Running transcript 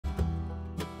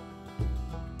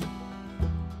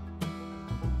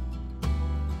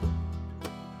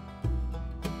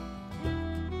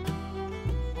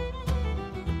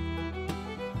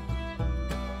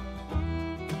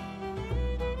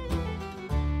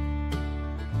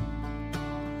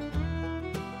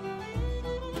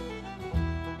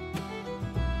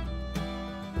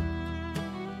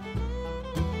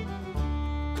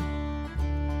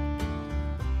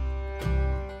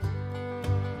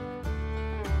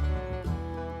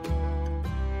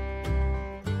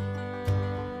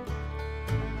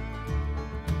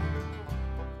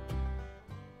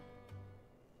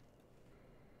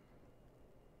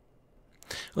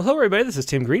Well, hello, everybody. This is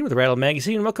Tim Green with Rattle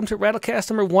Magazine, and welcome to Rattlecast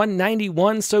number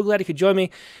 191. So glad you could join me.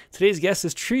 Today's guest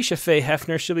is Tresha Faye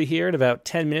Haefner. She'll be here in about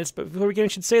 10 minutes. But before we begin, I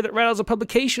should say that Rattle is a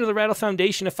publication of the Rattle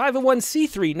Foundation, a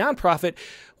 501c3 nonprofit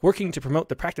working to promote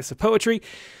the practice of poetry.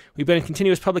 We've been in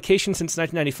continuous publication since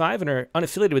 1995 and are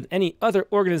unaffiliated with any other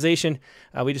organization.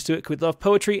 We just do it because we love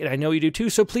poetry, and I know you do too.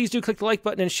 So please do click the like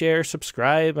button and share,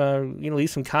 subscribe, leave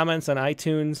some comments on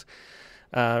iTunes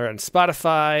or on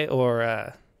Spotify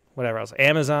or whatever else,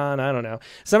 Amazon, I don't know.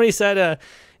 Somebody said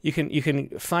you can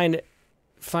find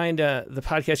the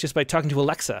podcast just by talking to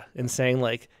Alexa and saying,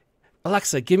 like,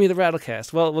 Alexa, give me the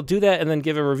Rattlecast. Well, we'll do that and then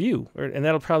give a review, and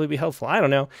that'll probably be helpful. I don't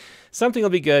know. Something will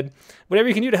be good. Whatever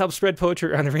you can do to help spread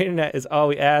poetry on the internet is all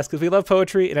we ask, because we love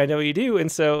poetry, and I know you do, and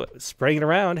so spreading it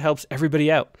around helps everybody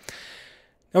out.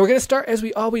 Now, we're going to start, as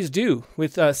we always do,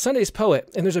 with Sunday's Poet.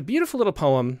 And there's a beautiful little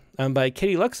poem by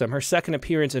Katie Luxem, her second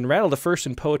appearance in Rattle, the first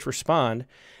in Poets Respond.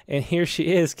 And here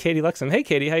she is, Katie Luxem. Hey,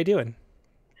 Katie, how you doing?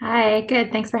 Hi,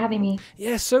 good. Thanks for having me.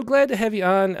 Yeah, so glad to have you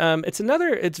on. It's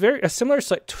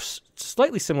a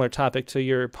slightly similar topic to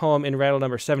your poem in Rattle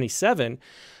number 77.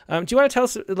 Do you want to tell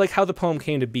us, like, how the poem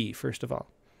came to be, first of all?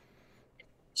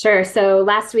 Sure. So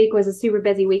last week was a super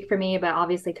busy week for me, but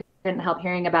obviously couldn't help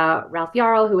hearing about Ralph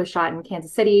Yarl, who was shot in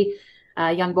Kansas City,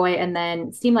 a young boy. And then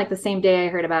it seemed like the same day I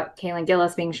heard about Kaylin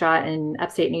Gillis being shot in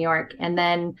upstate New York. And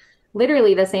then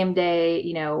literally the same day,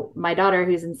 my daughter,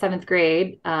 who's in 7th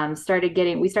grade, started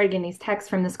getting these texts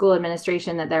from the school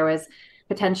administration that there was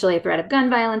potentially a threat of gun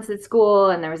violence at school,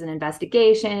 and there was an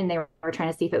investigation. They were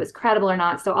trying to see if it was credible or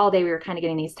not. So all day we were kind of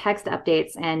getting these text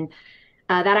updates. And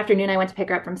that afternoon, I went to pick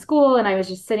her up from school, and I was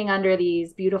just sitting under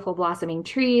these beautiful blossoming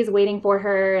trees waiting for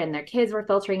her, and their kids were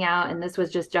filtering out. And this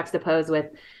was just juxtaposed with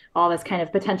all this kind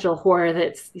of potential horror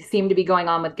that seemed to be going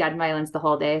on with gun violence the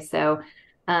whole day. So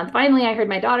finally, I heard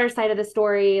my daughter's side of the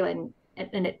story, and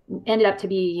it ended up to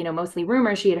be, mostly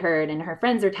rumors she had heard, and her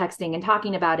friends are texting and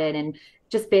talking about it and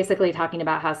just basically talking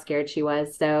about how scared she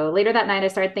was. So later that night, I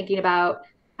started thinking about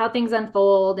how things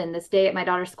unfold. And this day at my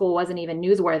daughter's school wasn't even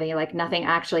newsworthy, like nothing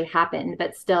actually happened,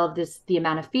 but still just the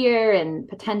amount of fear and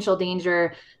potential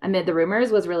danger amid the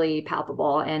rumors was really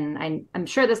palpable. And I'm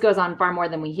sure this goes on far more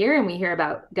than we hear, and we hear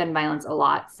about gun violence a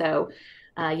lot. So,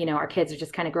 our kids are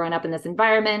just kind of growing up in this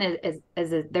environment as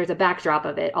there's a backdrop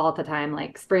of it all the time,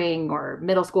 like spring or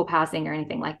middle school passing or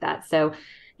anything like that. So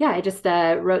yeah, I just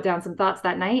wrote down some thoughts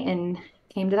that night and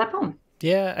came to that poem.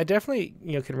 Yeah, I definitely,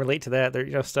 can relate to that.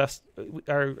 There, stuff.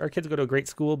 Our kids go to a great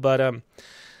school, but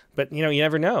you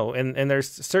never know. And there's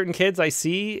certain kids I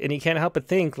see, and you can't help but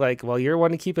think, like, well, you're one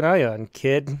to keep an eye on,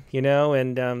 kid.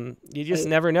 And you just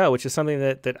never know, which is something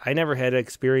that I never had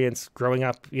experience growing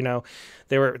up.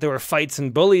 There were fights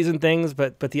and bullies and things,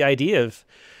 but the idea of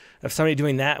somebody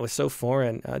doing that was so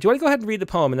foreign. Do you want to go ahead and read the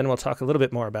poem, and then we'll talk a little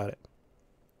bit more about it?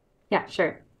 Yeah,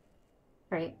 sure.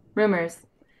 Right. Rumors.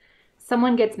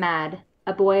 Someone gets mad.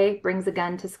 A boy brings a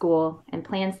gun to school and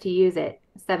plans to use it,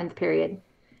 7th period.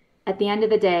 At the end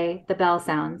of the day, the bell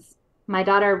sounds. My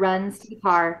daughter runs to the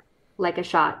car like a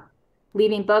shot,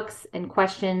 leaving books and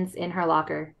questions in her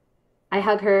locker. I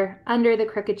hug her under the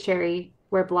crooked cherry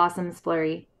where blossoms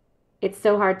flurry. It's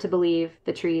so hard to believe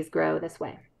the trees grow this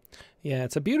way. Yeah,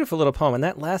 it's a beautiful little poem. And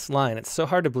that last line, it's so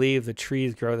hard to believe the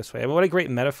trees grow this way. I mean, what a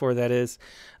great metaphor that is.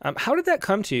 How did that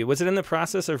come to you? Was it in the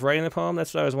process of writing the poem?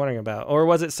 That's what I was wondering about. Or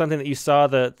was it something that you saw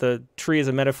the tree as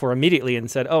a metaphor immediately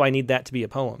and said, oh, I need that to be a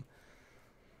poem?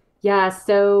 Yeah,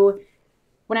 so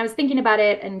when I was thinking about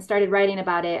it and started writing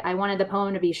about it, I wanted the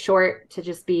poem to be short, to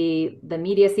just be the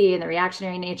immediacy and the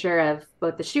reactionary nature of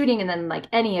both the shooting and then like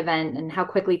any event and how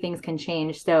quickly things can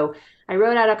change. So I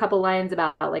wrote out a couple lines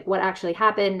about like what actually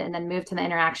happened, and then moved to the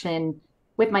interaction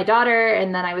with my daughter.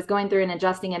 And then I was going through and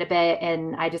adjusting it a bit.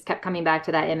 And I just kept coming back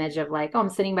to that image of like, oh, I'm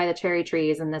sitting by the cherry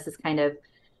trees, and this is kind of,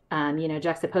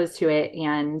 juxtaposed to it.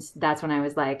 And that's when I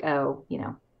was like, oh,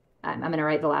 I'm going to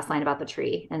write the last line about the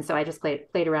tree. And so I just played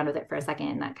around with it for a second,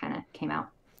 and that kind of came out.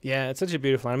 Yeah, it's such a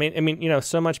beautiful one. I mean,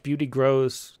 so much beauty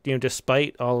grows,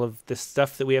 despite all of the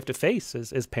stuff that we have to face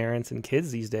as parents and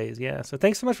kids these days. Yeah. So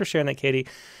thanks so much for sharing that, Katie.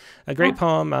 A great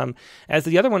poem. As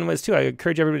the other one was too. I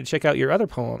encourage everybody to check out your other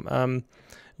poem,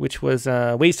 which was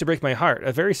Ways to Break My Heart.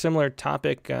 A very similar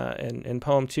topic and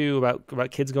poem too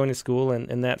about kids going to school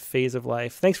and that phase of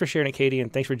life. Thanks for sharing it, Katie,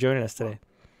 and thanks for joining us today.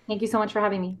 Thank you so much for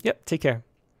having me. Yep. Take care.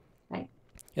 Bye.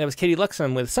 Yeah, that was Katie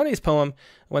Luxem with Sunday's poem,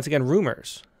 once again,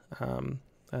 Rumors.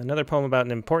 Another poem about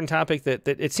an important topic that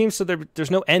it seems so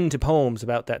there's no end to poems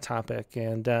about that topic,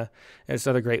 and it's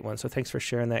another great one. So thanks for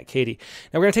sharing that, Katie.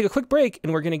 Now we're going to take a quick break,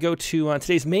 and we're going to go to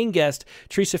today's main guest,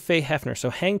 Tresha Faye Haefner. So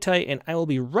hang tight, and I will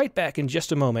be right back in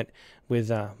just a moment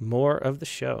with more of the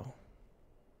show.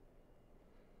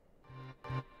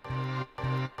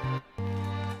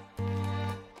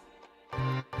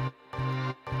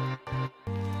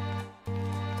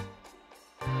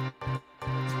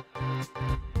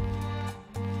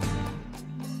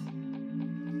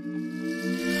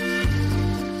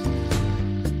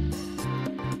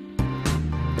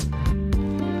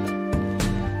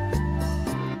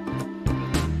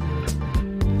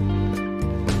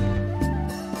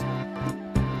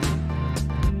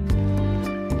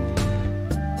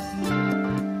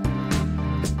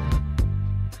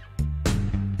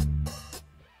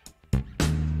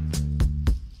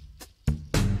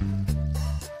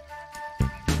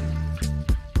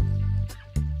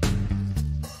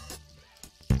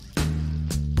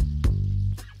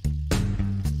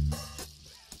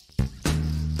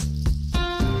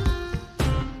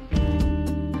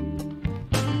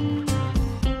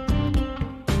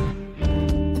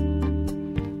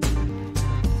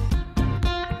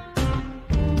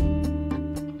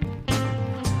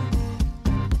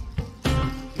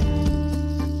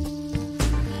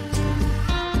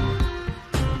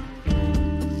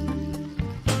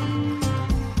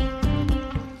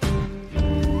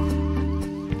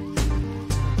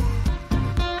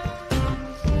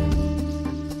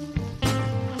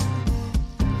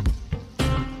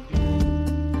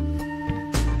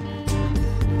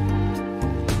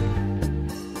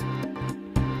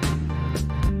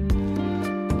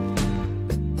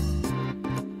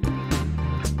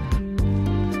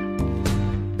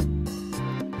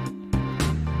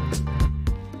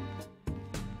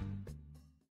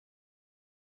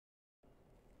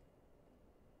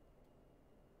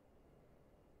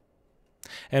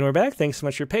 And we're back. Thanks so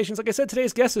much for your patience. Like I said,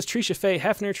 today's guest is Tresha Faye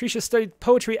Haefner. Tresha studied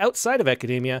poetry outside of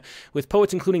academia with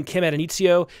poets including Kim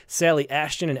Addonizio, Sally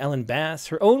Ashton, and Ellen Bass.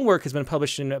 Her own work has been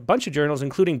published in a bunch of journals,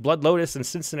 including BloodLotus and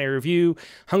Cincinnati Review,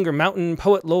 Hunger Mountain,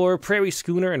 Poet Lore, Prairie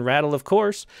Schooner, and Rattle, of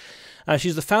course.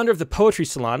 She's the founder of the Poetry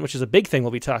Salon, which is a big thing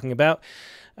we'll be talking about.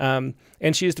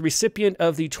 And she is the recipient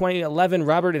of the 2011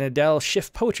 Robert and Adele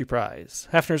Schiff Poetry Prize.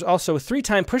 Haefner is also a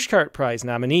 3-time Pushcart Prize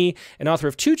nominee and author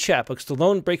of 2 chapbooks, The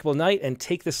Lone Breakable Night and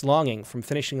Take This Longing from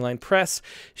Finishing Line Press.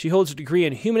 She holds a degree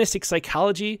in Humanistic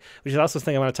Psychology, which is also a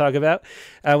thing I want to talk about,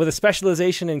 with a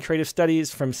specialization in creative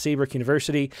studies from Saybrook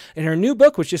University. And her new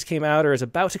book, which just came out or is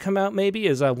about to come out maybe,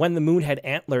 is When the Moon Had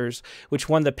Antlers, which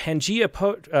won the Pangea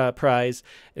Prize.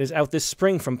 It is out this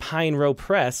spring from Pine Row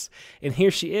Press. And here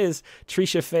she is,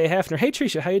 Tresha Faye Haefner. Hey,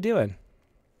 Tresha, how you doing?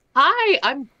 Hi,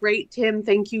 I'm great, Tim.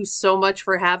 Thank you so much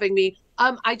for having me.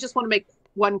 I just want to make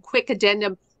one quick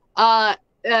addendum.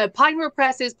 Pine Row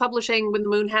Press is publishing When the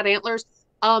Moon Had Antlers.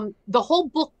 The whole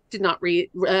book did not win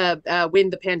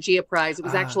the Pangea Prize. It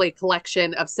was actually a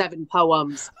collection of 7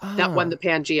 poems that won the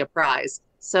Pangea Prize.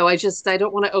 So I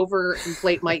don't want to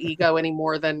overinflate my ego any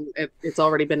more than it's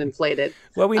already been inflated.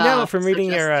 Well, we know from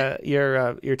reading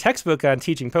your textbook on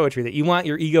teaching poetry that you want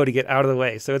your ego to get out of the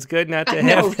way. So it's good not to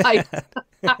have. Right.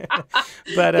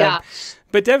 But yeah.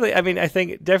 But definitely, I mean, I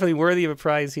think definitely worthy of a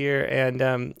prize here, and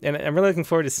I'm really looking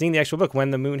forward to seeing the actual book, When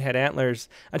the Moon Had Antlers.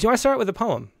 Do you want to start with a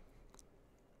poem?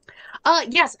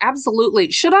 Yes,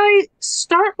 absolutely. Should I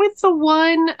start with the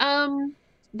one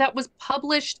that was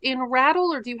published in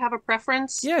Rattle, or do you have a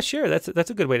preference? Yeah, sure. That's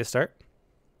a good way to start.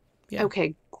 Yeah.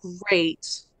 Okay,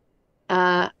 great.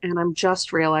 And I'm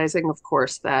just realizing, of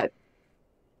course, that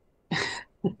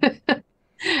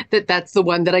that's the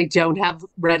one that I don't have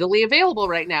readily available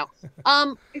right now.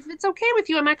 If it's okay with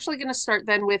you, I'm actually going to start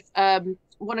then with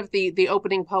one of the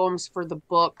opening poems for the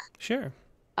book. Sure.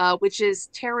 Which is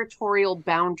Territorial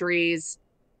Boundaries.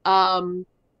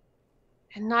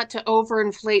 And not to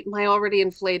overinflate my already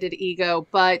inflated ego,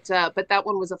 but that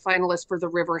one was a finalist for the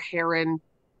River Heron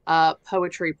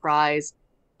Poetry Prize.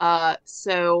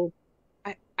 So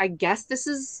I guess this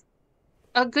is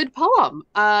a good poem.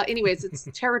 Anyways, it's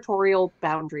Territorial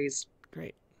Boundaries.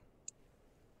 Great.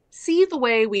 See the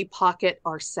way we pocket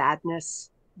our sadness,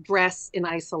 dress in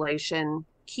isolation,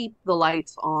 keep the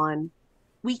lights on.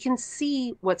 We can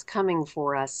see what's coming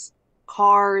for us.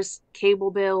 Cars,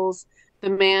 cable bills, the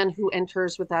man who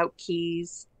enters without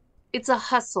keys. It's a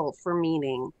hustle for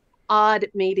meaning, odd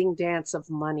mating dance of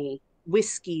money,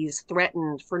 whiskeys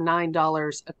threatened for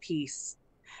 $9 a piece.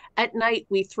 At night,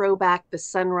 we throw back the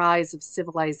sunrise of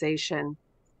civilization,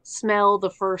 smell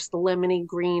the first lemony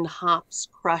green hops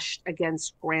crushed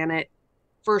against granite,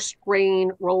 first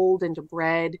grain rolled into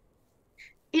bread.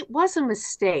 It was a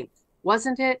mistake,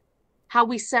 wasn't it? How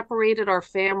we separated our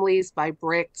families by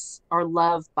bricks, our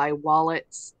love by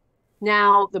wallets.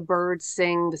 Now the birds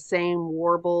sing the same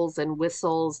warbles and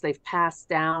whistles they've passed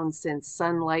down since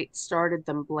sunlight started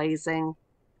them blazing.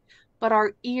 But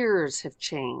our ears have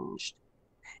changed.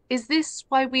 Is this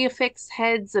why we affix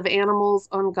heads of animals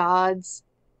on gods,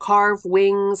 carve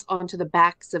wings onto the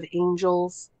backs of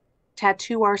angels,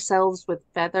 tattoo ourselves with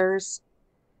feathers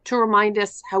to remind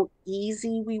us how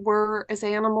easy we were as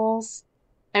animals?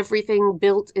 Everything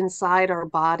built inside our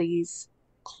bodies,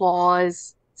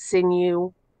 claws,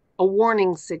 sinew, a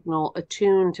warning signal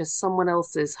attuned to someone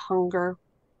else's hunger.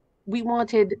 We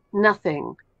wanted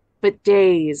nothing but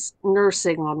days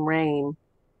nursing on rain.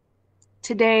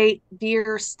 Today,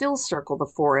 deer still circle the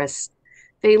forest.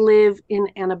 They live in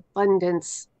an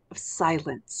abundance of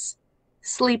silence,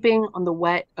 sleeping on the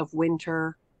wet of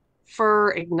winter, fur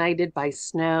ignited by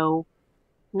snow,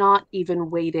 not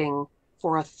even waiting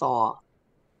for a thaw.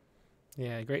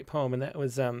 Yeah, great poem. And that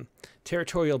was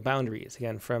Territorial Boundaries,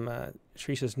 again, from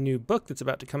Tresha's new book that's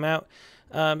about to come out.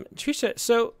 Tresha,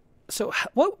 so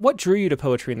what drew you to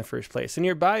poetry in the first place? In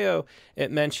your bio,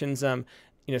 it mentions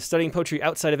studying poetry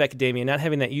outside of academia, not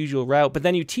having that usual route, but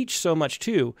then you teach so much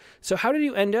too. So how did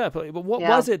you end up? What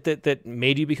was it that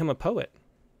made you become a poet?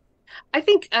 I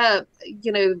think,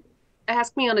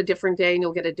 ask me on a different day and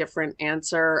you'll get a different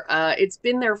answer. It's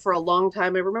been there for a long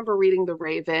time. I remember reading The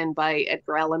Raven by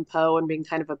Edgar Allan Poe and being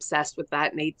kind of obsessed with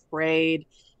that in 8th grade.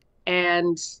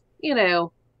 And,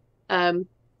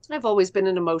 I've always been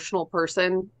an emotional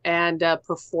person and a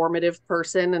performative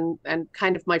person. And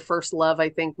kind of my first love, I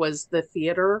think, was the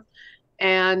theater.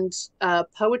 And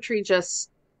poetry just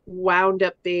wound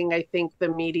up being, I think, the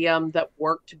medium that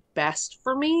worked best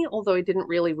for me, although I didn't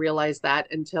really realize that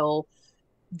until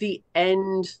the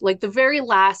end, like the very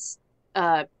last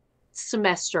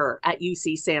semester at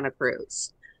UC Santa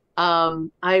Cruz.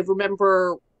 I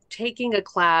remember taking a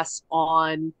class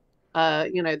on,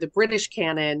 the British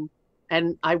canon,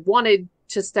 and I wanted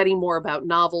to study more about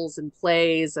novels and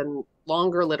plays and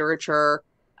longer literature.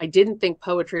 I didn't think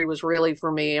poetry was really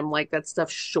for me. I'm like, that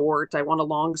stuff's short. I want a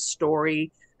long story.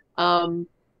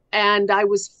 And I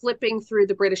was flipping through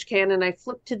the British canon. I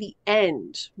flipped to the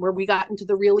end where we got into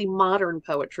the really modern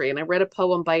poetry. And I read a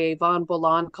poem by Yvonne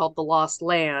Bolland called The Lost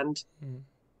Land. Mm.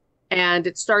 And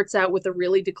it starts out with a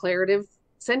really declarative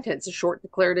sentence, a short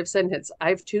declarative sentence. I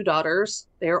have 2 daughters.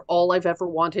 They're all I've ever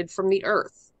wanted from the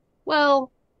earth. Well,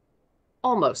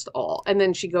 almost all. And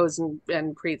then she goes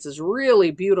and creates this really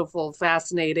beautiful,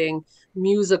 fascinating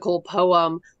musical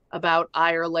poem about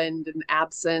Ireland and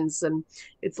absence, and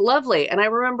it's lovely. And I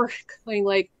remember going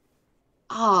like,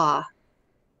 I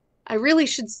really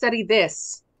should study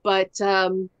this, but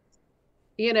finals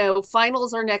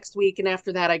are next week, and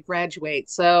after that I graduate.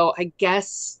 So I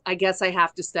guess I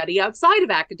have to study outside of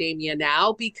academia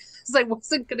now, because I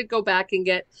wasn't going to go back and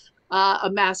get a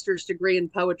master's degree in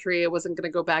poetry. I wasn't going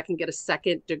to go back and get a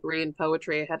second degree in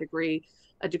poetry. I had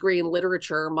a degree in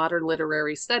literature, modern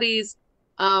literary studies.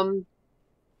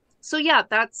 So yeah,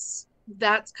 that's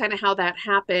kind of how that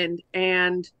happened.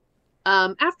 And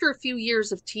after a few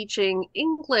years of teaching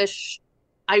English,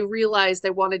 I realized I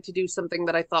wanted to do something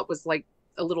that I thought was like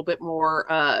a little bit more,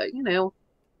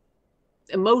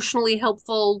 emotionally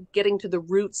helpful, getting to the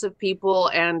roots of people.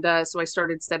 And so I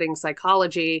started studying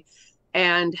psychology.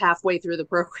 And halfway through the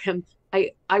program,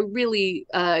 I really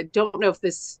don't know if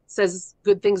this says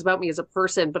good things about me as a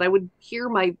person, but I would hear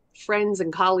my friends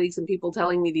and colleagues and people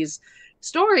telling me these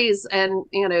stories, and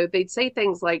they'd say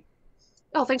things like,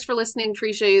 "Oh, thanks for listening,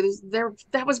 Tresha.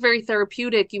 That was very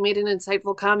therapeutic. You made an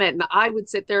insightful comment." And I would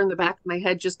sit there in the back of my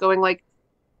head just going like,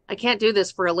 "I can't do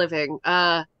this for a living.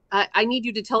 I need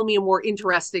you to tell me a more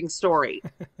interesting story.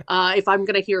 If I'm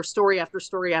going to hear story after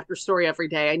story after story every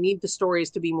day, I need the stories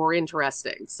to be more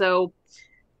interesting." So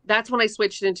that's when I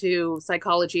switched into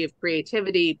psychology of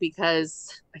creativity,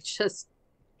 because I just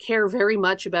care very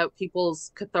much about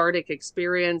people's cathartic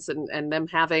experience and them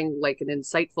having like an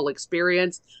insightful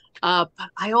experience. But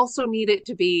I also need it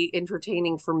to be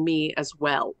entertaining for me as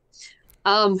well.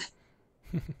 So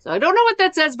I don't know what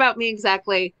that says about me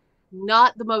exactly.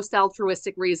 Not the most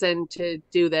altruistic reason to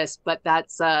do this, but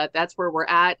that's where we're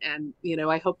at. And,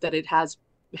 I hope that it has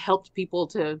helped people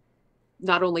to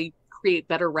not only create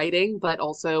better writing, but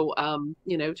also,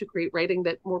 to create writing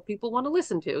that more people want to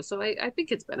listen to. So I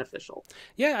think it's beneficial.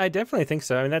 Yeah, I definitely think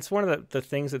so. I mean, that's one of the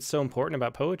things that's so important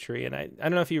about poetry. And I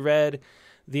don't know if you read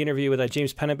the interview with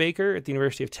James Pennebaker at the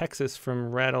University of Texas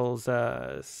from Rattle's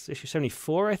issue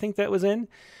 74, I think that was in.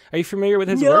 Are you familiar with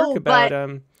his work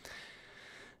about...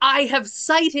 I have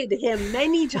cited him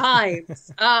many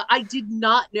times. I did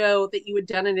not know that you had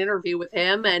done an interview with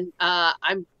him, and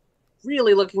I'm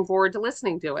really looking forward to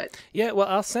listening to it. Yeah, well,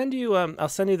 I'll send you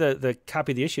the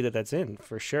copy of the issue that's in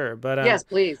for sure. But yes,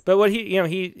 please. But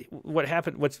what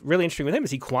happened? What's really interesting with him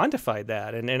is he quantified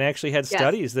that and actually had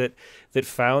studies that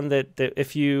found that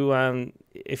if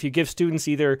you give students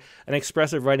either an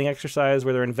expressive writing exercise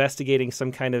where they're investigating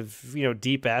some kind of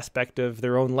deep aspect of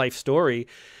their own life story,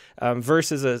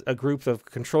 versus a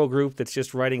control group that's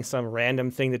just writing some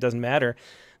random thing that doesn't matter.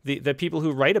 The people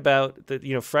who write about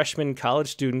freshmen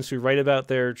college students who write about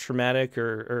their traumatic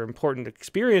or important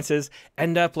experiences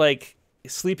end up like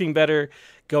sleeping better,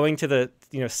 going to the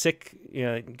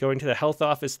going to the health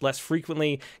office less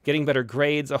frequently, getting better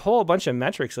grades, a whole bunch of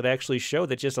metrics that actually show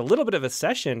that just a little bit of a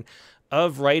session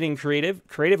of writing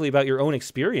creatively about your own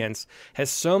experience has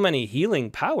so many healing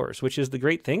powers, which is the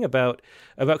great thing about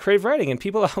creative writing. And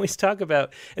people always talk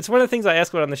about, it's one of the things I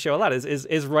ask about on the show a lot,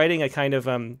 is writing a kind of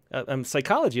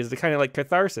psychology? Is it kind of like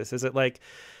catharsis? Is it like,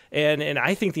 and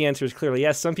I think the answer is clearly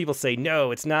yes. Some people say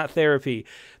no, it's not therapy,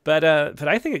 but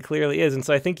I think it clearly is, and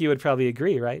so I think you would probably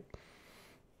agree, right?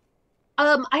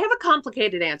 I have a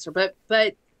complicated answer, but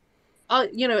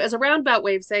as a roundabout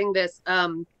way of saying this,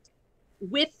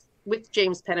 with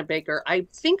James Pennebaker, I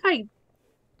think I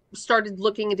started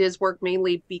looking at his work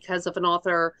mainly because of an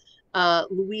author,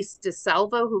 Luis De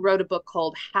Salvo, who wrote a book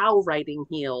called How Writing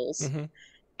Heals,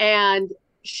 and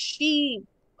she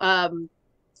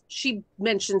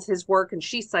mentions his work and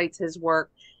she cites his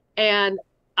work, and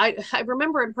I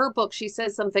remember in her book she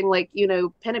says something like,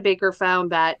 Pennebaker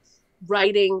found that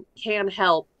writing can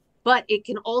help, but it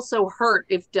can also hurt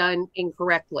if done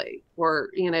incorrectly, or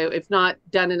if not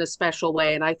done in a special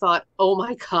way. And I thought, oh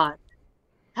my God,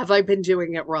 have I been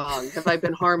doing it wrong? Have I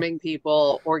been harming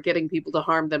people or getting people to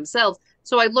harm themselves?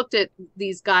 So I looked at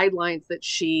these guidelines that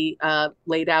she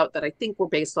laid out that I think were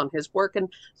based on his work, and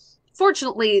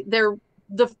fortunately they're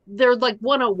like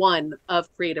 101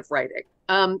 of creative writing.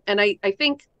 And I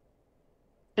think,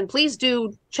 and please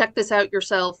do check this out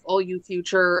yourself, all you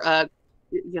future,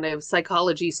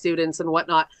 psychology students and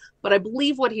whatnot. But I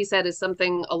believe what he said is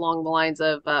something along the lines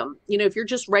of, if you're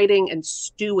just writing and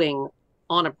stewing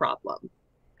on a problem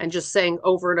and just saying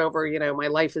over and over, my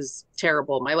life is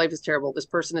terrible. My life is terrible. This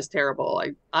person is terrible.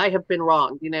 I have been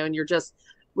wrong, and you're just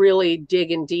really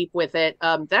digging deep with it.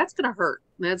 That's going to hurt.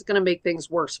 That's going to make things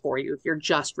worse for you if you're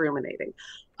just ruminating.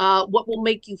 What will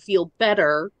make you feel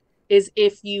better is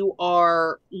if you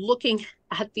are looking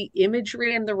at the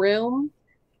imagery in the room,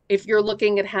 if you're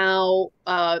looking at how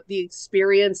the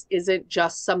experience isn't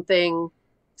just something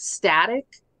static,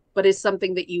 but is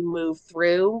something that you move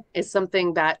through, is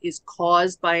something that is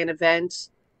caused by an event,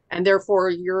 and therefore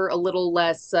you're a little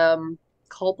less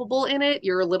culpable in it.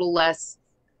 You're a little less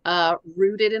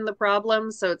rooted in the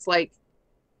problem. So it's like,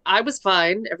 I was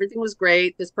fine. Everything was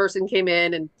great. This person came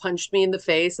in and punched me in the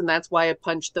face, and that's why I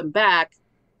punched them back.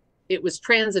 It was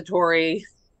transitory.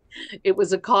 It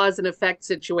was a cause and effect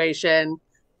situation.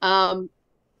 And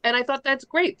I thought that's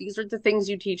great. These are the things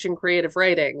you teach in creative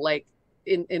writing. Like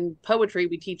in poetry,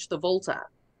 we teach the volta.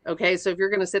 Okay. So if you're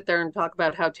going to sit there and talk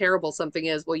about how terrible something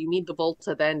is, well, you need the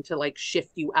volta then to like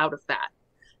shift you out of that,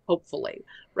 hopefully.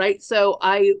 Right. So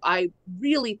I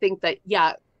really think that,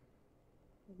 yeah,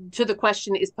 to the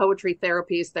question, is poetry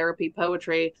therapy? Is therapy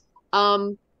poetry?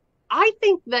 I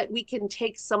think that we can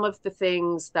take some of the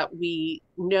things that we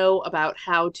know about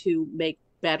how to make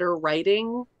better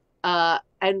writing,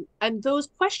 and those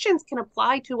questions can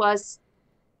apply to us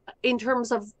in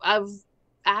terms of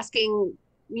asking,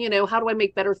 how do I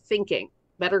make better thinking,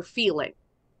 better feeling,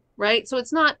 right? So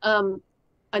it's not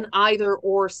an either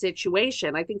or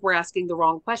situation. I think we're asking the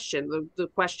wrong question. The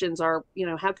questions are,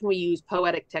 how can we use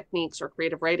poetic techniques or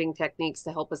creative writing techniques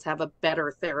to help us have a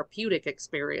better therapeutic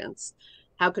experience?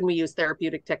 How can we use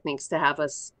therapeutic techniques to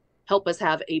help us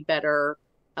have a better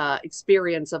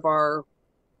experience of our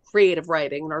creative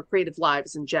writing and our creative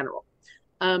lives in general?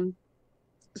 So,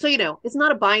 it's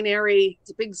not a binary,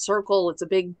 it's a big circle. It's a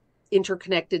big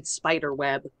interconnected spider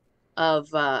web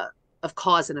of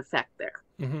cause and effect there.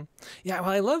 Mm-hmm. Yeah, well,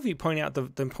 I love you pointing out the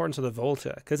importance of the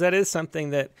volta, because that is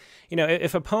something that,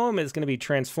 if a poem is going to be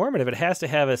transformative, it has to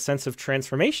have a sense of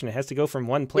transformation. It has to go from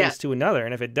one place to another,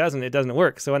 and if it doesn't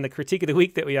work. So on the critique of the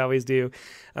week that we always do,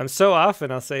 so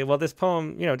often I'll say, well, this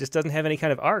poem, just doesn't have any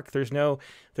kind of arc. There's no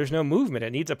movement.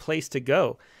 It needs a place to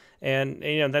go, and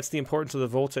that's the importance of the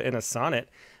volta in a sonnet,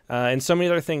 and so many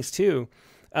other things too.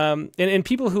 And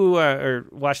people who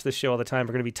watch this show all the time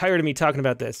are going to be tired of me talking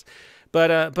about this.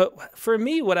 But for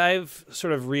me, what I've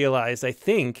sort of realized, I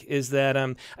think, is that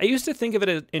I used to think of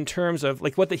it in terms of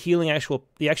like what the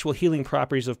actual healing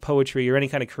properties of poetry or any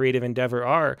kind of creative endeavor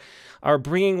are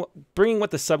bringing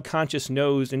what the subconscious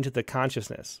knows into the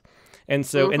consciousness. And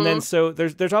so, and then so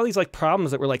there's all these like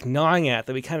problems that we're like gnawing at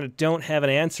that we kind of don't have an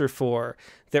answer for,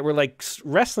 that we're like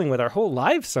wrestling with our whole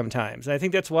lives sometimes. And I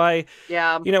think that's why,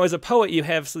 you know, as a poet, you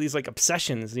have these like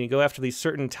obsessions and you go after these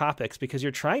certain topics because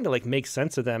you're trying to like make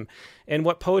sense of them. And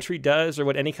what poetry does, or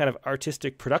what any kind of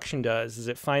artistic production does, is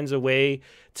it finds a way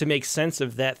to make sense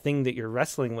of that thing that you're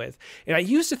wrestling with. And I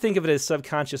used to think of it as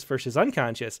subconscious versus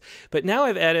unconscious, but now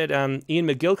I've added Ian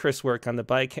McGilchrist's work on the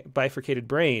bifurcated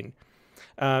brain.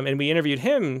 And we interviewed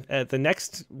him at the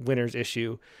next winner's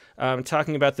issue,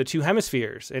 talking about the two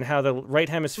hemispheres and how the right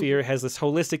hemisphere has this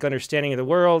holistic understanding of the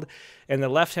world, and the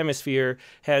left hemisphere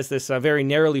has this very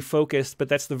narrowly focused, but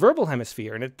that's the verbal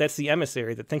hemisphere, and that's the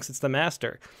emissary that thinks it's the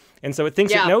master. And so it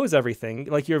thinks it knows everything,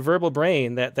 like your verbal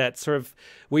brain, that sort of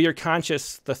where your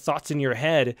conscious, the thoughts in your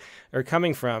head are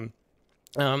coming from.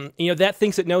 You know, that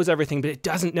thinks it knows everything, but it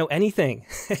doesn't know anything.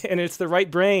 And it's the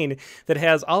right brain that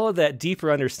has all of that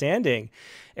deeper understanding.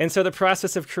 And so the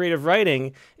process of creative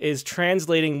writing is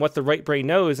translating what the right brain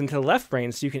knows into the left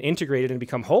brain so you can integrate it and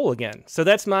become whole again. So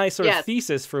that's my sort of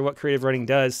thesis for what creative writing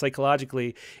does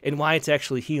psychologically and why it's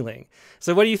actually healing.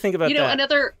 So what do you think about that? You know,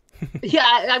 another...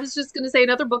 I was just going to say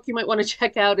another book you might want to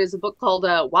check out is a book called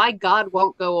Why God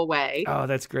Won't Go Away. Oh,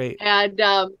 that's great. And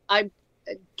I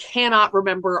cannot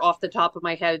remember off the top of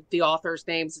my head the authors'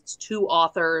 names. It's two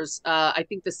authors. I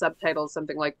think the subtitle is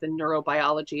something like The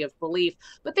Neurobiology of Belief.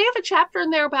 But they have a chapter in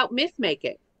there about myth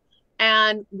making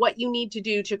and what you need to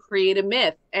do to create a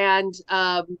myth. And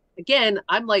again,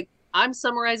 I'm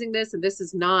summarizing this, and this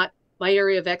is not my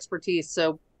area of expertise.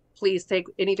 So please take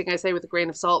anything I say with a grain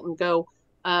of salt and go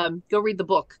read the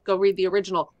book, go read the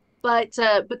original. But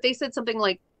they said something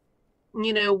like,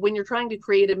 you know, when you're trying to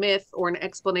create a myth or an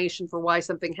explanation for why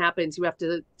something happens, you have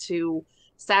to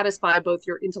satisfy both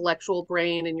your intellectual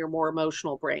brain and your more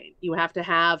emotional brain. You have to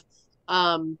have,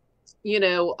 an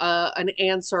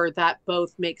answer that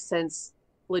both makes sense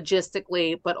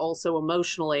logistically, but also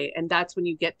emotionally. And that's when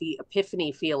you get the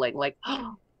epiphany feeling, like,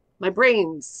 oh, my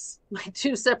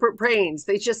two separate brains,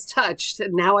 they just touched,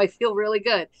 and now I feel really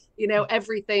good. You know,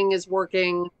 everything is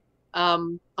working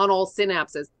on all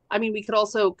synapses. I mean, we could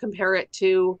also compare it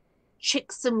to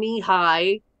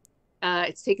Csikszentmihalyi.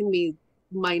 It's taken me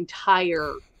my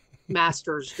entire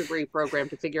master's degree program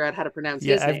to figure out how to pronounce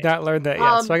his name. I've not learned that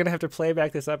yet, so I'm going to have to play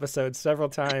back this episode several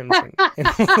times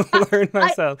and learn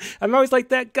myself. I'm always like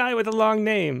that guy with a long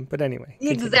name, but anyway.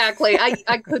 Exactly.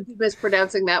 I could be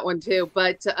mispronouncing that one too,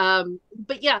 but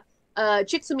yeah,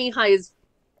 Csikszentmihalyi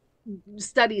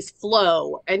studies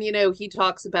flow, and you know, he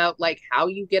talks about like how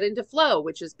you get into flow,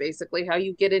 which is basically how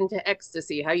you get into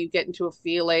ecstasy, how you get into a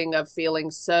feeling of feeling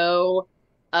so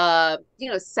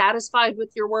satisfied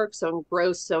with your work, so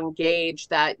engrossed, so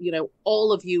engaged that, you know,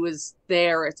 all of you is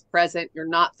there, it's present, you're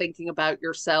not thinking about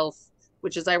yourself,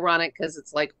 which is ironic because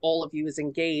it's like all of you is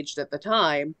engaged at the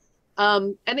time.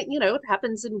 And it, you know, it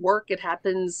happens in work, it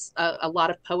happens, a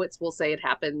lot of poets will say it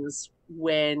happens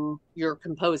when you're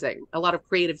composing. A lot of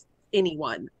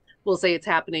anyone will say it's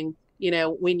happening, you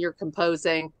know, when you're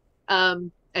composing. I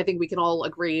think we can all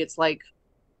agree it's like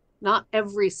not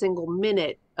every single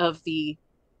minute of the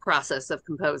process of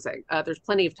composing. There's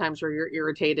plenty of times where you're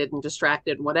irritated and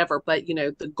distracted and whatever, but you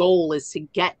know, the goal is to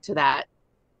get to that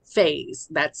phase,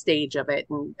 that stage of it.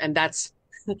 And that's,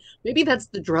 maybe that's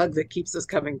the drug that keeps us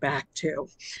coming back to,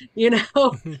 you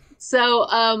know? So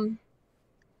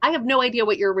I have no idea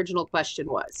what your original question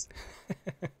was.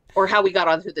 Or how we got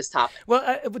onto this topic.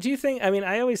 Well, do you think, I mean,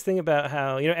 I always think about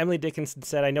how, you know, Emily Dickinson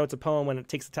said, I know it's a poem when it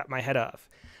takes the top of my head off.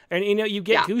 And, you know, you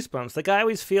get goosebumps. Like, I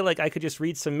always feel like I could just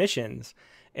read submissions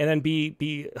and then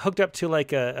be hooked up to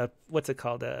like a what's it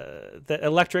called? The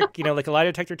electric, you know, like a lie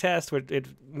detector test where it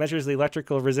measures the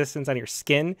electrical resistance on your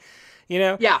skin, you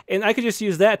know? Yeah. And I could just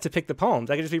use that to pick the poems.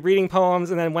 I could just be reading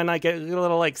poems, and then when I get a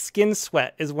little like skin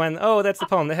sweat is when, oh, that's the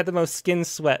poem that had the most skin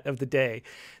sweat of the day.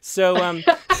 So,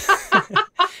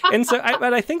 and so,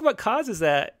 but I think what causes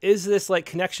that is this like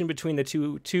connection between the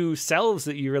two selves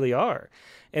that you really are.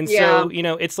 And so, you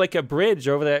know, it's like a bridge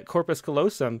over that corpus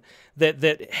callosum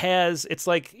that has, it's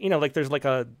like, you know, like there's like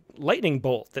a lightning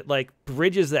bolt that like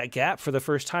bridges that gap for the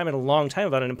first time in a long time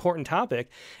about an important topic.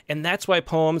 And that's why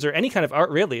poems or any kind of art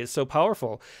really is so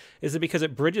powerful, is it because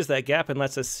it bridges that gap and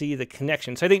lets us see the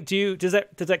connection. So I think, does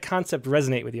that concept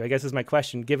resonate with you? I guess is my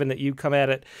question, given that you come at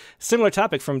it similar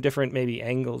topic from different maybe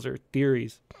angles or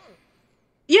theories.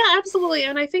 Yeah, absolutely.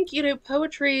 And I think, you know,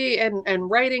 poetry and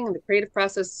writing and the creative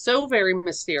process, so very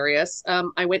mysterious.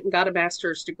 I went and got a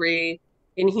master's degree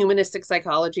in humanistic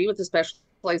psychology with a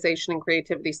specialization in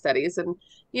creativity studies. And,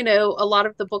 you know, a lot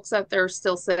of the books out there are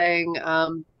still saying,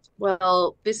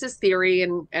 well, this is theory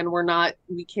and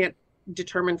we can't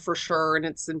determine for sure, and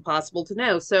it's impossible to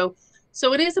know. So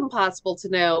it is impossible to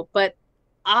know, but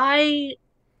I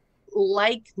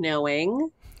like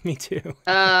knowing. Me too.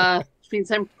 Which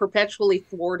means I'm perpetually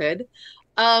thwarted.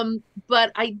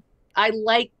 But I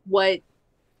like what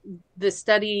the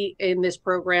study in this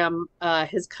program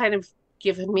has kind of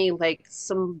given me, like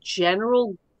some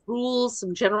general rules,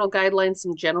 some general guidelines,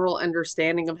 some general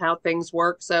understanding of how things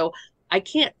work. So I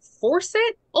can't force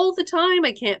it all the time.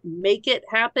 I can't make it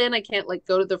happen. I can't like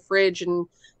go to the fridge and,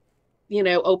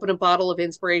 open a bottle of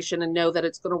inspiration and know that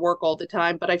it's going to work all the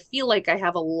time. But I feel like I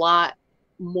have a lot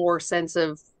more sense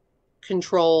of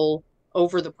control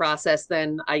over the process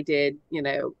than I did,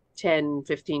 10,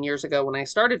 15 years ago when I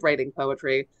started writing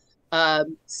poetry.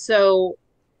 So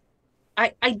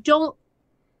I don't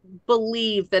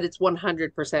believe that it's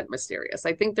 100% mysterious.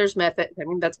 I think there's method. I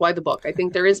mean, that's why the book. I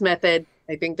think there is method.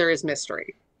 I think there is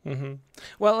mystery. Mm-hmm.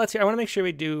 Well, let's hear. I want to make sure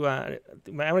we do. I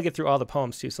want to get through all the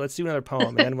poems too. So let's do another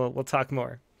poem, and then we'll talk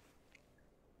more.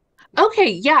 Okay.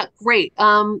 Yeah. Great.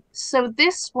 So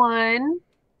this one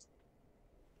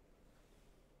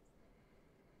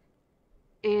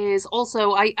is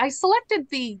also I selected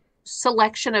the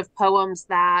selection of poems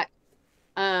that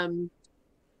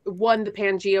won the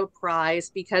Pangea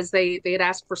Prize because they had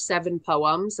asked for 7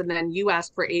 poems, and then you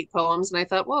asked for 8 poems, and I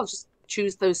thought, well, I'll just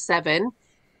choose those 7.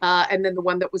 And then the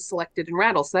one that was selected in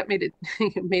Rattle. So that made it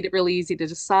made it really easy to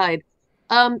decide.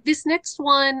 This next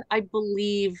one, I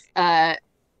believe,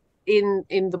 in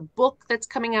the book that's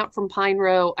coming out from Pine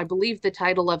Row, I believe the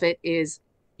title of it is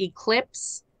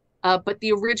Eclipse. But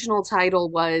the original title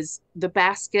was The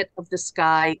Basket of the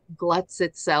Sky Gluts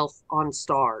Itself on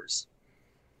Stars.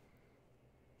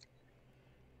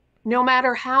 No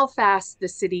matter how fast the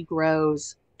city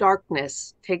grows,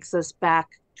 darkness takes us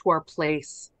back to our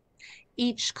place.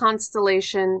 Each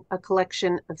constellation a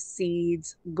collection of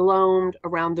seeds gloamed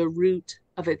around the root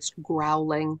of its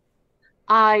growling.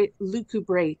 I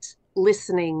lucubrate,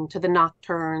 listening to the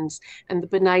nocturnes and the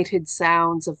benighted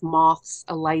sounds of moths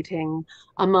alighting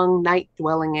among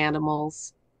night-dwelling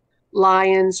animals.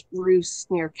 Lions roost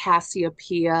near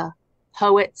Cassiopeia.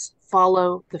 Poets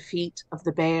follow the feet of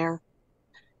the bear.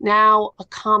 Now a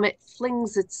comet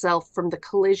flings itself from the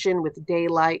collision with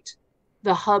daylight.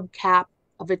 The hubcap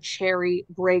of a cherry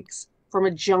breaks from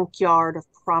a junkyard of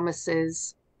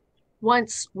promises.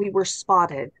 Once we were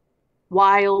spotted,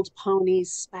 wild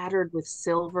ponies spattered with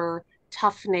silver,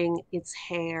 toughening its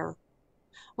hair.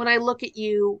 When I look at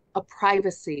you, a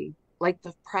privacy like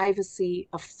the privacy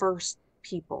of first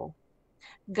people.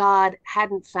 God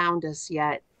hadn't found us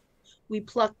yet. We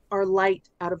plucked our light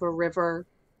out of a river.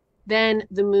 Then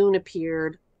the moon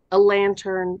appeared, a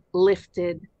lantern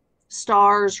lifted.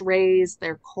 Stars raised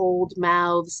their cold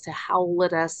mouths to howl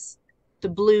at us. The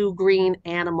blue-green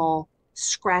animal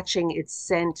scratching its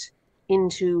scent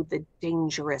into the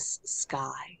dangerous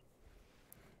sky.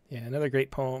 Yeah, another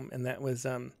great poem, and that was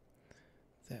The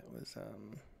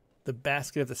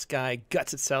Basket of the Sky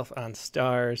Guts Itself on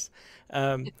Stars.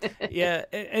 Yeah,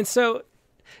 and so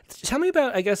tell me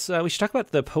about, I guess we should talk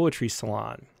about the Poetry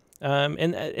Salon.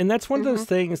 And that's one of those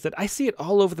things that I see it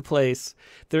all over the place.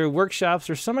 There are workshops,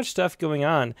 there's so much stuff going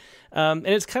on. And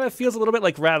it kind of feels a little bit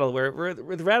like Rattle, where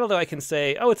with Rattle, though, I can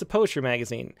say, oh, it's a poetry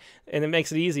magazine. And it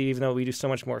makes it easy, even though we do so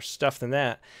much more stuff than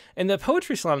that. And the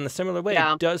Poetry Salon, in a similar way,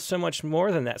 does so much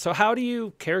more than that. So how do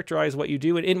you characterize what you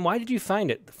do? And why did you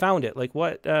found it? Like,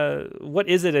 what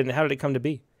is it, and how did it come to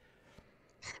be?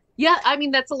 Yeah, I mean,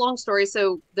 that's a long story.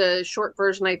 So the short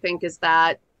version, I think, is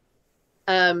that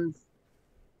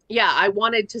I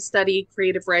wanted to study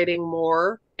creative writing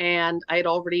more, and I had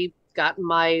already gotten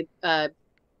my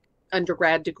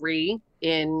undergrad degree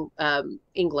in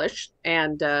English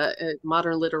and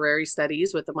modern literary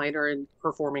studies with a minor in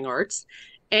performing arts.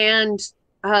 And,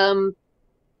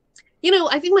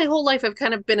 I think my whole life I've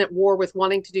kind of been at war with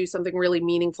wanting to do something really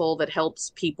meaningful that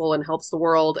helps people and helps the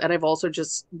world. And I've also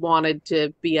just wanted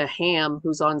to be a ham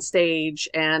who's on stage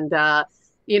and,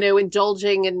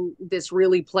 indulging in this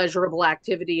really pleasurable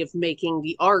activity of making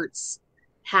the arts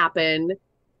happen.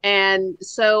 And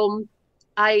so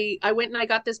I went and I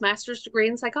got this master's degree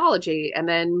in psychology, and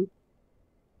then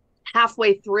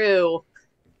halfway through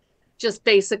just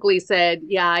basically said,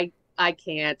 yeah, I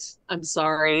can't, I'm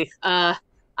sorry. I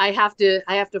have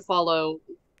to follow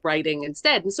writing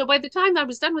instead. And so by the time I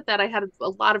was done with that, I had a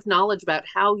lot of knowledge about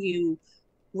how you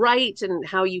write and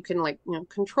how you can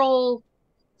control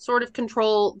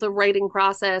the writing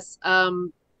process.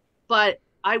 But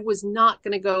I was not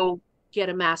going to go get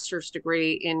a master's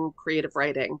degree in creative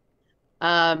writing.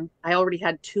 I already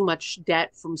had too much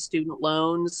debt from student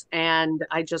loans, and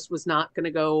I just was not going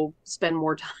to go spend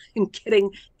more time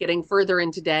getting further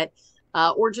into debt.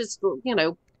 or just,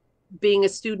 being a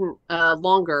student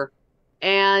longer.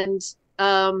 And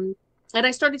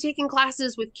I started taking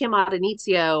classes with Kim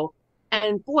Addonizio,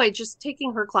 and boy, just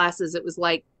taking her classes, it was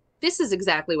like, this is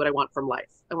exactly what I want from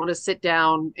life. I want to sit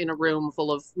down in a room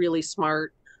full of really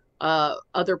smart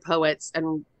other poets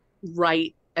and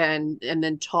write and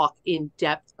then talk in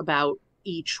depth about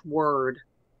each word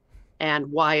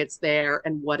and why it's there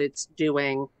and what it's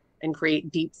doing, and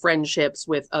create deep friendships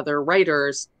with other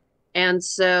writers. And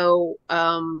so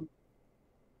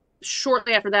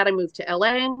shortly after that, I moved to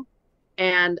LA,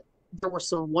 and there were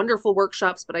some wonderful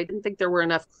workshops, but I didn't think there were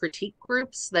enough critique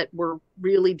groups that were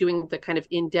really doing the kind of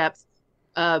in-depth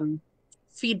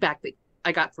feedback that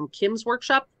I got from Kim's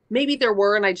workshop. Maybe there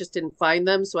were, and I just didn't find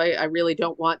them. So I really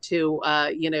don't want to,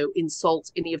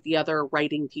 insult any of the other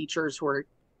writing teachers who are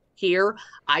here.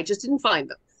 I just didn't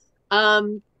find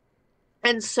them.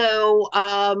 And so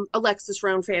Alexis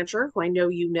Roan Fancher, who I know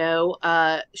you know,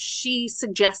 she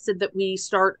suggested that we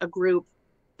start a group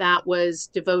that was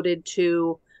devoted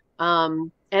to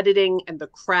editing and the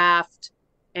craft.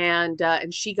 And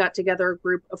she got together a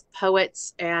group of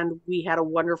poets, and we had a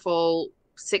wonderful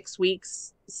 6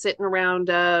 weeks sitting around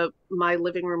my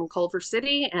living room in Culver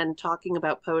City and talking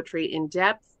about poetry in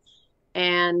depth.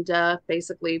 And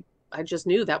basically, I just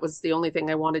knew that was the only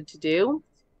thing I wanted to do.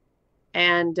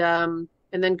 And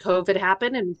then COVID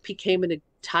happened and became an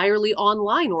entirely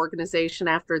online organization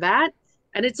after that.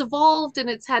 And it's evolved, and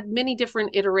it's had many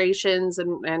different iterations,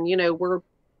 and we're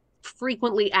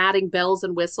frequently adding bells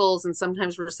and whistles, and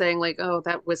sometimes we're saying like, oh,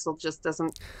 that whistle just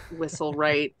doesn't whistle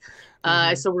right.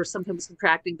 So we're sometimes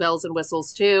subtracting bells and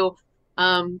whistles too.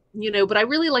 But I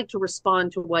really like to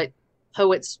respond to what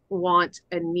poets want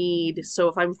and need. So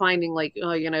if I'm finding like,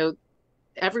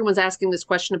 everyone's asking this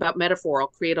question about metaphor, I'll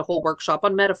create a whole workshop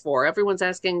on metaphor. Everyone's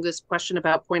asking this question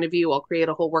about point of view, I'll create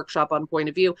a whole workshop on point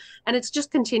of view. And it's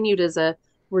just continued as a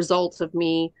result of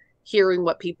me hearing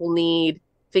what people need,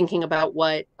 thinking about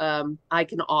what I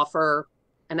can offer.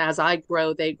 And as I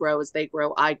grow, they grow. As they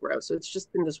grow, I grow. So it's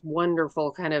just been this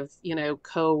wonderful kind of,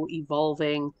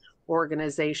 co-evolving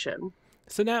organization.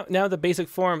 So now the basic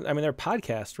form, I mean, they're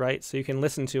podcasts, right? So you can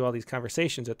listen to all these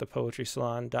conversations at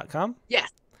thepoetrysalon.com. Yes.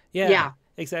 Yeah.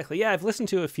 Exactly. Yeah, I've listened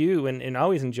to a few and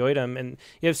always enjoyed them. And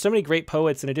you have so many great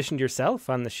poets in addition to yourself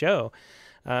on the show.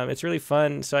 It's really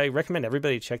fun. So I recommend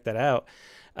everybody check that out.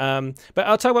 But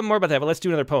I'll talk more about that. But let's do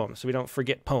another poem so we don't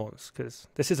forget poems, because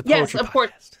this is a poetry podcast.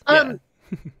 Course. Yeah.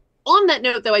 On that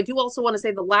note, though, I do also want to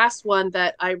say the last one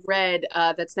that I read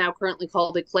that's now currently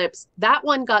called Eclipse, that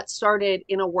one got started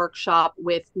in a workshop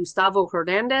with Gustavo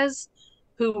Hernandez,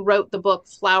 who wrote the book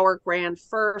Flower Grand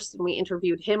First, and we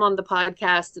interviewed him on the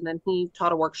podcast, and then he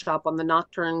taught a workshop on the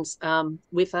nocturnes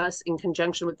with us in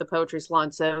conjunction with the Poetry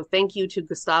Salon. So thank you to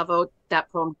Gustavo.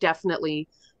 That poem definitely,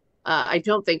 I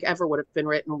don't think ever would have been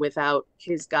written without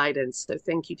his guidance. So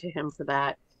thank you to him for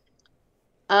that.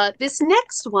 This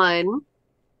next one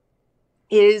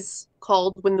is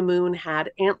called When the Moon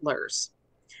Had Antlers.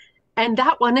 And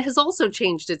that one has also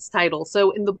changed its title.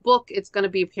 So in the book, it's going to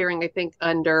be appearing, I think,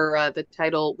 under the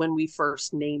title When We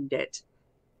First Named It.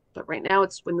 But right now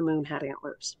it's When the Moon Had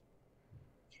Antlers.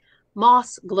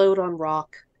 Moss glowed on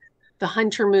rock. The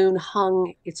hunter moon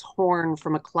hung its horn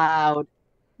from a cloud.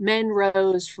 Men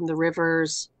rose from the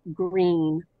rivers,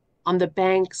 green. On the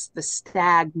banks, the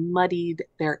stag muddied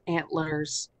their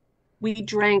antlers. We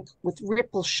drank with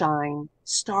ripple shine,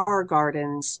 star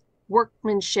gardens,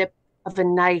 workmanship of a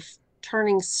knife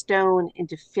turning stone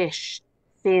into fish,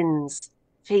 fins,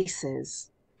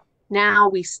 faces. Now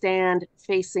we stand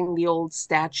facing the old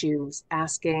statues,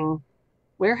 asking,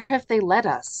 where have they led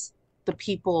us? The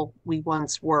people we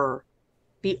once were,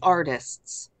 the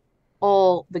artists,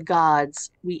 all the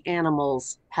gods we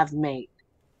animals have made.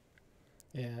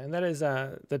 Yeah, and that is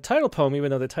the title poem, even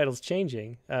though the title's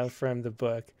changing from the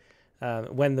book,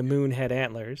 When the Moon Had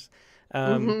Antlers.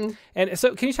 And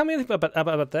so can you tell me anything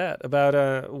about that,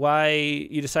 about why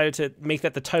you decided to make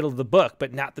that the title of the book,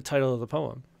 but not the title of the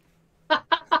poem?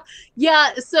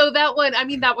 Yeah, so that one, I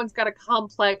mean, that one's got a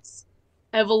complex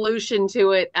evolution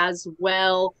to it as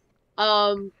well.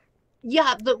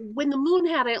 Yeah, When the Moon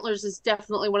Had Antlers is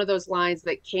definitely one of those lines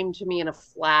that came to me in a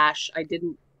flash.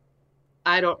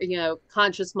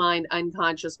 Conscious mind,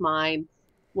 unconscious mind,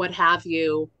 what have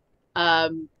you. I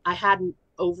hadn't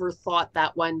overthought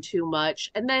that one too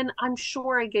much. And then I'm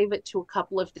sure I gave it to a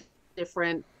couple of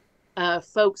different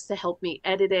folks to help me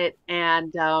edit it.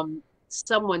 And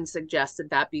someone suggested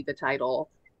that be the title.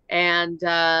 And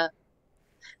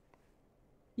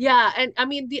yeah, and I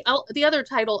mean, the other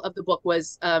title of the book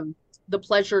was The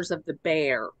Pleasures of the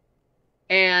Bear.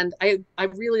 And I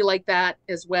really like that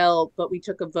as well. But we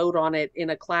took a vote on it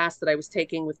in a class that I was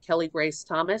taking with Kelly Grace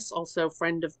Thomas, also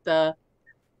friend of the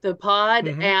pod.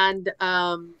 Mm-hmm.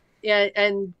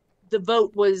 And the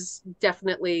vote was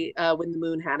definitely When the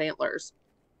Moon Had Antlers.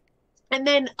 And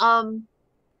then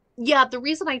yeah, the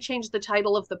reason I changed the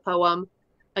title of the poem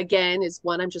again is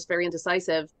one, I'm just very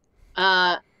indecisive.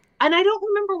 And I don't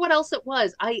remember what else it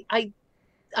was.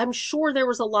 I'm sure there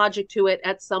was a logic to it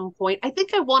at some point. I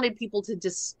think I wanted people to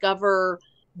discover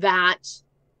that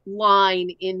line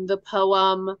in the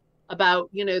poem about,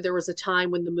 there was a time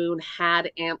when the moon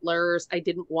had antlers. I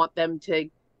didn't want them to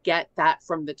get that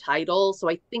from the title. So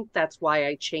I think that's why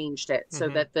I changed it, so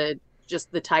that the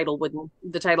title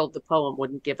of the poem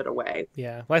wouldn't give it away.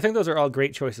 Yeah. Well, I think those are all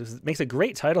great choices. It makes a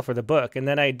great title for the book. And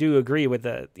then I do agree with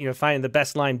the, finding the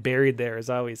best line buried there is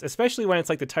always, especially when it's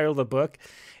like the title of the book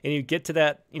and you get to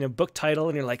that, book title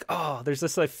and you're like, oh, there's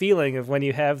this like feeling of when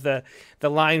you have the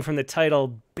line from the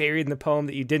title buried in the poem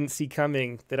that you didn't see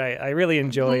coming that I really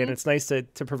enjoy. And it's nice to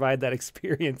provide that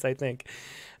experience, I think.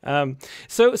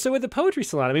 So with the Poetry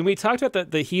Salon, I mean, we talked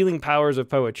about the healing powers of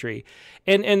poetry,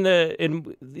 and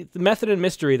the Method and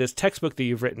Mystery, this textbook that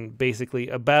you've written, basically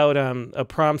about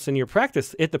prompts in your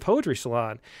practice at the Poetry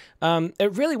Salon.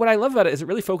 It really, what I love about it is it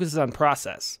really focuses on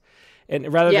process,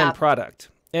 and rather than product.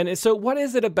 And so, what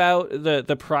is it about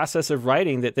the process of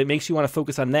writing that makes you want to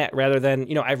focus on that rather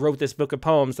than I wrote this book of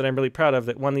poems that I'm really proud of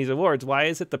that won these awards? Why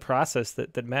is it the process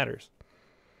that matters?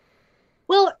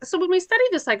 Well, so when we study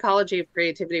the psychology of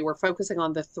creativity, we're focusing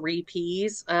on the 3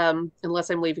 Ps. Unless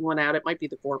I'm leaving one out, it might be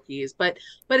the 4 Ps. But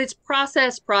it's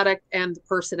process, product, and the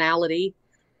personality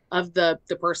of the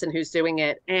person who's doing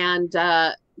it. And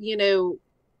the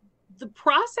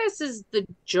process is the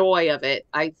joy of it,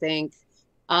 I think.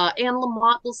 Anne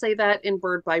Lamott will say that in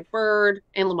Bird by Bird.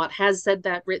 Anne Lamott has said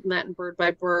that, written that in Bird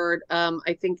by Bird.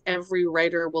 I think every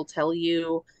writer will tell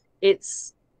you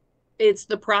it's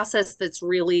the process that's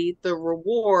really the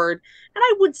reward. And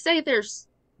I would say there's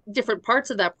different parts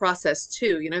of that process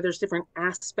too. There's different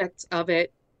aspects of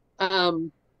it.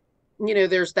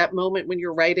 There's that moment when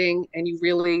you're writing and you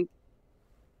really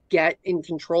get in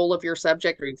control of your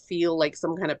subject, or you feel like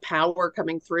some kind of power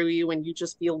coming through you and you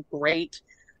just feel great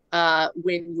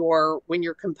when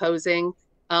you're composing.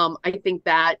 I think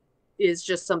that is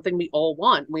just something we all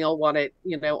want. We all want it,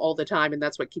 all the time. And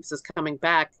that's what keeps us coming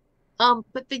back.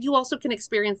 But that you also can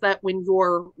experience that when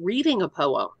you're reading a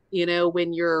poem,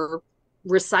 when you're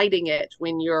reciting it,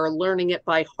 when you're learning it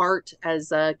by heart,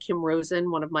 as Kim Rosen,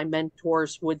 one of my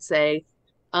mentors, would say,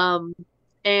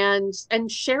 and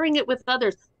sharing it with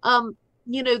others.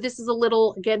 This is a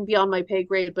little, again, beyond my pay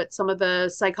grade, but some of the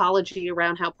psychology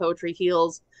around how poetry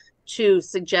heals to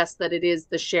suggest that it is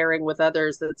the sharing with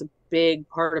others that's a big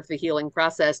part of the healing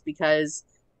process, because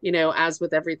as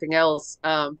with everything else,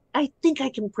 I think I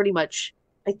can pretty much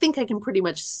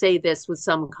say this with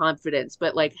some confidence,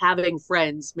 but like, having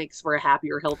friends makes for a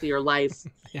happier, healthier life.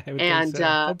 Yeah, I would think so.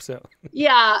 I hope so.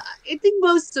 Yeah, I think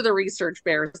most of the research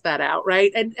bears that out,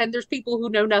 right? And there's people who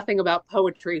know nothing about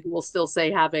poetry who will still say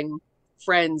having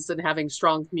friends and having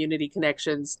strong community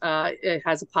connections it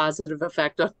has a positive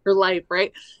effect on your life,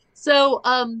 right? So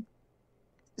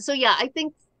yeah, I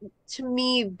think, to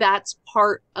me, that's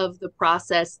part of the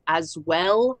process as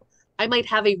well. I might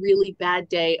have a really bad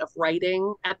day of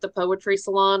writing at the Poetry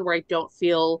Salon where I don't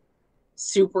feel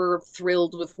super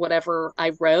thrilled with whatever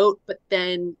I wrote, but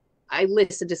then I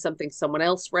listen to something someone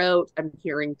else wrote. I'm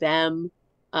hearing them.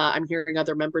 I'm hearing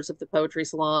other members of the Poetry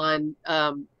Salon,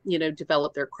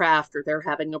 develop their craft, or they're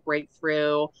having a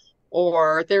breakthrough,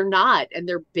 or they're not, and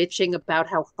they're bitching about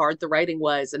how hard the writing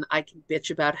was. And I can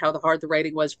bitch about how hard the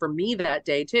writing was for me that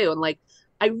day too. And like,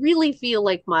 I really feel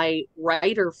like my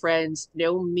writer friends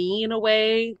know me in a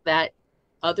way that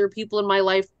other people in my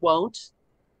life won't.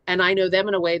 And I know them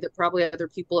in a way that probably other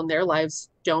people in their lives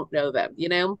don't know them,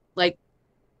 like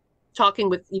talking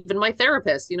with even my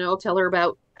therapist, I'll tell her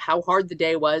about how hard the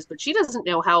day was, but she doesn't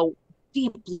know how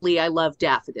deeply I love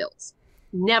daffodils.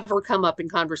 Never come up in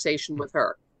conversation with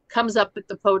her. Comes up at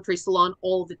the Poetry Salon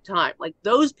all the time. Like,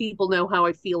 those people know how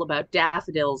I feel about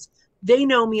daffodils. They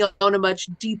know me on a much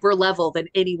deeper level than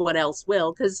anyone else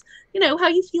will, because how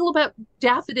you feel about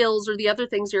daffodils or the other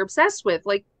things you're obsessed with,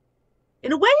 like,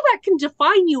 in a way that can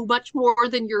define you much more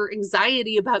than your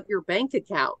anxiety about your bank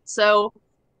account. So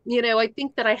I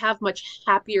think that I have much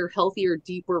happier, healthier,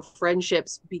 deeper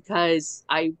friendships because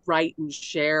I write and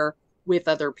share with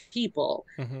other people.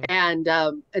 And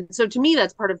so to me,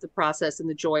 that's part of the process and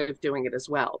the joy of doing it as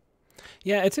well.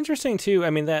 Yeah, it's interesting too. I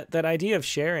mean, that idea of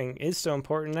sharing is so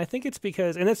important. And I think it's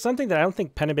because, and it's something that I don't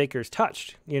think Pennebaker's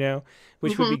touched,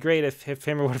 which would be great if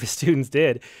him or one of his students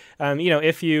did.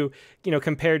 If you,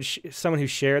 compared someone who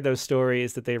shared those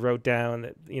stories that they wrote down,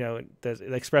 that,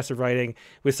 the expressive writing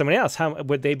with someone else, how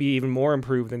would they be even more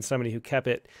improved than somebody who kept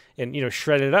it and,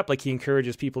 shredded it up like he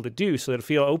encourages people to do, so it'll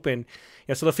feel open,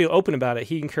 so they'll feel open about it.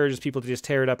 He encourages people to just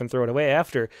tear it up and throw it away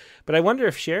after. But I wonder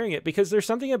if sharing it, because there's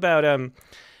something about,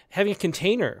 having a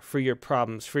container for your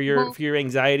problems, for your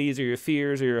anxieties or your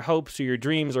fears or your hopes or your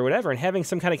dreams or whatever, and having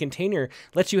some kind of container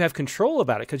lets you have control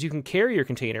about it, because you can carry your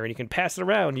container and you can pass it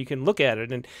around, you can look at it,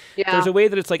 and there's a way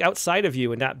that it's like outside of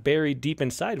you and not buried deep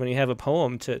inside when you have a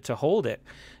poem to hold it.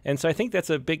 And so I think that's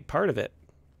a big part of it.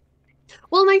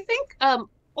 Well, and I think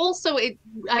also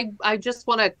I just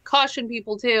want to caution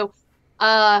people too.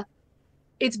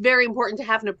 It's very important to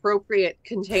have an appropriate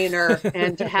container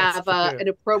and to have an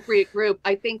appropriate group.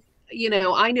 I think,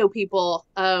 I know people,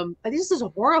 this is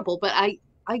horrible, but I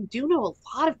do know a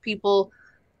lot of people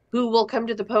who will come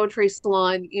to the Poetry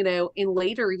Salon, in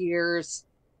later years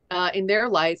in their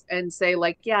life and say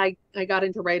like, yeah, I got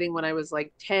into writing when I was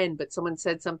like 10, but someone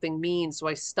said something mean, so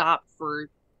I stopped for,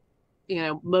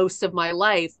 most of my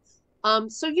life.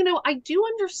 So, I do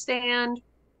understand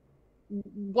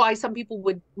why some people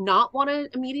would not want to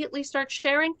immediately start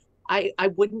sharing. I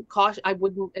wouldn't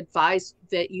advise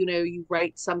that, you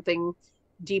write something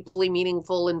deeply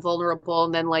meaningful and vulnerable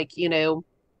and then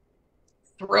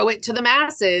throw it to the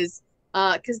masses,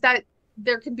 because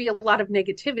there can be a lot of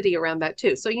negativity around that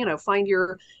too. So, find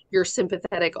your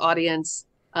sympathetic audience,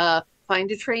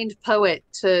 find a trained poet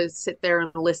to sit there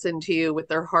and listen to you with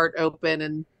their heart open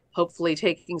and hopefully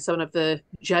taking some of the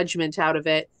judgment out of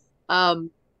it.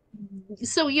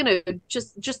 So,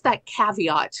 just that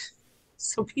caveat,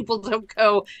 so people don't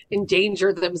go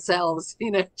endanger themselves,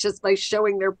 just by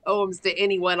showing their poems to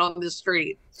anyone on the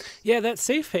street. Yeah, that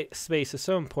safe space is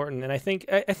so important. And I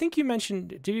think you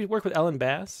mentioned, did you work with Ellen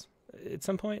Bass at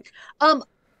some point?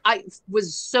 I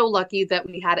was so lucky that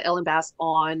we had Ellen Bass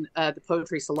on the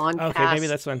Poetry Salon cast. Okay, maybe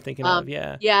that's what I'm thinking of.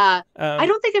 Yeah. Yeah. I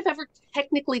don't think I've ever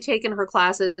technically taken her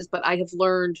classes, but I have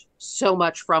learned so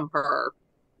much from her.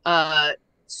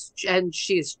 And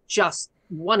she's just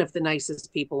one of the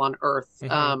nicest people on earth.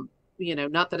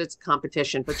 Not that it's a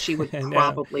competition, but she would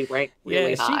probably rank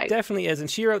really high. She definitely is.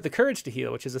 And she wrote The Courage to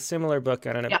Heal, which is a similar book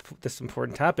on this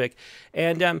important topic.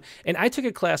 And I took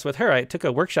a class with her. I took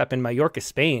a workshop in Mallorca,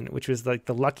 Spain, which was like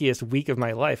the luckiest week of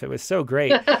my life. It was so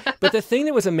great. But the thing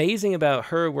that was amazing about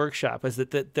her workshop was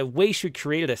that the way she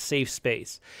created a safe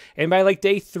space. And by like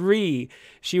day 3,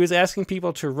 she was asking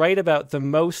people to write about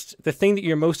the thing that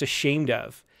you're most ashamed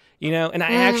of. And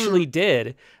I actually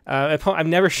did. I've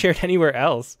never shared anywhere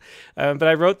else, but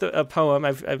I wrote a poem.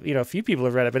 A few people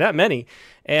have read it, but not many.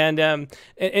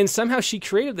 And somehow she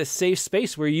created this safe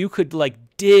space where you could like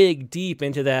dig deep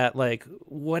into that, like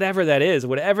whatever that is,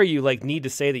 whatever you like need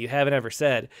to say that you haven't ever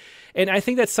said. And I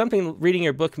think that's something, reading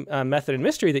your book, Method and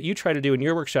Mystery, that you try to do in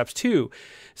your workshops too.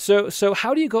 So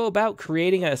how do you go about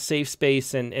creating a safe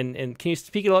space, and can you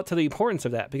speak a lot to the importance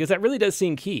of that? Because that really does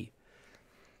seem key.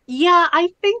 Yeah,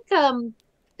 I think,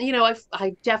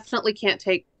 I definitely can't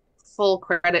take full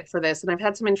credit for this. And I've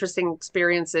had some interesting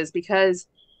experiences because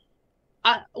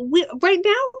right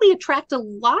now we attract a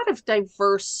lot of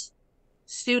diverse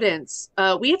students.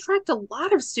 We attract a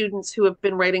lot of students who have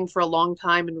been writing for a long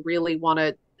time and really want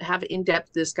to have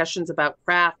in-depth discussions about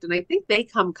craft. And I think they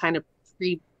come kind of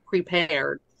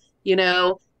prepared,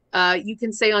 you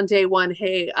can say on day 1,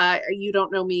 hey, you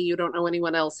don't know me, you don't know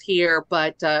anyone else here,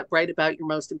 but write about your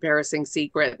most embarrassing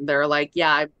secret. And they're like,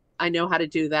 yeah, I know how to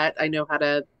do that. I know how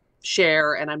to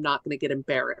share, and I'm not going to get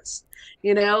embarrassed,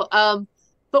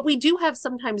 but we do have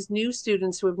sometimes new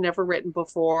students who have never written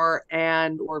before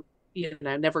or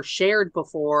never shared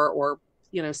before, or,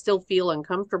 still feel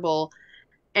uncomfortable.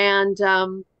 And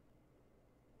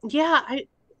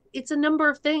it's a number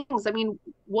of things. I mean,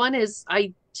 one is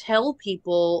I tell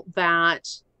people that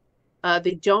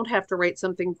they don't have to write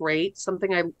something great.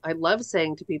 Something I love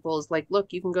saying to people is like,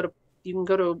 look, you can go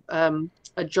to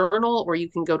a journal, or you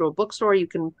can go to a bookstore. You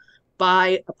can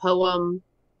buy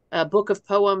a book of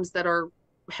poems that are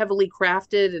heavily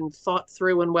crafted and thought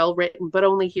through and well written, but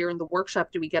only here in the workshop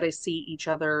do we get to see each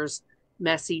other's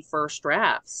messy first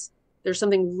drafts. There's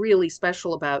something really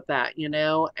special about that,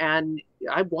 and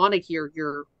I want to hear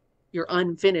your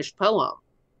unfinished poem.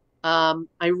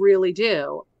 I really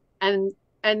do. And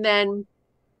then,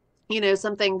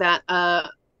 something that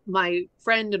my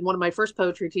friend and one of my first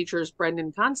poetry teachers,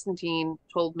 Brendan Constantine,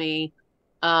 told me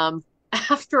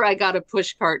after I got a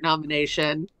Pushcart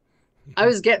nomination, I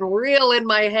was getting real in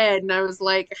my head, and I was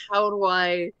like,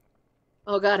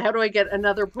 oh God, how do I get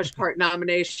another Pushcart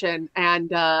nomination?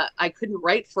 And I couldn't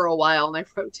write for a while, and I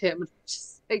wrote to him,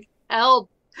 just like, help.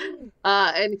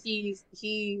 And he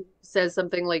says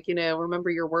something like, remember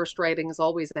your worst writing is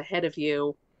always ahead of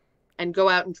you, and go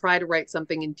out and try to write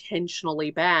something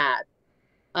intentionally bad.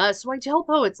 So I tell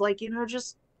poets, like,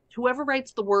 just whoever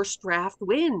writes the worst draft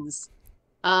wins.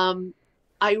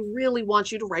 I really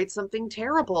want you to write something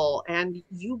terrible, and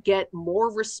you get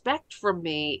more respect from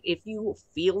me if you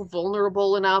feel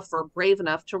vulnerable enough or brave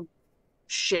enough to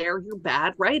share your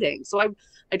bad writing. So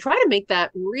I try to make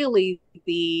that really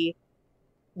the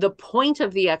point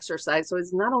of the exercise. So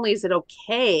it's not only is it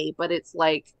okay, but it's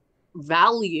like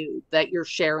valued that you're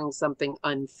sharing something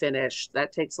unfinished.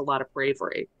 That takes a lot of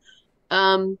bravery.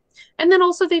 And then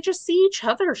also they just see each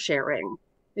other sharing.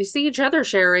 They see each other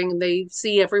sharing, and they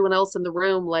see everyone else in the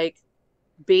room like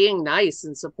being nice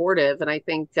and supportive. And I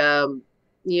think,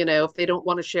 if they don't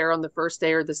want to share on the first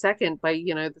day or the second, by,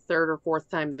 the third or fourth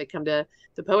time they come to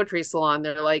the Poetry Salon,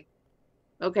 they're like,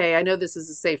 okay, I know this is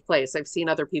a safe place. I've seen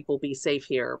other people be safe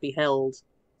here, be held.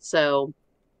 So,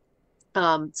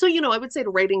 I would say to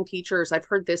writing teachers, I've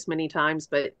heard this many times,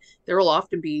 but there will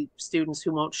often be students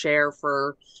who won't share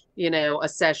for, a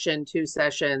session, 2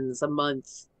 sessions, a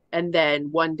month. And then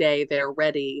one day they're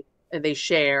ready and they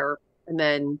share, and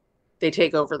then they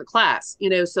take over the class,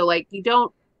 so like I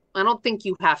don't think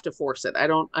you have to force it.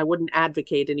 I wouldn't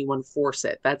advocate anyone force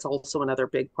it. That's also another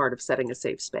big part of setting a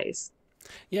safe space.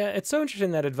 Yeah, it's so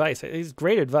interesting, that advice. It's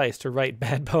great advice to write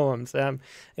bad poems. And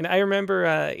I remember,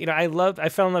 I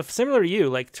fell in love, similar to you,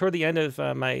 like toward the end of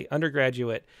my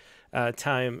undergraduate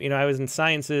time. I was in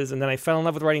sciences, and then I fell in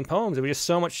love with writing poems. It was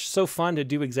just so fun to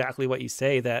do exactly what you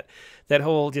say, that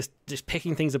whole just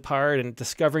picking things apart and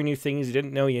discovering new things you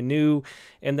didn't know you knew,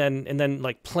 and then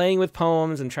like playing with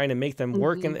poems and trying to make them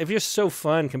work. Mm-hmm. And it was just so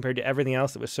fun compared to everything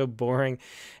else that was so boring.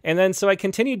 And then so I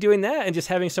continued doing that and just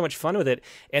having so much fun with it.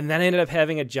 And then I ended up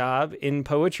having a job in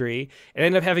poetry, and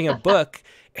ended up having a book.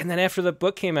 And then after the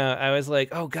book came out, I was like,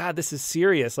 oh God, this is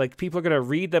serious. Like, people are going to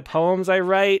read the poems I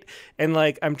write, and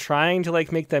like, I'm trying to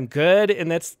like make them good. And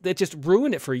that just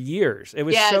ruined it for years. It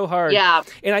was so hard. Yeah.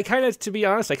 And I kind of, to be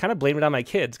honest, I kind of blamed it on my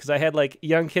kids, because I had like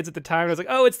young kids at the time. And I was like,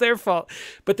 oh, it's their fault.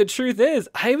 But the truth is,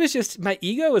 my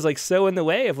ego was like so in the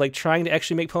way of like trying to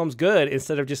actually make poems good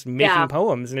instead of just making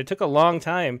poems. And it took a long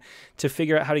time to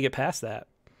figure out how to get past that.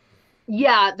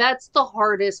 Yeah, that's the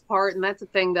hardest part. And that's the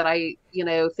thing that I,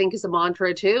 think is a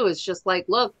mantra too, is just like,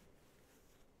 look,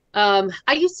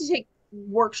 I used to take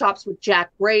workshops with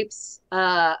Jack Grape's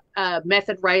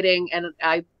method writing, and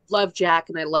I love Jack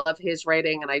and I love his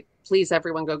writing, and I please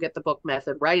everyone go get the book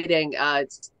Method Writing.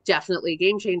 It's definitely a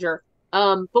game changer.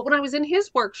 But when I was in his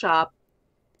workshop,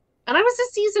 and I was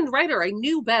a seasoned writer, I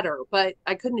knew better, but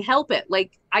I couldn't help it.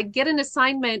 Like, I'd get an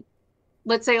assignment,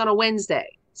 let's say on a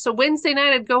Wednesday. So Wednesday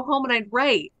night I'd go home and I'd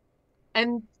write,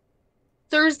 and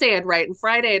Thursday I'd write, and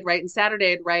Friday I'd write, and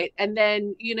Saturday I'd write. And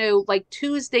then, like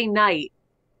Tuesday night,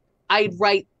 I'd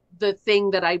write the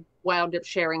thing that I wound up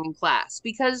sharing in class,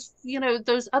 because,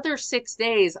 those other 6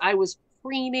 days I was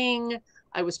preening,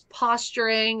 I was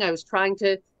posturing, I was trying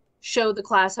to show the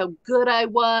class how good I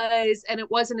was. And it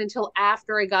wasn't until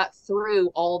after I got through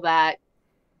all that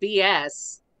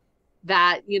BS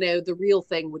that, the real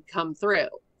thing would come through.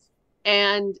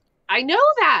 And I know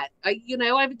that, I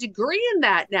have a degree in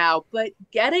that now, but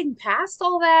getting past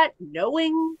all that,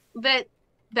 knowing that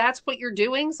that's what you're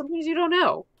doing, sometimes you don't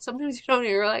know. Sometimes you don't know.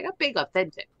 You're like, I'm being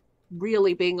authentic,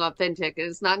 really being authentic. And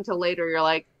it's not until later you're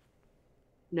like,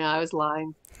 no, I was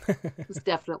lying. I was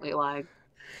definitely lying.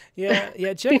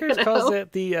 Yeah. Checkers calls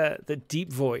it the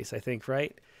deep voice, I think,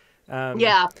 right?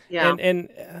 Yeah. And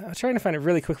I'm trying to find it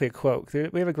really quickly, a quote.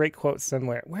 We have a great quote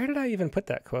somewhere. Where did I even put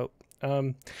that quote?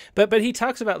 But he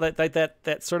talks about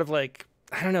that sort of like,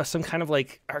 I don't know, some kind of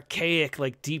like archaic,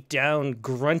 like deep down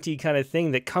grunty kind of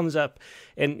thing that comes up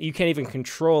and you can't even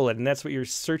control it. And that's what you're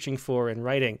searching for in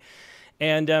writing.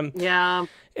 And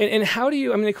and how do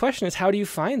you, the question is, how do you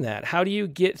find that? How do you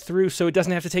get through so it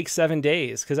doesn't have to take 7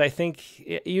 days? Because I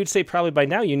think you'd say probably by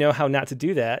now you know how not to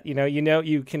do that.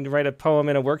 You can write a poem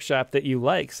in a workshop that you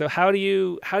like. So how do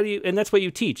you, and that's what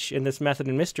you teach in this method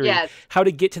and mystery, how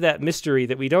to get to that mystery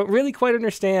that we don't really quite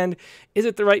understand. Is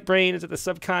it the right brain? Is it the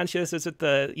subconscious? Is it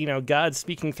the, God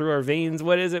speaking through our veins?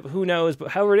 What is it? Who knows?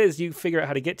 But however it is, you figure out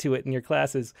how to get to it in your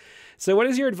classes. So what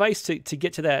is your advice to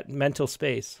get to that mental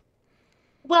space?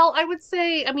 Well, I would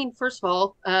say, first of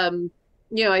all,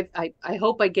 I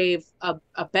hope I gave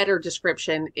a better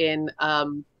description in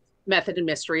Method and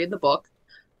Mystery in the book.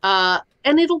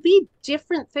 And it'll be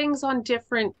different things on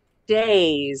different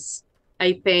days.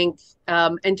 I think,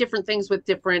 and different things with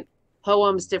different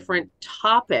poems, different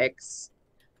topics.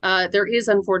 There is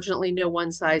unfortunately no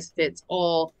one size fits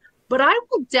all, but I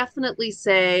will definitely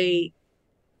say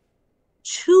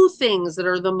two things that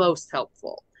are the most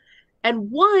helpful.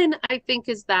 And one, I think,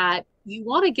 is that you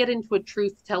want to get into a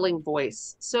truth-telling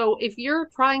voice. So if you're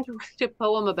trying to write a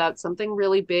poem about something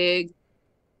really big,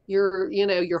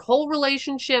 your whole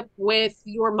relationship with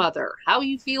your mother, how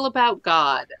you feel about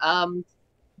God,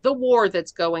 the war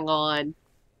that's going on,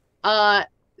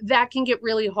 that can get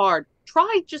really hard.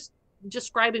 Try just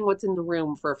describing what's in the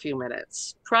room for a few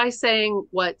minutes. Try saying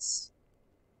what's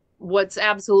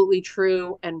absolutely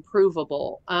true and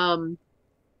provable.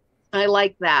 I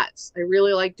like that. I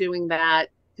really like doing that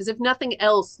because if nothing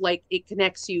else, like it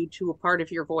connects you to a part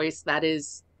of your voice that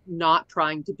is not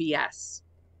trying to BS,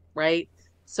 right?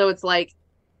 So it's like,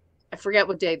 I forget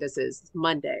what day this is. It's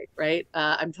Monday, right?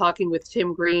 I'm talking with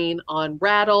Tim Green on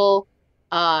Rattle.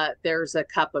 There's a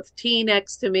cup of tea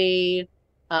next to me.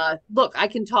 Look, I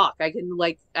can talk. I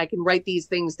can write these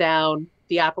things down.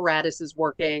 The apparatus is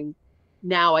working.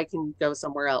 Now I can go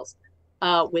somewhere else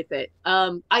with it.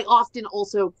 I often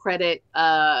also credit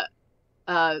the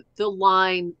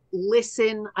line,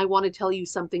 "Listen, I want to tell you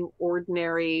something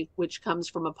ordinary," which comes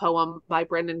from a poem by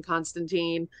Brendan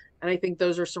Constantine. And I think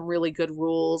those are some really good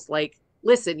rules. Like,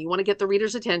 listen, you want to get the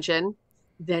reader's attention,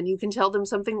 then you can tell them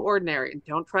something ordinary and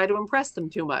don't try to impress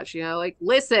them too much. Like,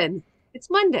 listen,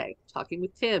 it's Monday, talking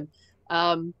with Tim.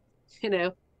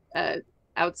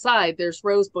 Outside there's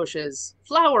rose bushes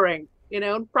flowering,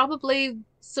 and probably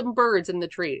some birds in the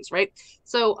trees, right?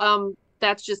 So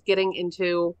that's just getting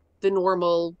into the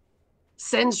normal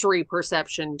sensory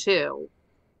perception too.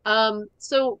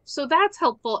 So that's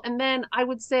helpful. And then I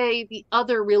would say the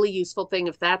other really useful thing,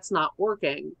 if that's not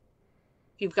working,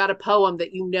 if you've got a poem that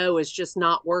is just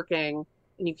not working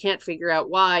and you can't figure out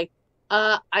why,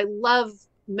 I love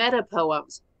meta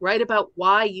poems. Write about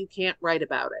why you can't write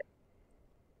about it.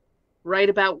 Write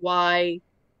about why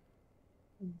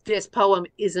this poem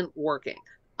isn't working.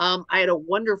 I had a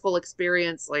wonderful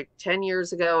experience like 10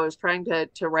 years ago. I was trying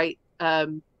to write,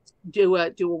 do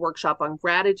a workshop on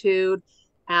gratitude.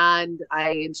 And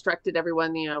I instructed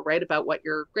everyone, write about what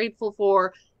you're grateful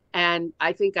for. And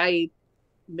I think I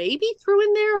maybe threw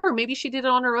in there, or maybe she did it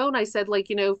on her own. I said,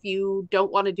 if you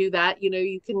don't want to do that,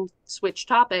 you can switch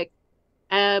topic.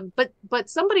 But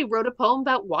somebody wrote a poem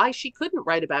about why she couldn't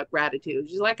write about gratitude.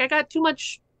 She's like, I got too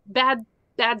much bad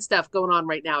stuff going on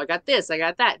right now. I got this, I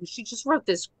got that. And she just wrote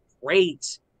this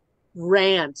great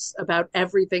rant about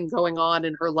everything going on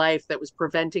in her life that was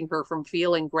preventing her from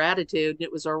feeling gratitude. And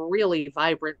it was a really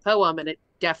vibrant poem, and it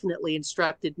definitely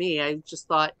instructed me. I just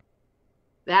thought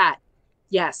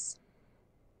yes,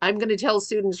 I'm going to tell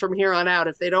students from here on out,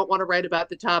 if they don't want to write about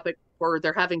the topic or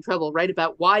they're having trouble, write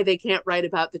about why they can't write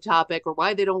about the topic or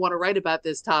why they don't want to write about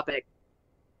this topic.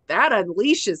 That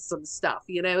unleashes some stuff,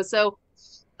 So,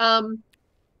 I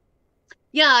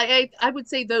would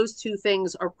say those two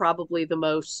things are probably the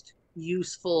most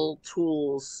useful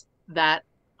tools that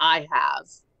I have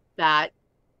that,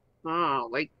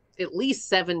 at least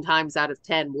 7 times out of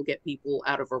 10 will get people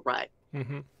out of a rut.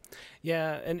 Mm-hmm.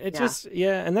 Yeah, and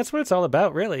and that's what it's all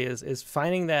about, really, is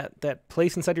finding that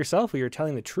place inside yourself where you're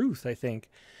telling the truth, I think.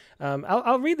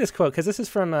 I'll read this quote because this is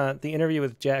from the interview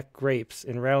with Jack Grapes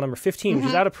in Rattle number 15, which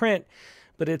is out of print,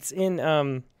 but it's in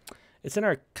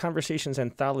our Conversations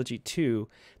anthology too.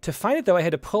 To find it, though, I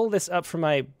had to pull this up from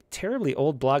my terribly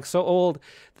old blog, so old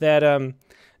that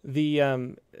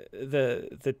the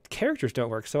characters don't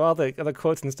work. So all the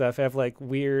quotes and stuff have like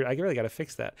weird. I really got to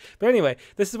fix that. But anyway,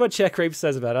 this is what Jack Grape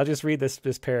says about it. I'll just read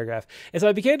this paragraph. As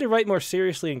I began to write more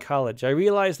seriously in college, I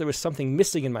realized there was something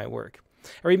missing in my work.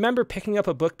 I remember picking up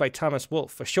a book by Thomas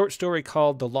Wolfe, a short story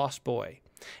called The Lost Boy,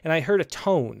 and I heard a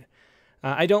tone.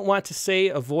 I don't want to say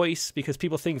a voice because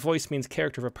people think voice means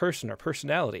character of a person or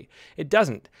personality. It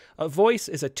doesn't. A voice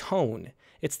is a tone.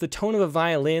 It's the tone of a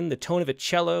violin, the tone of a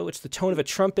cello, it's the tone of a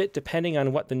trumpet, depending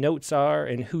on what the notes are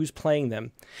and who's playing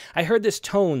them. I heard this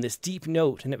tone, this deep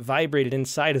note, and it vibrated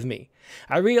inside of me.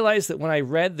 I realized that when I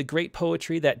read the great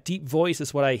poetry, that deep voice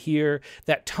is what I hear,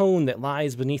 that tone that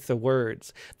lies beneath the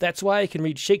words. That's why I can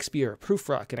read Shakespeare,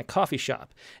 Prufrock in a coffee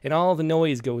shop, and all the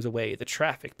noise goes away, the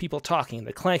traffic, people talking,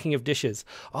 the clanking of dishes.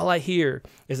 All I hear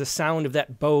is the sound of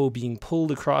that bow being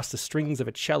pulled across the strings of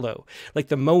a cello, like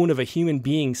the moan of a human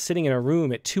being sitting in a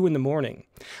room at 2 a.m.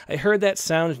 I heard that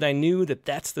sound and I knew that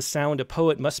that's the sound a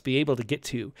poet must be able to get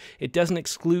to. It doesn't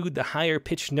exclude the higher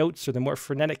pitched notes or the more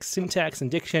frenetic syntax and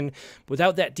diction.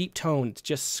 Without that deep tone, it's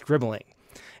just scribbling.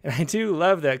 And I do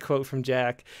love that quote from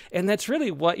Jack. And that's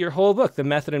really what your whole book, The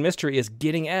Method and Mystery, is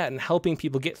getting at and helping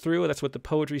people get through. That's what the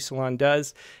Poetry Salon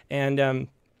does. And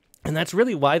that's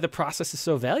really why the process is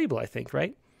so valuable, I think,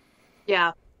 right?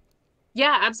 Yeah.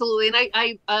 Yeah, absolutely. And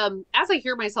I as I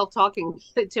hear myself talking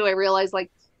too, I realize, like,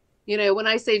 when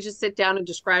I say just sit down and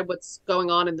describe what's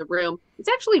going on in the room, it's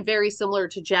actually very similar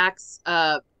to Jack's,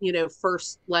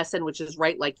 first lesson, which is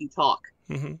write like you talk.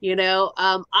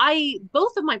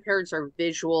 Both of my parents are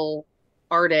visual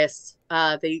artists.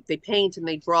 They paint and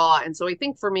they draw. And so I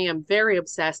think for me, I'm very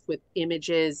obsessed with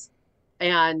images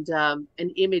and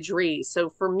imagery. So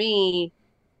for me,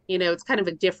 it's kind of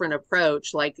a different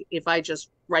approach. Like if I just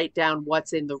write down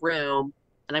what's in the room,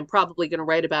 and I'm probably going to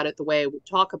write about it the way I would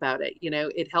talk about it,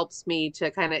 it helps me to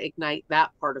kind of ignite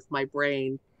that part of my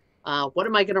brain. What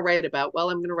am I going to write about? Well,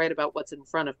 I'm going to write about what's in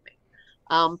front of me.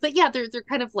 But yeah, they're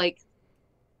kind of like,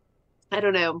 I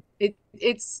don't know.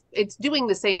 It's doing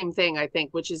the same thing, I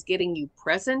think, which is getting you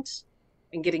present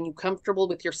and getting you comfortable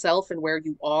with yourself and where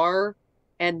you are,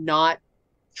 and not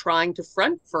trying to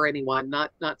front for anyone,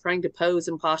 not trying to pose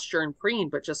and posture and preen,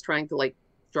 but just trying to like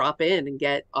drop in and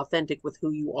get authentic with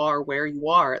who you are, where you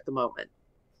are at the moment.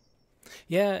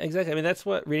 Yeah, exactly. I mean, that's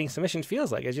what reading submission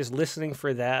feels like. It's just listening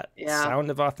for that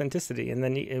sound of authenticity. And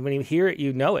then when you hear it,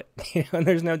 you know it, and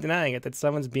there's no denying it, that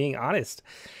someone's being honest.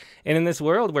 And in this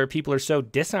world where people are so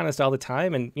dishonest all the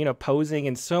time and, posing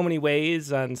in so many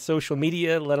ways on social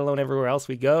media, let alone everywhere else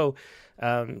we go,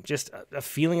 just a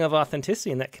feeling of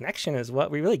authenticity and that connection is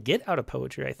what we really get out of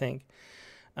poetry, I think.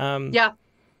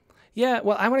 Yeah,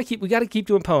 well, we got to keep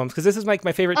doing poems, because this is like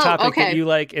my favorite topic that you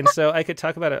like, and so I could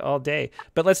talk about it all day.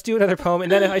 But let's do another poem.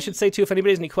 And then I should say, too, if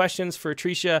anybody has any questions for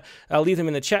Tresha, I'll leave them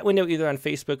in the chat window, either on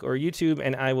Facebook or YouTube,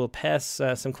 and I will pass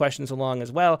some questions along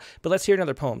as well. But let's hear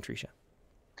another poem, Tresha.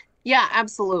 Yeah,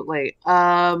 absolutely.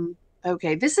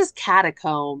 Okay, this is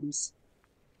Catacombs.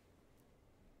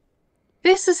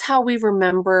 This is how we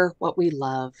remember what we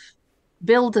love.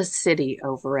 Build a city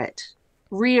over it.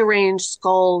 Rearrange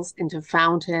skulls into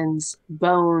fountains,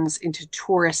 bones into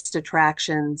tourist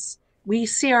attractions. We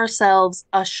see ourselves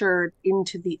ushered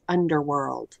into the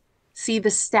underworld. See the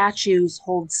statues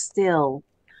hold still.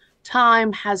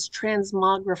 Time has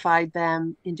transmogrified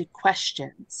them into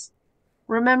questions.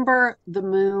 Remember, the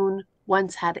moon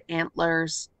once had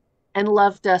antlers and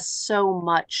loved us so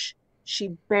much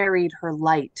she buried her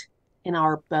light in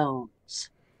our bones.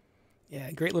 Yeah,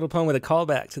 great little poem with a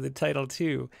callback to the title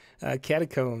too.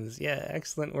 Catacombs. Yeah,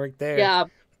 excellent work there. Yeah.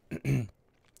 In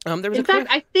fact,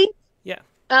 I think. Yeah.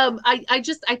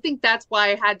 I think that's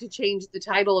why I had to change the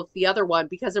title of the other one,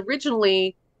 because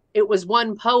originally it was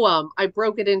one poem. I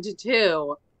broke it into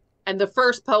two, and the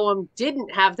first poem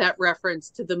didn't have that reference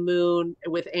to the moon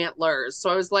with antlers. So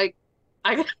I was like,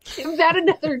 I gotta give that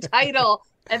another title.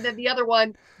 And then the other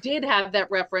one did have that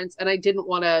reference, and I didn't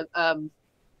want to.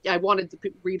 I wanted the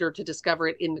reader to discover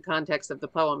it in the context of the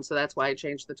poem, so that's why I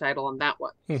changed the title on that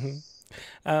one. Mm-hmm.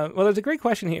 Well, there's a great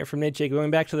question here from Nate J. Going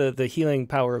back to the healing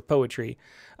power of poetry.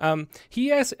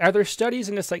 He asks, are there studies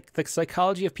in the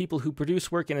psychology of people who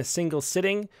produce work in a single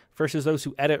sitting versus those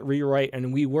who edit, rewrite,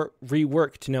 and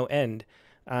rework to no end?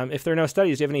 If there are no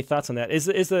studies, do you have any thoughts on that? Is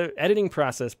the editing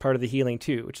process part of the healing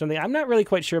too? Which is something I'm not really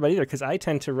quite sure about either, because I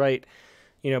tend to write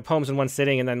poems in one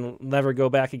sitting and then never go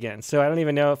back again. So I don't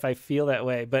even know if I feel that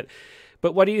way. But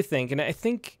what do you think? And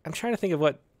I'm trying to think of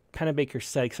what Pennebaker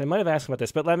said, because I might have asked him about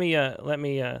this. But let me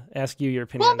ask you your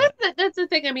opinion. Well, that's the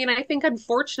thing. I mean, I think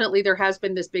unfortunately there has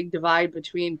been this big divide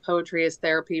between poetry as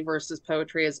therapy versus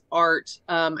poetry as art,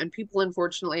 and people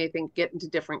unfortunately I think get into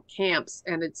different camps,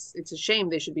 and it's a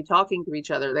shame. They should be talking to each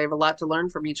other. They have a lot to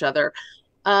learn from each other.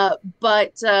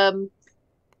 But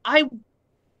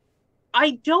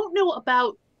I don't know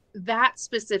about that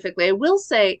specifically. I will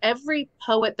say every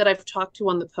poet that I've talked to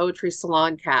on the Poetry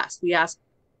Salon cast, we ask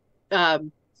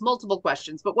multiple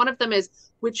questions, but one of them is,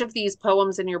 which of these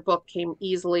poems in your book came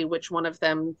easily? Which one of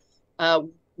them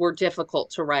were difficult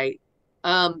to write?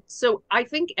 So I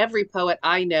think every poet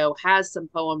I know has some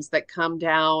poems that come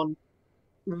down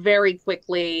very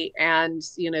quickly, and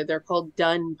they're called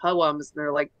done poems, and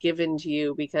they're like given to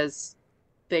you because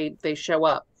they show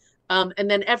up.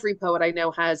 And then every poet I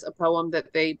know has a poem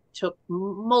that they took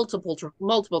multiple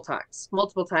times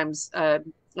of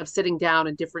sitting down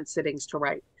in different sittings to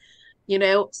write.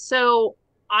 So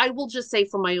I will just say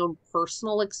from my own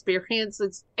personal experience,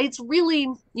 it's really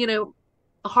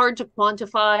hard to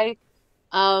quantify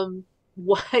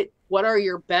what are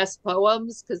your best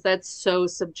poems, because that's so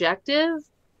subjective.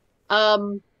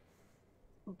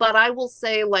 But I will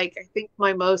say, like, I think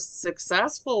my most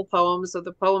successful poems are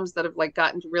the poems that have like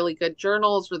gotten to really good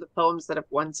journals, or the poems that have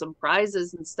won some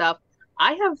prizes and stuff.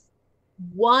 I have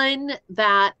one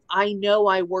that I know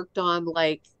I worked on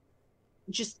like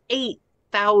just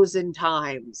 8,000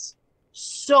 times,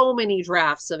 so many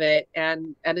drafts of it,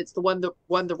 and it's the one that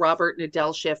won the Robert and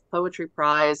Adele Schiff Poetry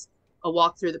Prize, A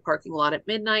Walk Through the Parking Lot at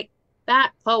Midnight.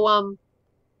 That poem,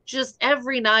 just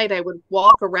every night I would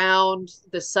walk around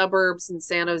the suburbs in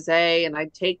San Jose and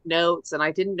I'd take notes, and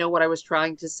I didn't know what I was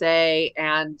trying to say.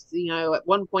 And, at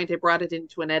one point I brought it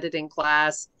into an editing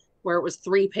class where it was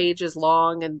 3 pages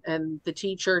long, and the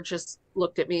teacher just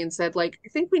looked at me and said, like, I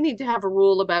think we need to have a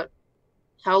rule about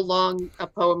how long a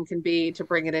poem can be to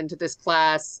bring it into this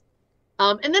class.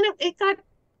 And then it got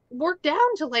worked down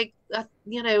to like,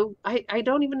 I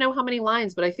don't even know how many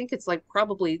lines, but I think it's like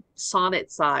probably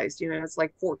sonnet sized, it's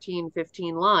like 14,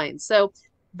 15 lines. So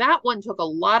that one took a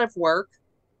lot of work,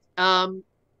 and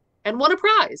won a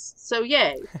prize. So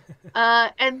yay.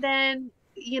 And then,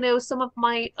 some of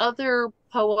my other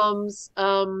poems,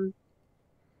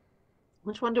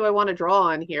 which one do I want to draw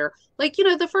on here? Like,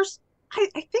 the first, I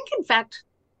think in fact,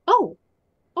 oh,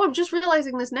 I'm just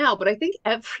realizing this now, but I think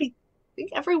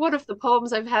every one of the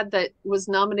poems I've had that was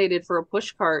nominated for a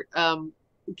Pushcart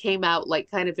came out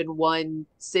like kind of in one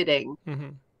sitting. Mm-hmm.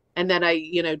 And then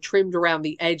I, trimmed around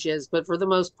the edges, but for the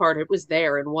most part, it was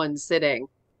there in one sitting.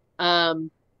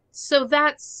 So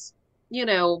that's,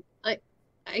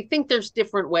 I think there's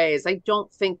different ways. I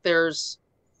don't think there's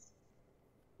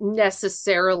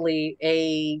necessarily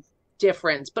a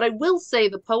difference, but I will say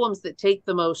the poems that take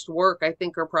the most work, I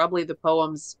think, are probably the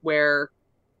poems where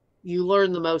you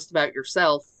learn the most about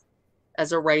yourself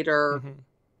as a writer, mm-hmm.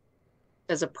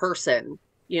 as a person,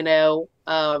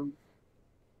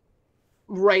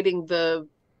 writing the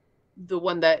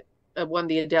one that won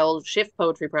the Adele Schiff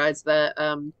Poetry Prize,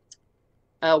 the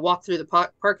Walk Through the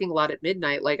Parking Lot at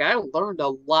Midnight. Like, I learned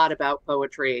a lot about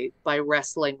poetry by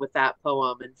wrestling with that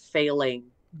poem and failing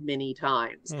many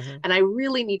times. Mm-hmm. And I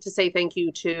really need to say thank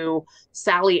you to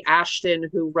Sally Ashton,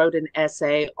 who wrote an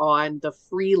essay on the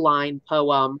free line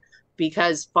poem,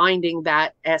 because finding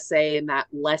that essay and that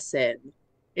lesson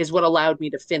is what allowed me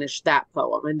to finish that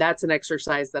poem. And that's an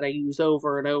exercise that I use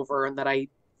over and over and that I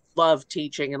love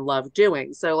teaching and love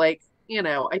doing. So like,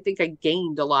 I think I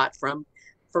gained a lot from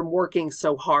working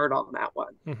so hard on that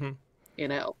one. Mm-hmm.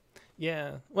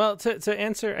 Yeah. Well, to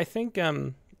answer, I think, to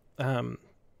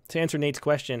answer Nate's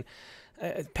question,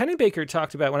 Pennebaker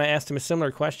talked about, when I asked him a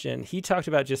similar question, he talked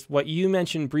about just what you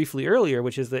mentioned briefly earlier,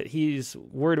 which is that he's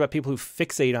worried about people who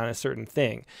fixate on a certain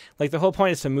thing. Like, the whole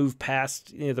point is to move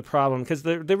past the problem, because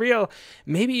the real,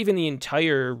 maybe even the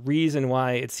entire reason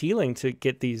why it's healing to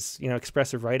get these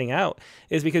expressive writing out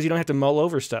is because you don't have to mull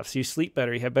over stuff. So you sleep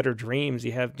better, you have better dreams,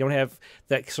 you don't have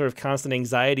that sort of constant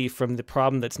anxiety from the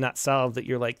problem that's not solved that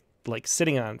you're like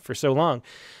sitting on for so long.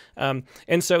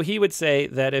 And so he would say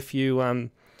that if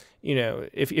you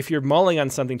if you're mulling on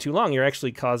something too long, you're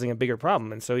actually causing a bigger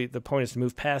problem. And so the point is to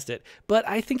move past it. But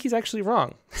I think he's actually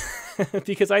wrong,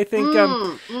 because I think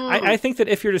I think that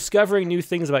if you're discovering new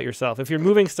things about yourself, if you're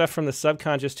moving stuff from the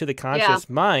subconscious to the conscious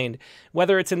mind,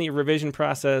 whether it's in the revision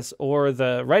process or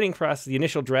the writing process, the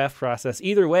initial draft process,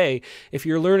 either way, if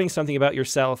you're learning something about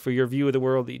yourself or your view of the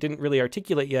world that you didn't really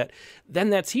articulate yet,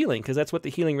 then that's healing, because that's what the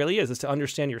healing really is to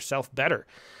understand yourself better.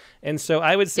 And so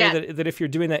I would say that if you're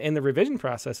doing that in the revision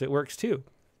process, it works too.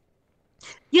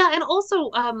 Yeah. And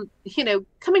also,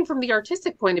 coming from the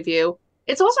artistic point of view,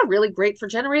 it's also really great for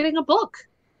generating a book,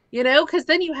 because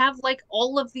then you have like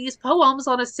all of these poems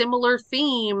on a similar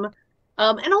theme.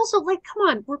 And also, like, come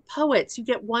on, we're poets. You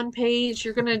get one page,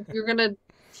 you're going to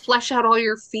flesh out all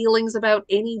your feelings about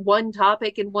any one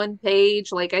topic in one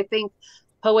page. Like, I think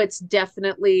poets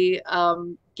definitely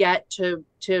get to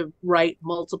write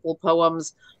multiple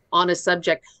poems on a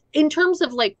subject. In terms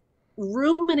of like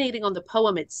ruminating on the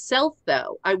poem itself,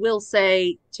 though, I will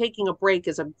say taking a break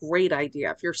is a great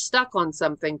idea. If you're stuck on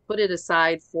something, put it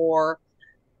aside for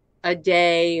a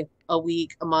day, a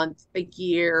week, a month, a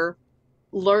year,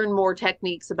 learn more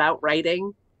techniques about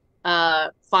writing,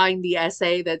 find the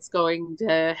essay that's going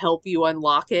to help you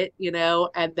unlock it,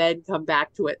 and then come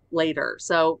back to it later.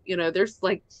 So, there's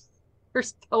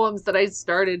poems that I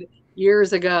started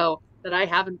years ago that I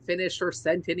haven't finished or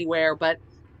sent anywhere. But,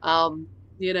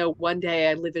 one day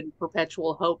I live in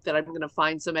perpetual hope that I'm going to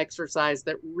find some exercise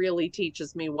that really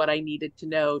teaches me what I needed to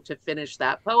know to finish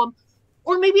that poem.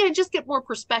 Or maybe I just get more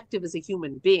perspective as a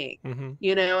human being,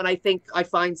 and I think I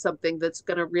find something that's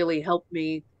going to really help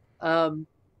me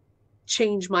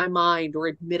change my mind or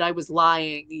admit I was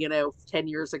lying, 10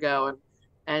 years ago.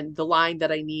 And the line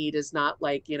that I need is not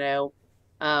like,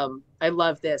 I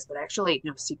love this, but actually,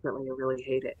 secretly, I really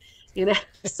hate it,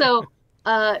 So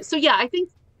yeah, I think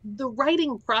the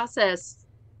writing process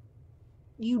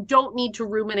you don't need to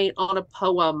ruminate on a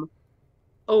poem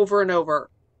over and over.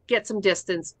 Get some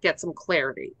distance, get some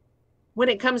clarity. When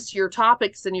it comes to your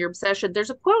topics and your obsession, there's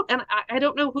a quote, and I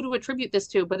don't know who to attribute this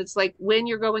to, but it's like, when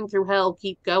you're going through hell,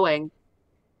 keep going.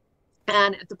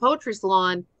 And at the Poetry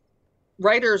Salon,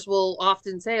 writers will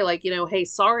often say, like, hey,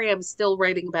 sorry, I'm still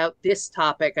writing about this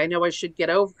topic. I know I should get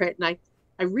over it. And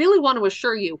I really want to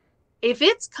assure you, if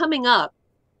it's coming up,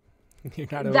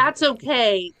 that's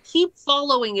okay. Keep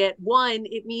following it. One,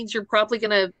 it means you're probably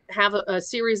going to have a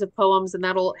series of poems, and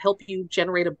that'll help you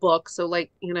generate a book. So,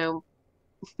 like,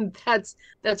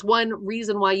 that's one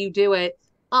reason why you do it.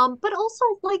 But also,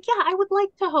 like, yeah, I would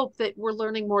like to hope that we're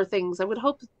learning more things. I would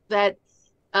hope that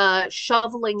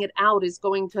shoveling it out is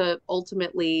going to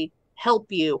ultimately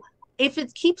help you. If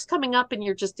it keeps coming up and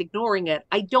you're just ignoring it,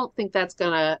 I don't think that's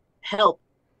going to help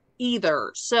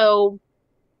either. So,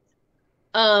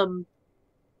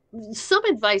 some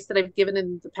advice that I've given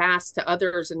in the past to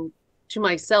others and to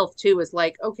myself too is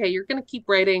like, okay, you're going to keep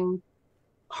writing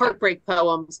heartbreak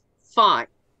poems. Fine.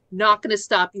 Not going to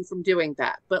stop you from doing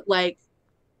that. But like,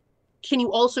 can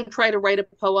you also try to write a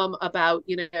poem about,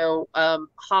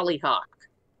 hollyhock?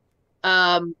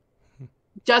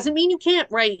 Doesn't mean you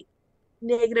can't write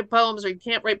negative poems, or you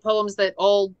can't write poems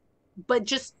but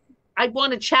just, I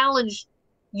want to challenge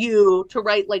you to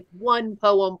write like one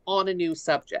poem on a new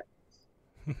subject.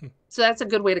 So that's a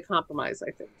good way to compromise,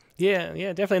 I think. Yeah,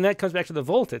 definitely. And that comes back to the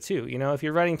Volta too. If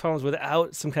you're writing poems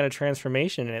without some kind of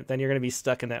transformation in it, then you're going to be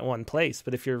stuck in that one place.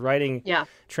 But if you're writing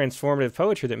transformative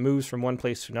poetry that moves from one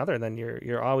place to another, then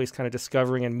you're always kind of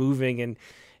discovering and moving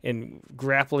and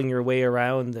grappling your way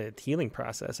around the healing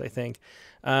process, I think.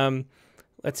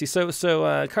 Let's see.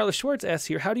 So Carla Schwartz asks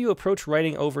here, how do you approach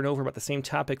writing over and over about the same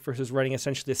topic versus writing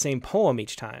essentially the same poem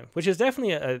each time, which is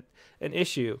definitely an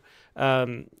issue.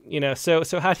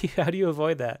 So how do you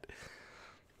avoid that?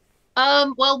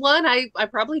 Well, one, I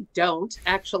probably don't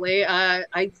actually.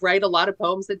 I write a lot of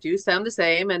poems that do sound the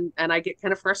same, and I get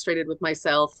kind of frustrated with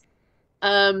myself.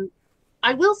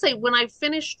 I will say, when I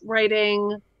finished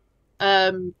writing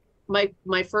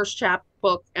my first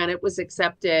chapbook and it was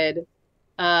accepted,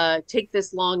 Take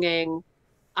This Longing,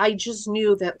 I just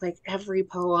knew that like every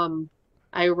poem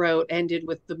I wrote ended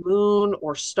with the moon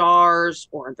or stars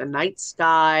or the night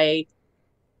sky.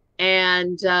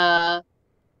 And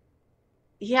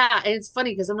yeah, and it's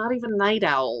funny because I'm not even a night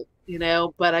owl,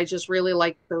 but I just really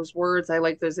like those words. I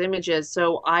like those images.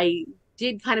 So I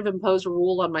did kind of impose a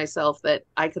rule on myself that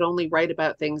I could only write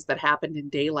about things that happened in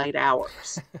daylight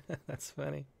hours. That's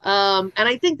funny. And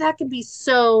I think that can be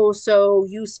so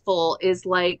useful, is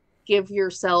like, give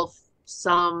yourself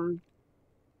some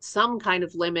kind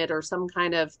of limit or some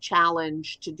kind of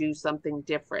challenge to do something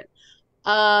different.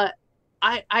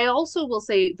 I also will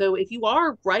say, though, if you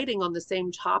are writing on the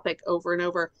same topic over and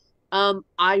over,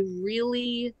 I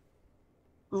really,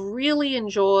 really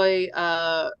enjoy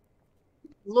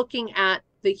looking at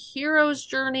the hero's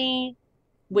journey,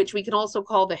 which we can also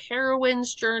call the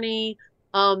heroine's journey.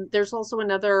 There's also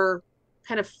another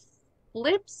kind of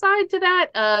flip side to that,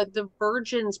 the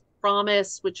Virgin's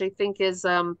Promise, which I think is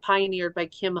pioneered by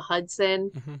Kim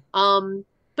Hudson. Mm-hmm.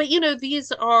 But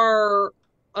these are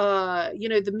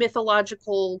the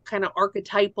mythological kind of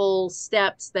archetypal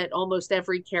steps that almost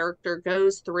every character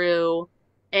goes through.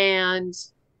 And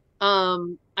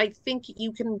I think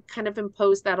you can kind of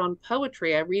impose that on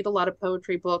poetry. I read a lot of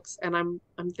poetry books, and I'm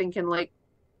thinking like,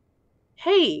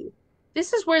 hey,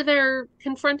 this is where they're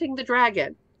confronting the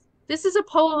dragon. This is a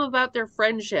poem about their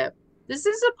friendship. This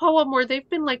is a poem where they've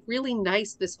been like really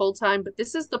nice this whole time, but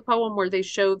this is the poem where they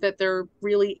show that they're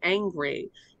really angry.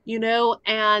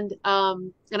 And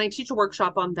I teach a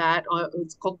workshop on that.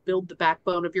 It's called Build the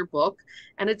Backbone of Your Book.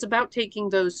 And it's about taking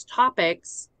those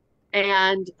topics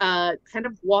and kind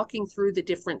of walking through the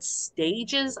different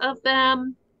stages of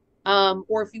them.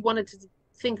 Or if you wanted to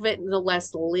think of it in a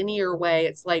less linear way,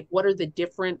 it's like, what are the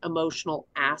different emotional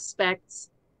aspects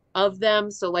of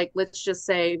them? So like, let's just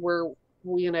say we're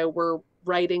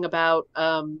writing about,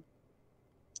 I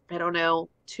don't know,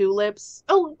 tulips.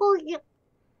 Oh, well, yeah.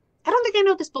 I don't think I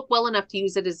know this book well enough to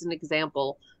use it as an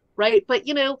example, right? But,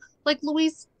 like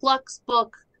Louise Gluck's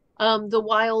book, The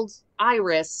Wild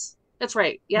Iris. That's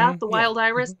right. Yeah, Mm-hmm. The Wild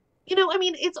Iris.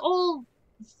 Mm-hmm. It's all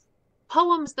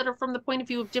poems that are from the point of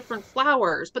view of different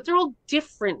flowers, but they're all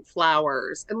different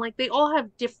flowers. And like, they all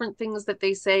have different things that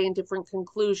they say and different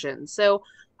conclusions. So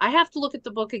I have to look at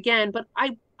the book again, but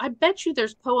I bet you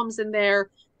there's poems in there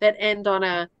that end on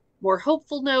a more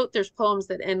hopeful note. There's poems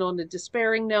that end on a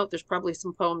despairing note. There's probably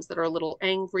some poems that are a little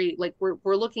angry. Like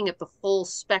we're looking at the full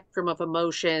spectrum of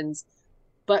emotions,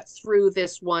 but through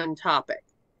this one topic.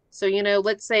 So,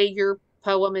 let's say you're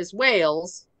poem is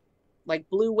whales, like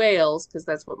blue whales, because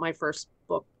that's what my first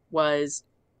book was,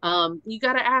 you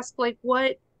got to ask, like,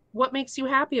 what makes you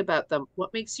happy about them?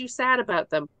 What makes you sad about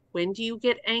them? When do you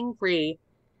get angry?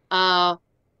 What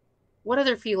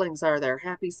other feelings are there?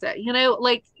 Happy, sad,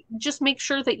 like, just make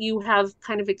sure that you have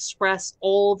kind of expressed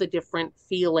all the different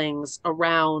feelings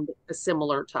around a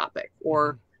similar topic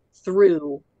or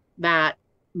through that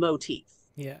motif.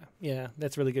 Yeah,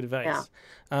 that's really good advice.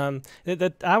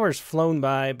 The hour's flown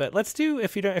by, but let's do,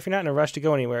 if you're not in a rush to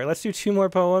go anywhere, let's do 2 more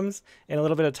poems and a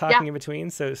little bit of talking in between.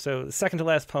 So the second to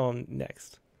last poem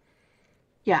next.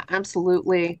 Yeah,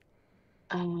 absolutely.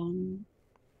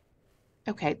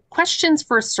 Okay, questions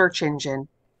for a search engine.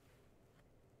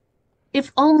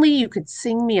 If only you could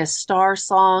sing me a star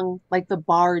song like the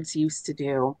bards used to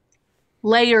do.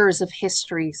 Layers of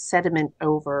history sediment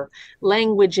over,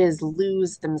 languages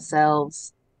lose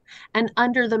themselves, and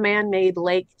under the man-made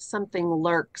lake something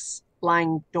lurks,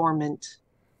 lying dormant.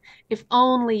 If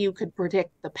only you could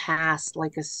predict the past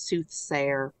like a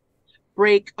soothsayer,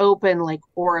 break open like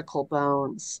oracle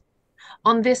bones.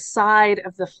 On this side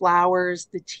of the flowers,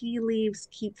 the tea leaves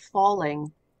keep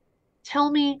falling.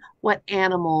 Tell me what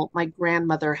animal my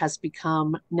grandmother has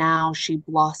become now she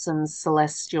blossoms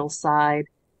celestial side.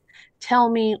 Tell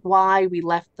me why we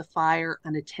left the fire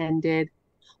unattended,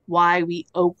 why we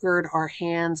ochred our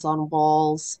hands on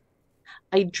walls.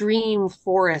 I dream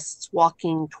forests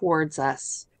walking towards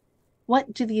us.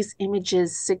 What do these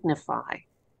images signify?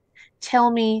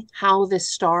 Tell me how this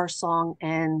star song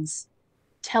ends.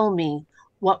 Tell me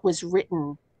what was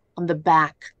written on the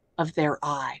back of their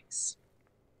eyes.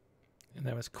 And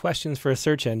that was Questions for a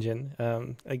Search Engine.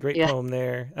 A great poem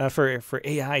there. For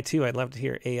AI, too. I'd love to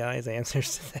hear AI's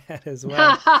answers to that as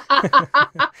well.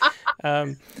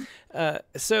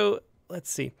 So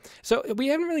let's see. So we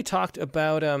haven't really talked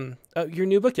about your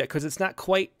new book yet, because it's not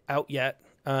quite out yet.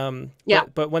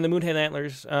 But When the Moon Had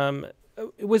Antlers,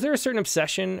 was there a certain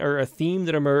obsession or a theme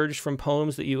that emerged from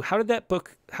poems that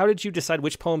how did you decide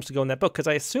which poems to go in that book? Because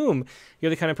I assume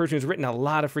you're the kind of person who's written a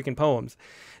lot of freaking poems.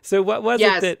 So what was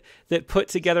it that put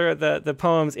together the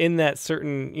poems in that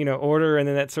certain, order, and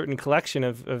then that certain collection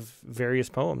of various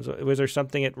poems? Was there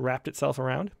something it wrapped itself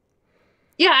around?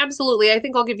 Yeah, absolutely. I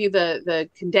think I'll give you the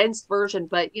condensed version,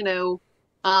 but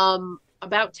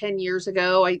about 10 years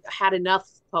ago, I had enough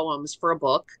poems for a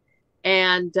book.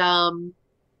 And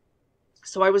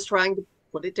so I was trying to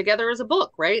put it together as a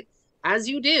book, right? As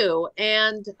you do.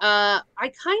 And I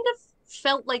kind of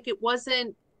felt like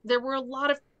there were a lot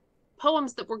of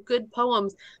poems that were good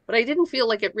poems, but I didn't feel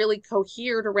like it really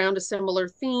cohered around a similar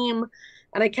theme.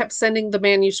 And I kept sending the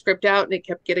manuscript out and it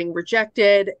kept getting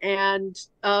rejected. And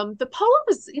the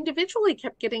poems individually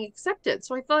kept getting accepted.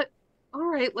 So I thought,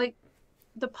 all right, like,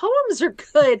 the poems are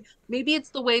good. Maybe it's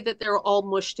the way that they're all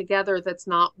mushed together that's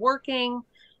not working.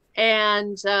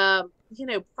 And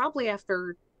probably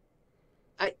after,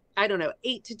 I don't know,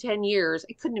 8 to 10 years,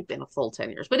 it couldn't have been a full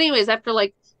 10 years. But anyways, after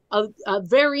like a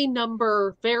very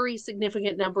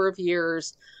significant number of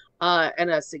years and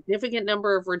a significant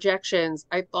number of rejections,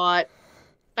 I thought,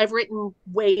 I've written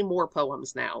way more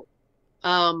poems now.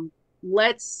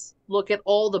 Let's look at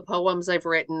all the poems I've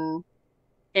written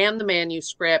and the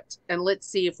manuscript, and let's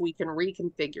see if we can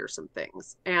reconfigure some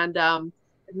things. And I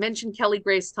mentioned Kelly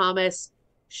Grace Thomas.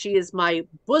 She is my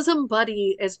bosom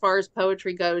buddy as far as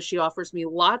poetry goes. She offers me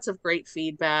lots of great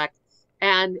feedback.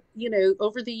 And,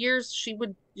 over the years,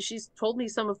 she's told me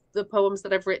some of the poems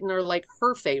that I've written are like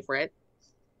her favorite.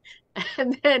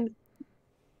 And then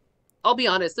I'll be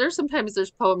honest, there's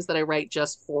poems that I write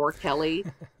just for Kelly,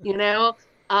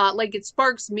 like it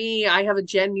sparks me. I have a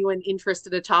genuine interest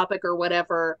in a topic or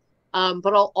whatever,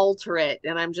 but I'll alter it.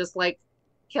 And I'm just like,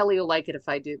 Kelly will like it if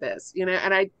I do this,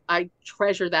 and I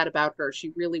treasure that about her.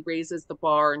 She really raises the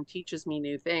bar and teaches me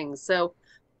new things. So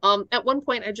at one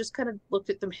point, I just kind of looked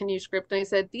at the manuscript and I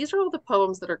said, these are all the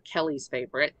poems that are Kelly's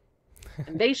favorite,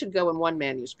 and they should go in one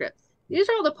manuscript. These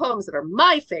are all the poems that are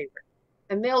my favorite,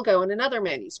 and they'll go in another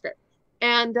manuscript.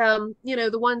 And,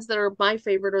 the ones that are my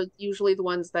favorite are usually the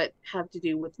ones that have to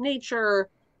do with nature.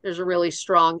 There's a really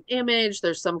strong image.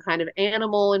 There's some kind of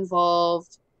animal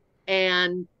involved.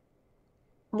 And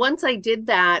once I did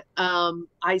that,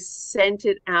 I sent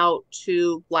it out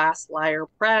to Glass Lyre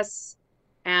Press,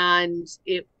 and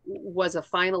it was a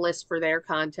finalist for their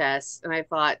contest. And I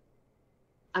thought,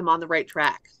 I'm on the right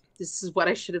track. This is what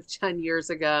I should have done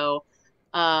years ago.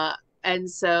 And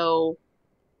so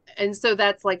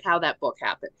that's like how that book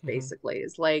happened, basically,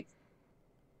 is like,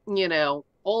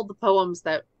 all the poems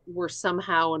that were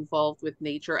somehow involved with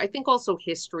nature. I think also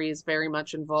history is very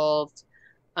much involved.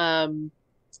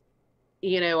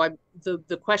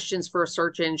 the questions for a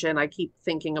search engine, I keep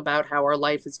thinking about how our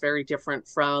life is very different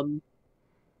from,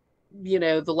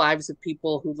 the lives of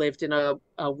people who lived in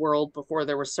a world before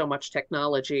there was so much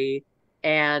technology,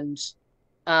 and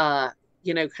kind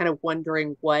of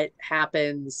wondering what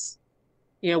happens,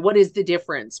 what is the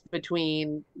difference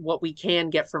between what we can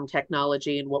get from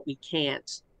technology and what we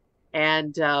can't.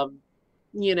 And so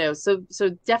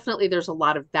definitely there's a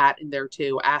lot of that in there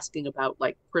too, asking about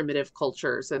like primitive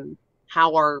cultures and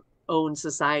how our own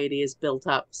society is built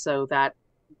up, so that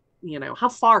how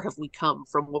far have we come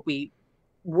from what we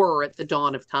were at the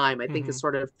dawn of time, I think is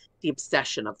sort of the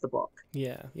obsession of the book.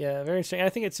 Yeah, very interesting. I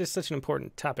think it's just such an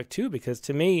important topic too, because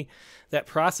to me, that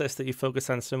process that you focus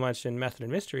on so much in Method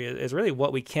and Mystery is really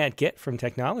what we can't get from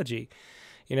technology.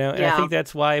 And I think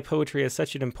that's why poetry has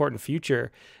such an important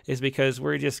future, is because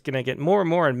we're just going to get more and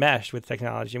more enmeshed with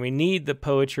technology. And we need the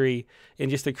poetry and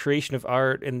just the creation of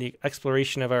art and the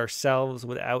exploration of ourselves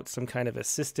without some kind of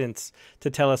assistance to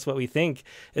tell us what we think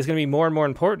is going to be more and more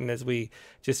important, as we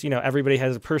just, everybody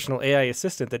has a personal AI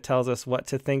assistant that tells us what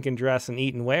to think and dress and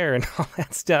eat and wear and all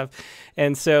that stuff.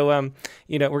 And so,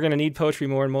 we're going to need poetry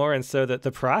more and more. And so that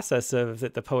the process of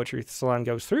that the Poetry Salon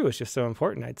goes through is just so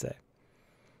important, I'd say.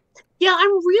 Yeah,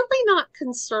 I'm really not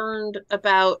concerned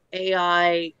about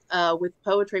AI with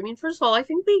poetry. I mean, first of all, I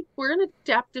think we're an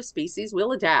adaptive species.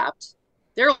 We'll adapt.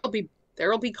 There'll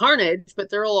be carnage,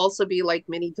 but there'll also be like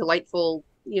many delightful,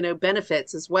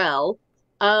 benefits as well.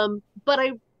 But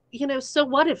so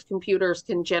what if computers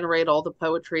can generate all the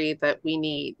poetry that we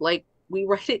need? Like, we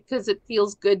write it because it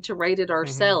feels good to write it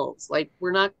ourselves. Like,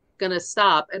 we're not gonna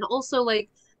stop. And also, like,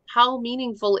 how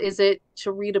meaningful is it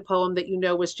to read a poem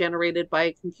that was generated by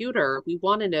a computer? We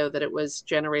want to know that it was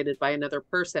generated by another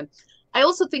person. I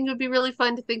also think it would be really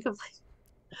fun to think of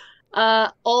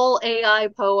all AI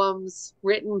poems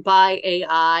written by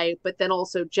AI, but then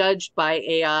also judged by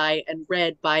AI and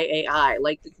read by AI.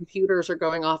 Like, the computers are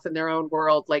going off in their own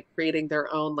world, like creating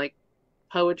their own like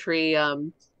poetry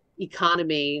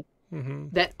economy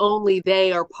that only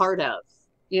they are part of.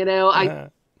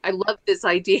 I love this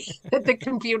idea that the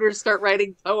computers start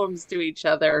writing poems to each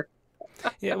other.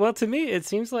 Yeah, well, to me, it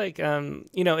seems like,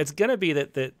 it's going to be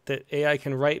that AI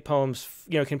can write poems,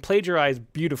 can plagiarize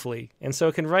beautifully. And so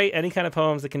it can write any kind of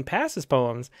poems that can pass as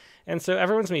poems. And so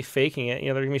everyone's going to be faking it.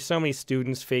 There are going to be so many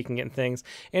students faking it and things.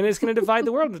 And it's going to divide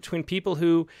the world between people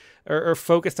who are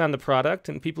focused on the product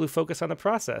and people who focus on the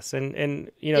process.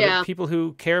 And the people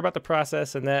who care about the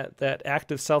process and that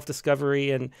act of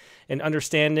self-discovery and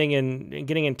understanding and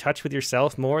getting in touch with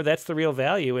yourself more, that's the real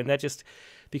value. And that just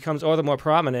becomes all the more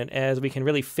prominent as we can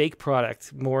really fake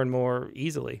product more and more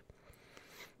easily.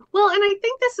 Well, and I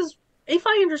think this is, if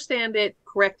I understand it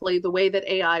correctly, the way that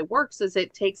AI works is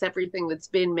it takes everything that's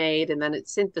been made and then it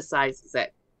synthesizes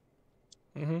it.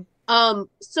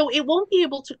 So it won't be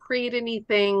able to create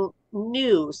anything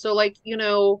new. So like,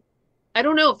 I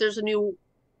don't know if there's a new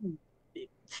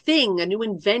thing, a new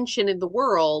invention in the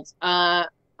world, a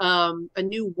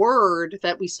new word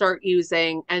that we start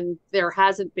using, and there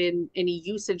hasn't been any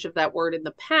usage of that word in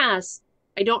the past.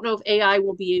 I don't know if AI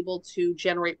will be able to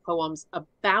generate poems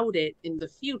about it in the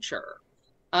future.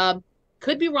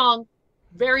 Could be wrong,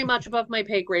 very much above my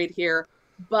pay grade here.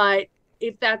 But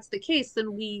if that's the case,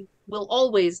 then we will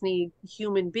always need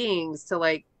human beings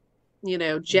to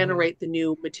generate the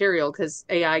new material, because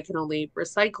AI can only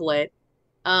recycle it.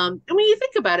 And when you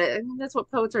think about it, I mean, that's what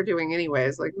poets are doing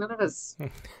anyways. Like, none of us,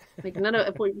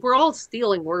 we're all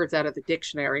stealing words out of the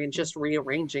dictionary and just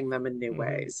rearranging them in new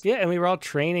ways. Yeah, and we were all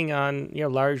training on,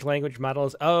 large language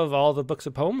models of all the books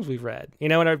of poems we've read.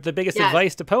 And the biggest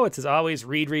advice to poets is always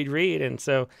read, read, read. And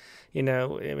so, I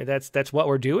mean, that's what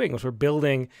we're doing, is we're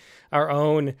building our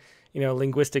own,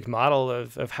 linguistic model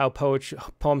of how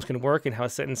poems can work and how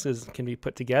sentences can be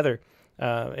put together.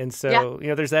 And so,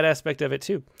 there's that aspect of it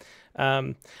too. I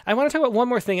want to talk about one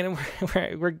more thing, and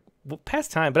we're past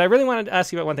time, but I really wanted to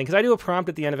ask you about one thing, because I do a prompt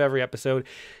at the end of every episode.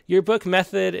 Your book,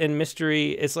 Method and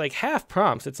Mystery, is like half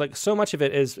prompts. It's like so much of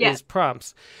it is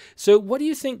prompts. So what do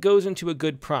you think goes into a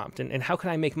good prompt, and how can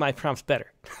I make my prompts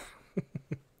better?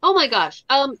 Oh my gosh.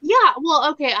 Well,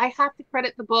 okay. I have to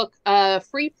credit the book,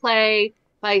 Free Play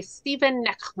by Stephen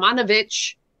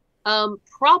Nekmanovich.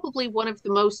 Probably one of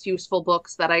the most useful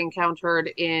books that I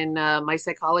encountered in my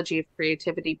Psychology of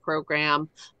Creativity program.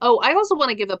 Oh, I also want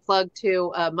to give a plug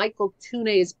to Michael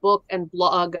Tuney's book and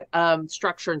blog,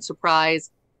 Structure and Surprise.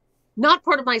 Not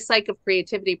part of my Psych of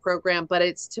Creativity program, but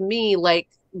it's, to me, like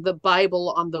the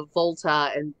Bible on the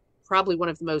Volta, and probably one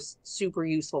of the most super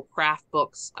useful craft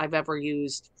books I've ever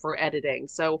used for editing.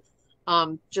 So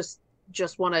just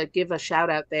want to give a shout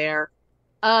out there.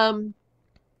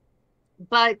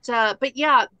 but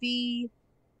yeah,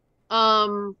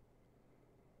 um,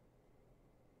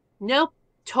 nope,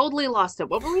 totally lost it.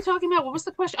 What were we talking about? What was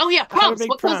the question? Oh yeah, How to prompts. make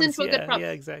What goes prompts? into a good Yeah, prompt?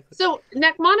 yeah, exactly. So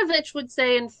Nachmanovich would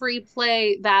say in Free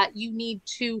Play that you need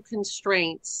two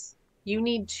constraints. You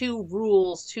need two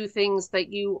rules, two things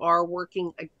that you are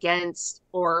working against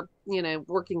or,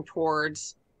 working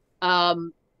towards.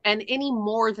 Um, and any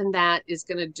more than that is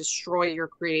going to destroy your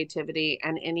creativity,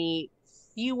 and any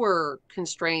fewer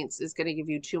constraints is going to give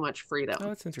you too much Oh, freedom.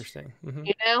 that's interesting. Mm-hmm.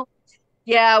 You know?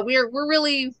 Yeah, we're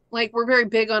really like we're very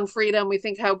big on freedom. We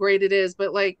think how great it is,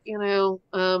 but I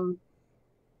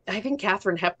think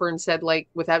Katharine Hepburn said, like,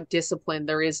 without discipline,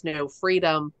 there is no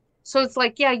freedom. So it's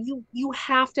like, yeah, you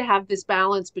have to have this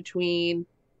balance between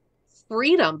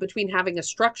freedom, between having a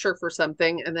structure for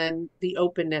something and then the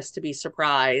openness to be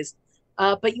surprised.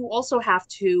 But you also have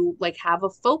to like have a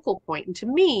focal point. And to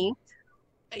me,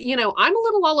 I'm a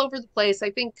little all over the place.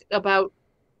 I think about,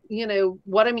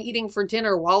 what I'm eating for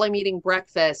dinner while I'm eating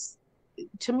breakfast.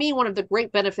 To me, one of the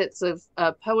great benefits of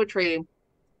poetry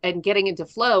and getting into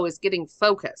flow is getting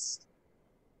focused.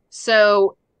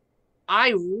 So I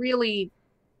really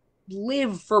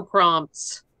live for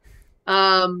prompts.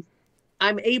 I'm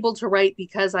able to write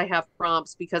because I have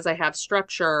prompts, because I have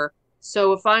structure.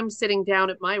 So if I'm sitting down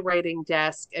at my writing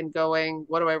desk and going,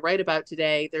 what do I write about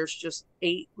today? There's just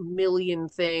 8 million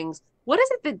things. What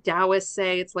is it the Taoists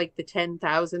say? It's like the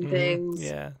 10,000 Mm-hmm. things.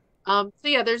 Yeah. So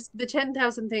yeah, there's the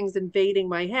 10,000 things invading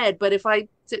my head. But if I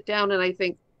sit down and I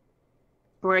think,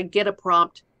 or I get a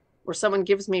prompt, or someone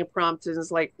gives me a prompt and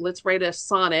is like, let's write a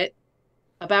sonnet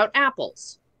about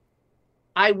apples,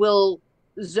 I will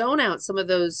zone out some of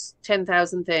those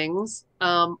 10,000 things.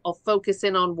 I'll focus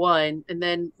in on one, and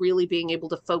then really being able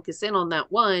to focus in on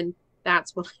that one,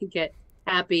 that's when I get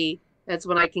happy. That's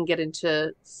when I can get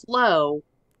into flow.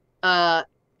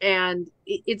 And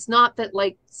it's not that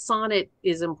like sonnet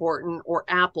is important or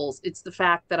apples. It's the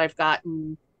fact that I've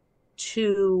gotten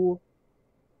two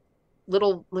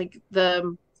little, like,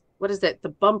 what is it? The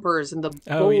bumpers in the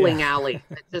Oh, yeah. bowling alley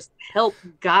that just help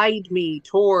guide me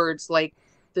towards like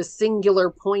the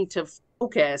singular point of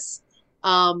focus.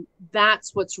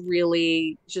 That's what's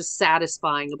really just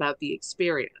satisfying about the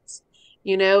experience,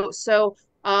 So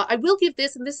I will give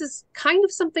this, and this is kind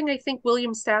of something I think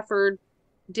William Stafford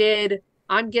did.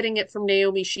 I'm getting it from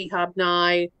Naomi Shihab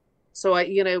Nye. So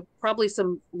probably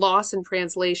some loss in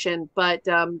translation, but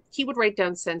he would write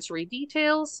down sensory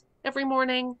details every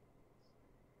morning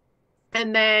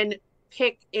and then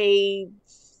pick a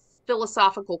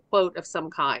philosophical quote of some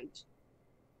kind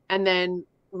and then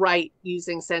write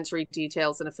using sensory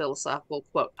details and a philosophical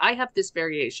quote. I have this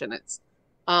variation. It's,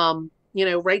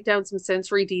 write down some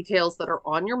sensory details that are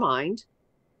on your mind.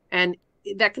 And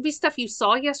that could be stuff you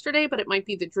saw yesterday, but it might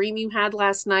be the dream you had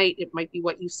last night. It might be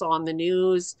what you saw on the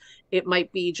news. It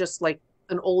might be just like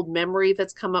an old memory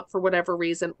that's come up for whatever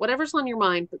reason, whatever's on your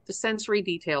mind, but the sensory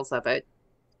details of it.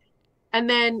 And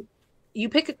then you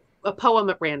pick a poem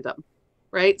at random,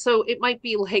 right? So it might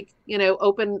be like,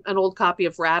 open an old copy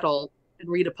of Rattle and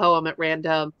read a poem at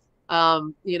random.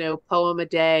 Poem a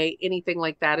day, anything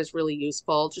like that is really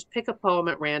useful. Just pick a poem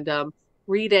at random,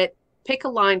 read it, pick a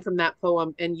line from that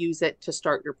poem and use it to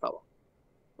start your poem,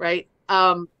 right?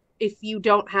 If you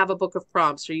don't have a book of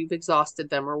prompts or you've exhausted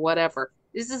them or whatever,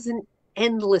 this is an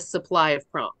endless supply of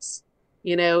prompts.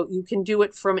 You can do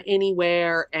it from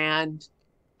anywhere, and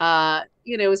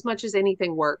as much as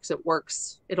anything works,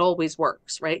 it always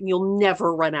works, right? And you'll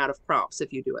never run out of prompts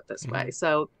if you do it this Mm-hmm. way.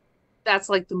 So that's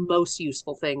like the most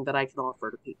useful thing that I can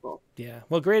offer to people. Yeah.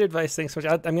 Well, great advice. Thanks so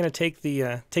much. I'm going to take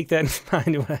that in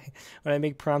mind when I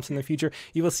make prompts in the future.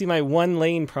 You will see my 1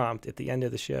 lane prompt at the end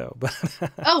of the show.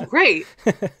 Oh, great.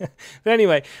 But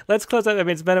anyway, let's close up. I mean,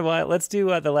 it's been a while. Let's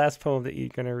do the last poem that you're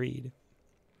going to read.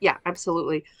 Yeah,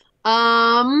 absolutely.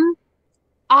 I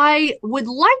would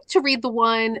like to read the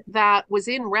one that was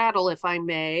in Rattle, if I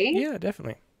may. Yeah,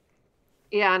 definitely.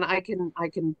 Yeah, and I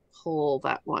can pull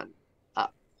that one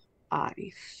up.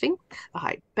 I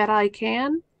bet I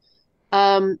can.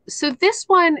 So this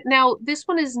one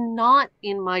is not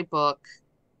in my book,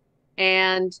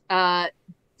 and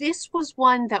this was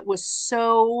one that was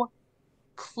so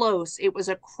close. It was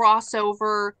a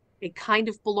crossover. It kind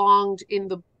of belonged in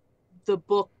the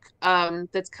book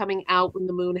that's coming out when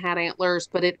the Moon Had Antlers,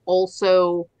 but it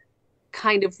also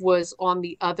kind of was on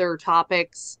the other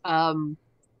topics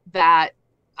that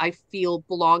I feel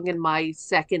belong in my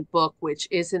second book, which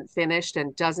isn't finished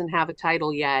and doesn't have a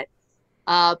title yet.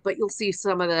 But you'll see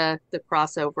some of the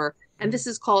crossover. And this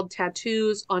is called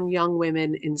Tattoos on Young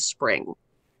Women in Spring.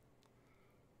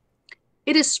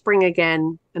 It is spring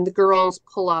again, and the girls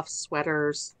pull off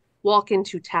sweaters. walk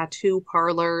into tattoo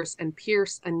parlors and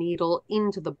pierce a needle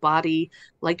into the body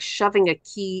like shoving a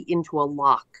key into a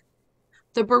lock.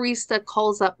 The barista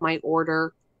calls up my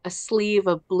order, a sleeve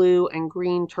of blue and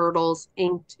green turtles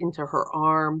inked into her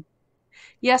arm.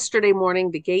 Yesterday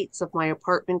morning, the gates of my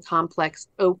apartment complex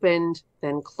opened,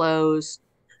 then closed.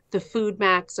 The food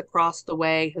max across the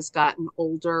way has gotten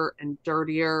older and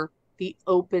dirtier, the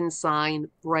open sign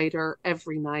brighter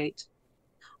every night.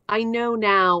 I know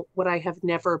now what I have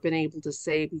never been able to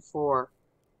say before.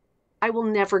 I will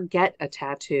never get a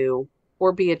tattoo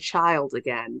or be a child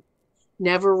again.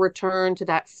 Never return to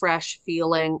that fresh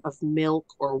feeling of milk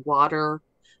or water,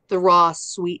 the raw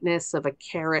sweetness of a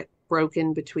carrot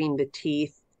broken between the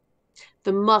teeth.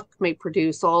 The muck may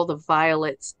produce all the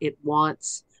violets it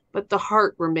wants, but the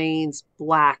heart remains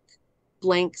black,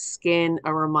 blank skin,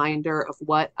 a reminder of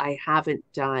what I haven't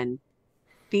done.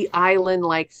 The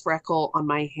island-like freckle on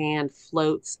my hand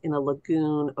floats in a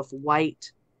lagoon of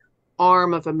white,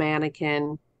 arm of a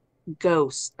mannequin,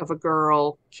 ghost of a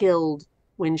girl killed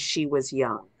when she was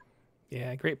young.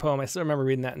 Yeah, great poem. I still remember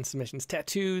reading that in submissions.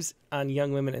 Tattoos on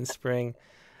young women in spring.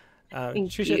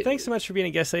 Tresha, thanks so much for being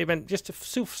a guest today. It's been just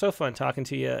so fun talking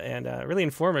to you, and really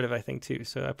informative, I think, too.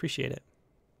 So I appreciate it.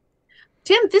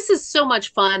 Tim, this is so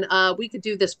much fun. We could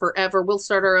do this forever. We'll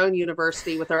start our own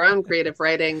university with our own creative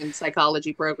writing and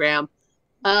psychology program.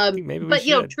 I think maybe we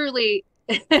should. Truly,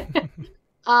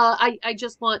 I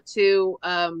just want to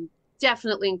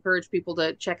definitely encourage people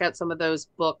to check out some of those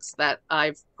books that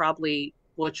I've probably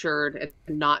butchered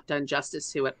and not done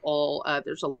justice to at all.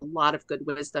 There's a lot of good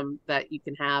wisdom that you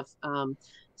can have.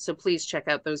 So please check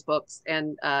out those books.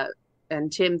 And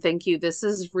Tim, thank you. This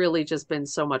has really just been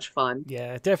so much fun.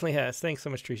 Yeah, it definitely has. Thanks so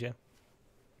much, Tresha.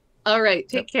 All right.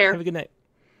 Take care. Have a good night.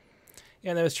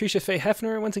 Yeah, and that was Tresha Faye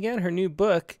Haefner. Once again, her new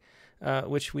book,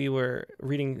 which we were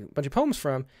reading a bunch of poems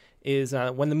from, is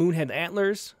When the Moon Had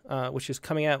Antlers, which is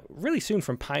coming out really soon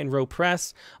from Pine Row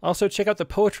Press. Also, check out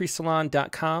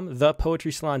thepoetrysalon.com,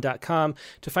 thepoetrysalon.com,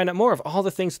 to find out more of all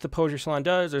the things that the Poetry Salon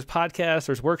does. There's podcasts,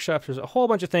 there's workshops, there's a whole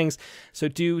bunch of things, so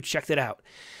do check that out.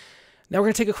 Now we're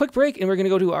going to take a quick break, and we're going to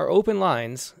go to our open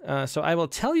lines. So I will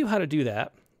tell you how to do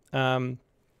that.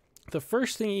 The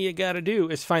first thing you got to do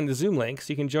is find the Zoom link,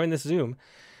 so you can join this Zoom.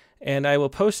 And I will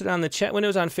post it on the chat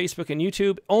windows on Facebook and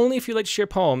YouTube. Only if you like to share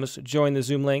poems, join the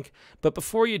Zoom link. But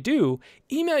before you do,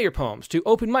 email your poems to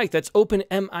OpenMic. That's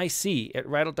OpenMIC at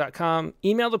Rattle.com.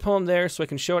 Email the poem there so I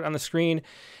can show it on the screen.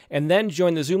 And then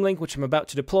join the Zoom link, which I'm about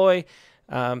to deploy.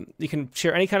 You can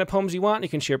share any kind of poems you want. You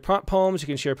can share prompt poems. You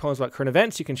can share poems about current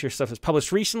events. You can share stuff that's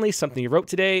published recently, something you wrote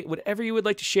today, whatever you would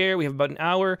like to share. We have about an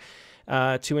hour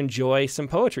to enjoy some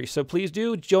poetry. So please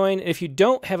do join. If you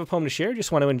don't have a poem to share, just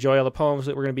want to enjoy all the poems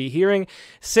that we're going to be hearing,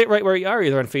 sit right where you are,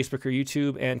 either on Facebook or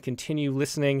YouTube, and continue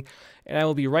listening. And I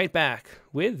will be right back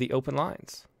with the open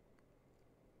lines.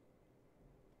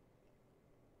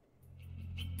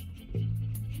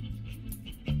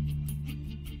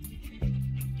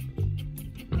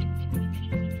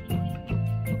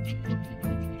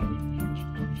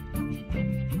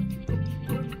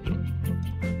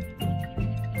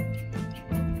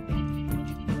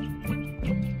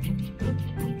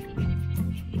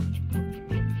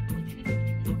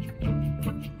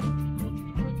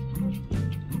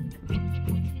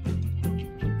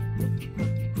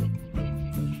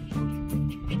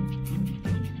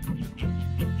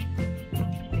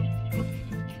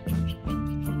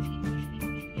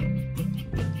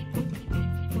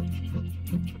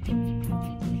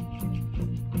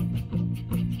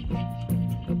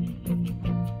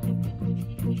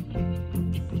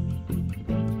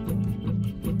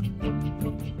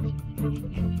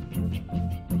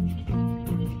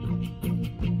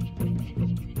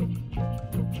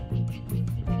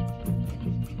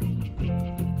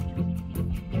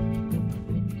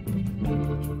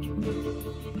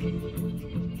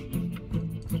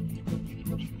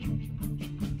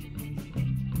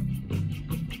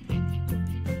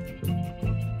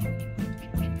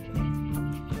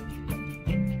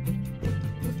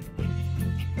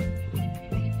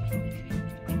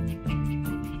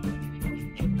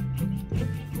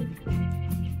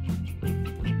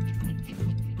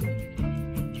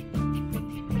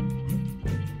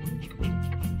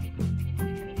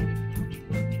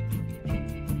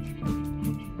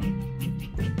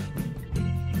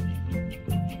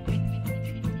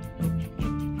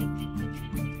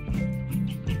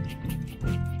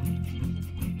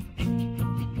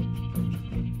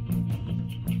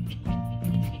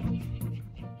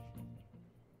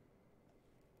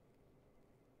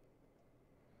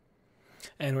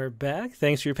 And we're back.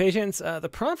 Thanks for your patience. The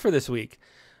prompt for this week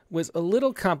was a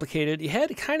little complicated. You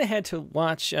kind of had to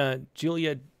watch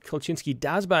Julia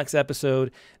Kolchinsky-Dasbach's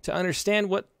episode to understand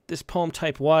what this poem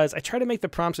type was. I try to make the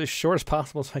prompts as short as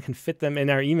possible so I can fit them in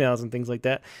our emails and things like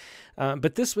that.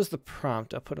 But this was the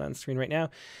prompt. I'll put it on the screen right now.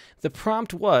 The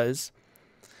prompt was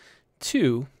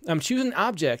to choose an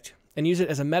object and use it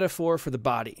as a metaphor for the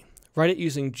body. Write it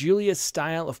using Julia's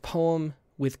style of poem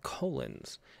with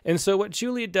colons. And so what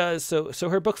Julia does, so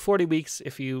her book 40 Weeks,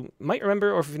 if you might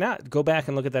remember, or if not, go back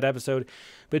and look at that episode.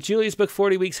 But Julia's book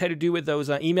 40 Weeks had to do with those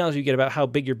emails you get about how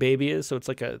big your baby is. So it's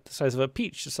like the size of a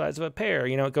peach, the size of a pear,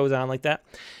 it goes on like that.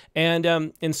 And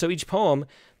so each poem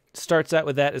starts out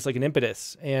with that as like an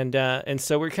impetus. And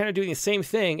so we're kind of doing the same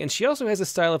thing. And she also has a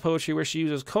style of poetry where she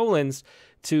uses colons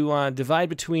to divide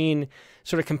between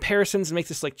sort of comparisons and make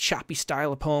this like choppy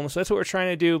style of poem. So that's what we're trying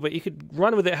to do, but you could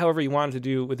run with it however you wanted to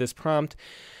do with this prompt.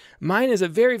 Mine is a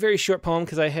very, very short poem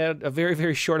because I had a very,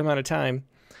 very short amount of time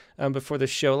before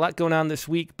this show. A lot going on this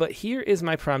week, but here is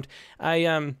my prompt.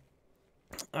 I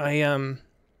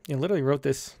literally wrote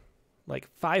this like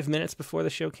 5 minutes before the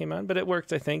show came on, but it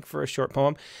worked, I think, for a short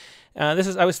poem. I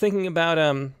was thinking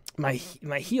about my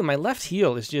heel. My left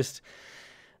heel is just,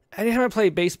 anytime I play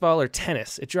baseball or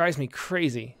tennis, it drives me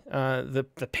crazy.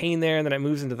 The pain there, and then it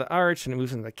moves into the arch, and it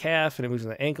moves into the calf, and it moves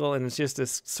into the ankle, and it's just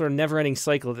this sort of never-ending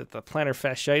cycle that the plantar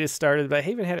fasciitis started. But I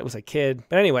even had it as a kid.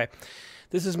 But anyway,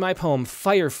 this is my poem,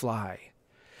 Firefly.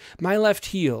 My left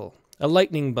heel, a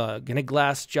lightning bug in a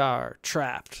glass jar,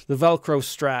 trapped, the Velcro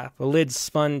strap, a lid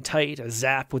spun tight, a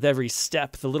zap with every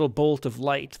step, the little bolt of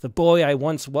light, the boy I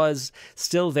once was,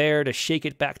 still there to shake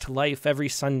it back to life every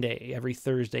Sunday, every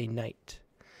Thursday night.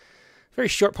 Very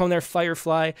short poem there,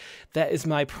 Firefly. That is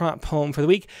my prompt poem for the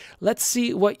week. Let's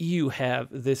see what you have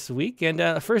this week.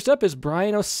 And first up is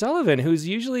Brian O'Sullivan, who's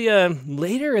usually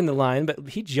later in the line, but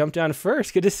he jumped on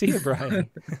first. Good to see you, Brian.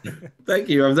 Thank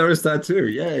you. I've noticed that too.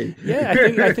 Yay. Yeah,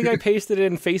 I think I pasted it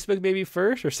in Facebook maybe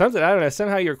first or something. I don't know.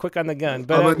 Somehow you're quick on the gun.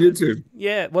 But I'm on YouTube.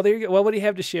 Yeah. Well, there you go. Well, what do you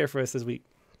have to share for us this week?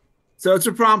 So it's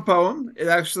a prompt poem. It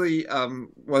actually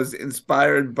was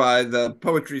inspired by the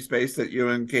poetry space that you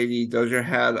and Katie Dozier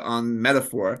had on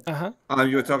metaphor.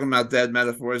 You were talking about dead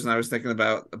metaphors, and I was thinking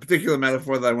about a particular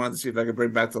metaphor that I wanted to see if I could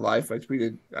bring back to life. I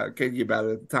tweeted Katie about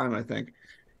it at the time, I think,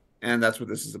 and that's what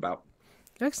this is about.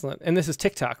 Excellent. And this is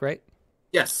TikTok, right?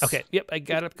 Yes. Okay. Yep. I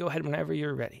got it. Go ahead whenever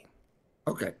you're ready.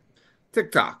 Okay.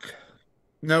 TikTok.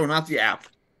 No, not the app.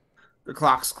 The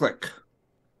clocks click.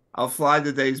 I'll fly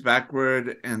the days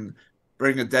backward and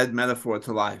bring a dead metaphor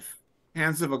to life.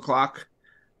 Hands of a clock,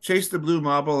 chase the blue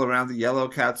marble around the yellow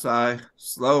cat's eye,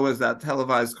 slow as that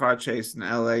televised car chase in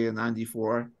L.A. in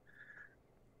 '94.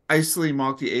 Icily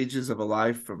mark the ages of a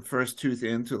life, from first tooth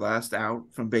in to last out,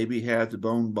 from baby hair to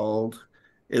bone bald.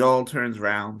 It all turns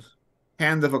round.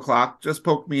 Hand of a clock, just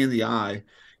poke me in the eye.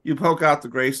 You poke out the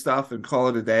gray stuff and call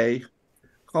it a day.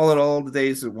 Call it all the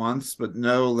days at once, but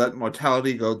no, let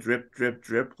mortality go drip, drip,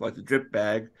 drip, like the drip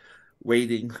bag,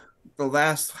 waiting. The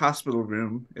last hospital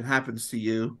room, it happens to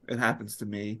you, it happens to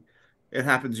me, it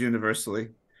happens universally.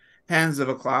 Hands of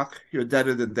a clock, you're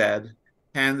deader than dead.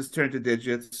 Hands turn to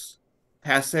digits.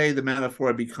 Passe the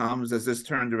metaphor becomes as this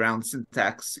turned around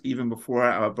syntax, even before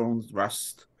our bones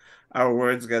rust. Our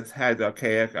words get tagged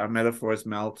archaic, our metaphors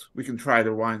melt. We can try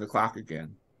to wind the clock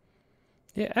again.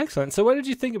 Yeah, excellent. So what did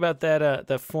you think about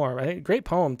that form? I think great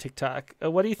poem, TikTok.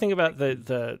 What do you think about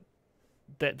that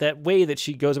way that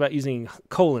she goes about using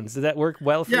colons? Did that work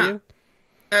well for you?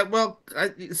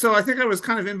 So I think I was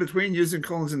kind of in between using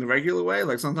colons in the regular way.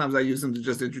 Like sometimes I use them to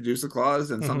just introduce a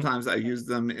clause, and sometimes I use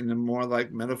them in a more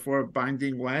like metaphor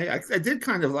binding way. I did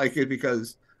kind of like it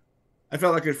because I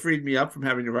felt like it freed me up from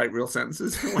having to write real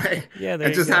sentences in a way. Yeah,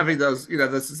 and just having those,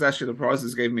 the succession of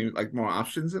pauses gave me like more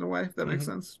options in a way, if that makes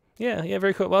sense. Yeah,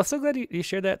 very cool. Well, I'm so glad you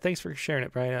shared that. Thanks for sharing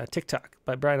it, Brian. TikTok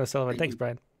by Brian O'Sullivan. Thanks,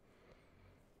 Brian.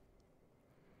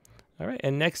 All right,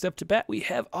 and next up to bat, we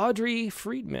have Audrey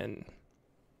Friedman.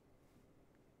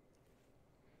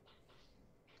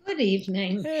 Good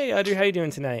evening. Hey, Audrey, how you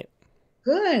doing tonight?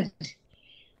 Good.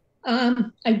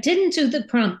 I didn't do the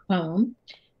prompt poem,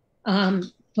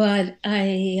 but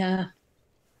I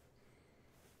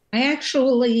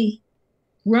actually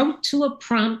wrote to a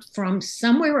prompt from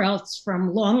somewhere else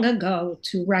from long ago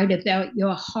to write about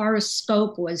your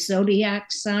horoscope or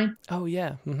zodiac sign. Oh,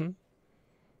 yeah.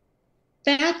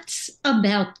 That's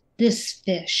about this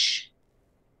fish.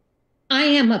 I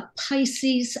am a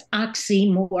Pisces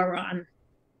oxymoron.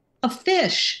 A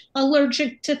fish,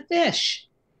 allergic to fish,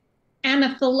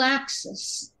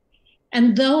 anaphylaxis.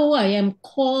 And though I am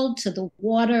called to the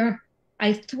water,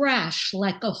 I thrash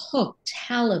like a hooked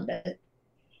halibut.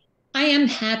 I am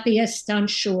happiest on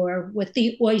shore with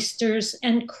the oysters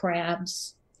and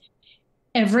crabs.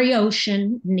 Every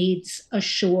ocean needs a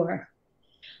shore.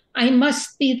 I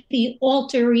must be the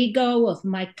alter ego of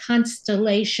my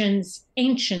constellation's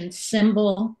ancient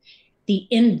symbol, the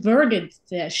inverted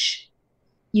fish.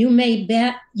 You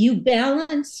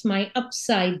balance my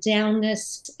upside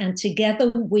downness, and together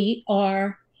we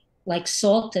are like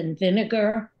salt and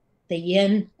vinegar, the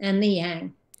yin and the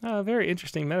yang. Oh, very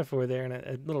interesting metaphor there, and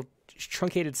a little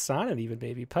truncated sonnet, even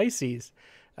maybe Pisces.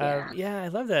 Yeah, I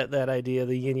love that idea,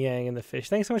 the yin yang and the fish.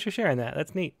 Thanks so much for sharing that.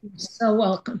 That's neat. You're so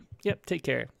welcome. Yep, take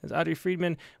care. It's Audrey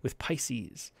Friedman with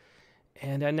Pisces.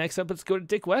 And next up, let's go to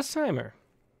Dick Westheimer.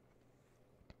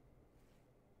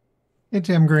 Hey,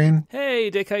 Tim Green. Hey,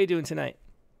 Dick, how you doing tonight?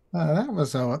 That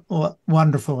was a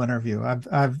wonderful interview.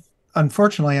 I've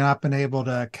unfortunately not been able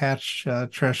to catch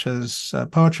Tresha's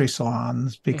poetry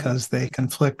salons because they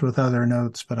conflict with other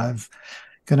notes, but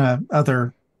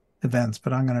other events,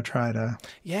 but I'm gonna try to.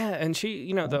 Yeah, and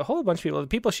she, the whole bunch of people, the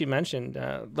people she mentioned,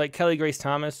 like Kelly Grace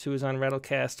Thomas, who was on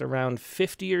Rattlecast around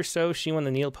 50 or so. She won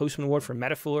the Neil Postman Award for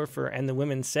Metaphor for And the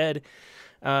Women Said.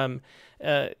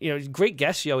 Great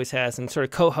guests she always has, and sort of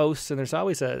co-hosts, and there's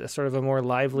always a sort of a more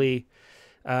lively,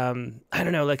 I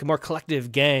don't know, like a more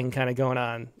collective gang kind of going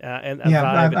on. And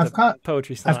I've caught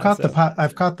Poetry Salon.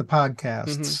 I've caught the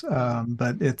podcasts,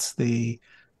 but it's the,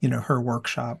 her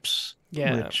workshops,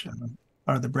 which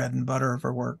are the bread and butter of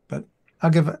her work. But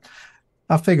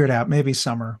I'll figure it out. Maybe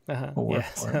summer.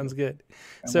 Sounds good.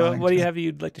 So what do you have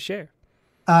you'd like to share?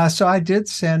 So I did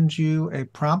send you a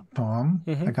prompt poem.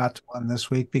 I got to one this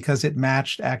week because it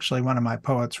matched actually one of my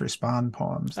Poets Respond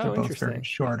poems. They're both very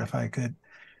short. If I could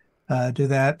do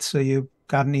that. So you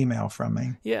got an email from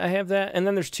me. Yeah, I have that. And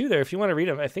then there's two there. If you want to read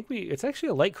them, I think it's actually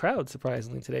a light crowd,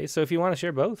 surprisingly, today. So if you want to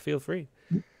share both, feel free.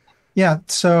 Yeah.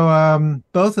 So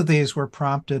both of these were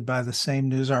prompted by the same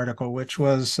news article, which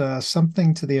was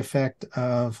something to the effect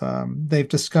of they've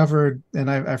discovered,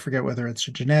 and I forget whether it's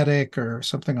a genetic or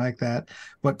something like that,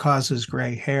 what causes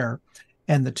gray hair.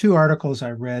 And the two articles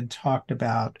I read talked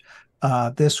about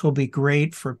this will be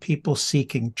great for people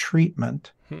seeking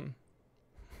treatment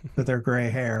for their gray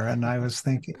hair. And I was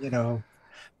thinking,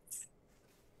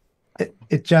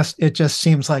 it just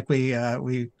seems like we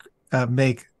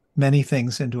make many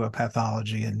things into a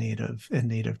pathology in need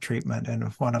of treatment, and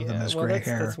if one of them is gray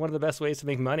hair, that's one of the best ways to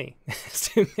make money, is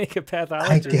to make a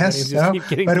pathology. I guess so. Just keep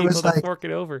getting but people it was to fork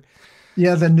it over.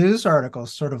 Yeah, the news article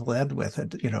sort of led with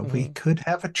it. We could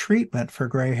have a treatment for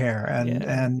gray hair,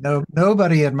 and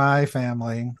nobody in my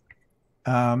family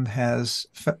has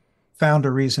found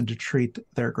a reason to treat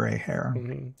their gray hair.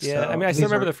 Yeah, so, I still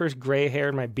remember the first gray hair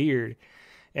in my beard.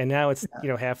 And now it's,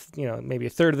 half, maybe a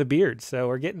third of the beard. So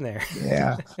we're getting there.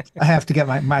 Yeah. I have to get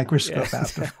my microscope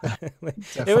out.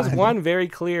 It was one very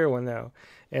clear one, though.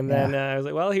 And then I was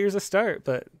like, well, here's a start.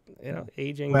 But,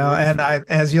 aging. Well, and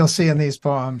as you'll see in these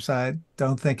poems, I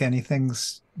don't think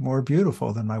anything's more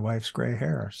beautiful than my wife's gray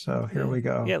hair. So here we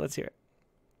go. Yeah, let's hear it.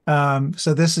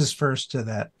 So this is first to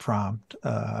that prompt.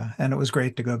 And it was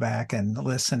great to go back and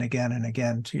listen again and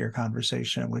again to your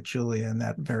conversation with Julia in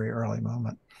that very early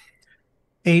moment.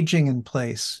 Aging in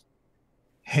place,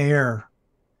 hair,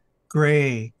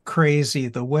 gray, crazy,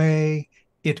 the way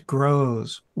it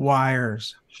grows,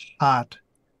 wires, hot,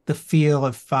 the feel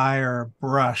of fire,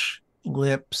 brush,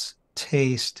 lips,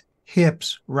 taste,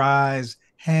 hips rise,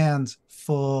 hands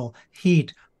full,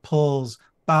 heat pulls,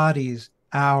 bodies,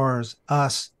 hours,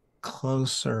 us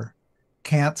closer,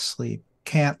 can't sleep,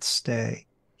 can't stay,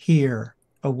 here,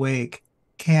 awake,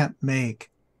 can't make,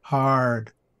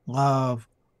 hard, love,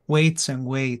 waits and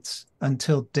waits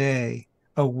until day,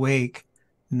 awake,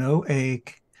 no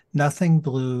ache, nothing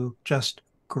blue, just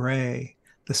gray,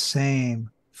 the same,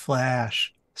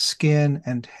 flash, skin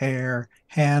and hair,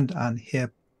 hand on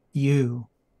hip, you,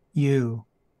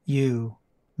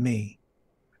 me.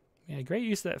 Yeah, great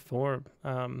use of that form.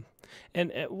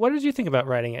 And what did you think about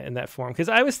writing it in that form? Because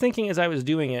I was thinking as I was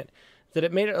doing it that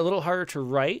it made it a little harder to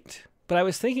write. But I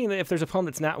was thinking that if there's a poem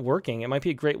that's not working, it might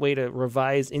be a great way to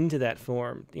revise into that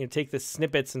form. Take the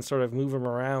snippets and sort of move them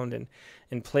around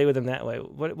and play with them that way.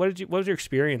 What was your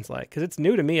experience like? Because it's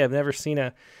new to me. I've never seen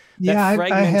that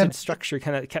fragmented structure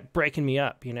kind of kept breaking me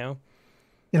up.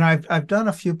 I've done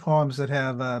a few poems that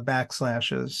have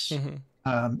backslashes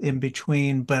in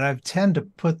between, but I tend to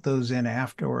put those in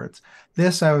afterwards.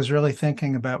 This, I was really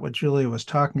thinking about what Julia was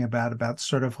talking about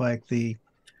sort of like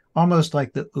almost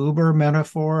like the Uber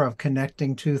metaphor of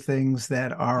connecting two things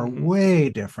that are way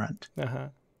different.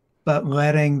 But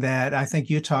letting that, I think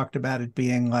you talked about it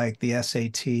being like the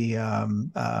SAT,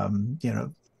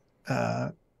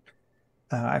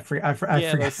 I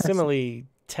forget. Simile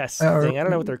test thing. I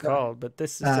don't know what they're called, but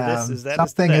this is to this is that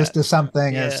something is to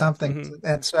something yeah. is something.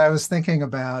 And so I was thinking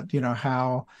about,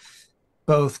 how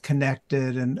both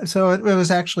connected, and so it was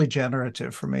actually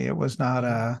generative for me. It was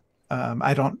not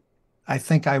I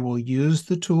think I will use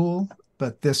the tool,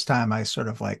 but this time I sort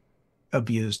of like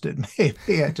abused it.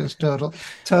 Maybe I just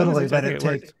totally let it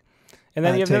take. And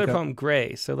then you have another poem,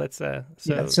 Gray. So let's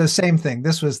so same thing.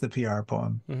 This was the PR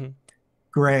poem.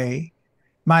 Gray.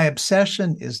 My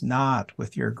obsession is not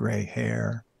with your gray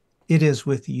hair. It is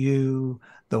with you,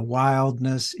 the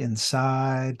wildness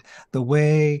inside, the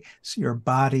way your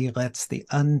body lets the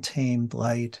untamed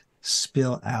light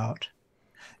spill out,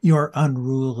 your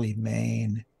unruly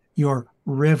mane, your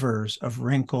rivers of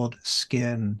wrinkled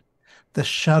skin, the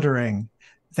shuddering,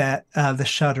 and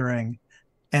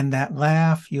that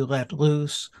laugh you let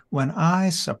loose when I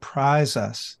surprise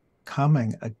us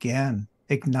coming again,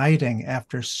 igniting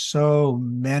after so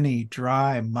many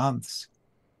dry months.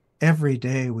 Every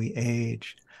day we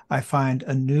age, I find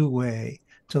a new way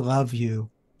to love you,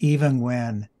 even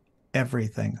when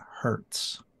everything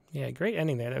hurts. Yeah, great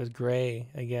ending there. That was Gray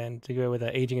again, to go with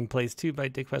Aging in Place 2 by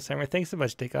Dick Westheimer. Thanks so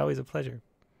much, Dick. Always a pleasure.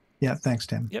 Yeah, thanks,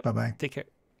 Tim. Yep. Bye-bye. Take care.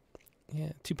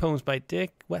 Yeah, 2 poems by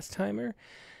Dick Westheimer.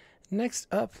 Next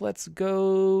up, let's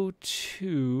go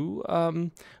to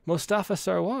Mostafa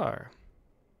Sarwar.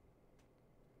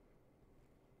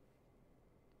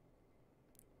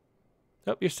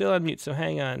 Oh, you're still on mute, so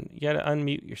hang on. You got to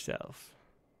unmute yourself.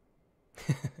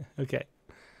 Okay.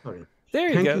 Sorry. There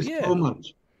you go. Thank you so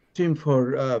much, Tim,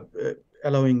 for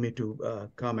allowing me to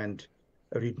come and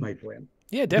read my poem.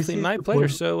 Yeah, definitely. My pleasure.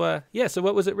 So, so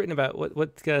what was it written about?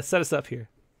 What set us up here?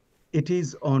 It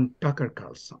is on Tucker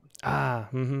Carlson.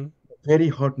 Very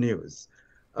hot news.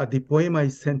 The poem I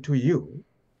sent to you,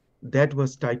 that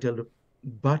was titled,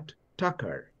 But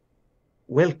Tucker,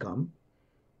 Welcome,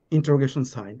 interrogation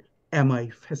sign, am I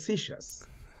facetious?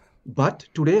 But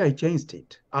today I changed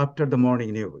it after the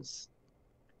morning news.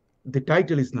 The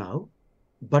title is now,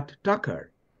 But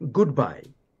Tucker, Goodbye,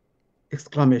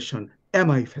 exclamation, am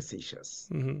I facetious?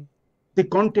 The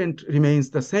content remains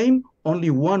the same, only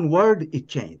one word is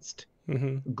changed.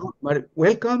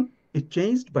 Welcome, it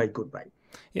changed by goodbye.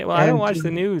 Yeah, well, I don't watch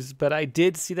the news, but I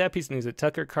did see that piece of news that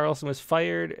Tucker Carlson was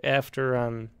fired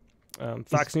after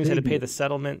Fox News had to pay the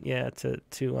settlement, to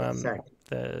exactly.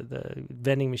 the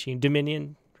vending machine,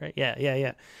 Dominion, right?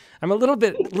 Yeah. I'm a little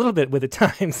bit with the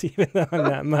times, even though I'm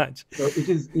not much. So it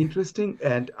is interesting,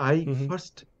 and I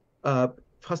first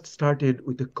started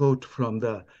with a quote from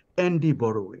the Andy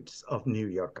Borowitz of New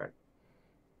Yorker,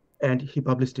 and he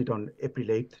published it on April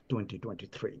 8th,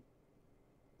 2023.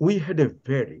 We had a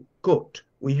very,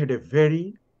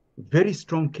 very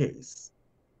strong case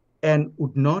and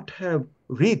would not have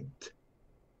writhed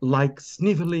like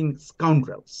sniveling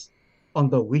scoundrels on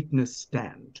the witness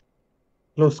stand,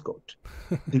 close quote.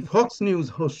 The Fox News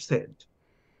host said,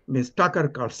 Ms. Tucker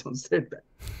Carlson said that,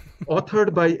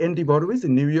 authored by Andy Borowitz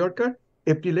in New Yorker,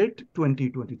 April 8,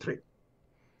 2023.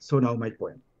 So now my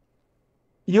poem.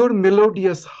 Your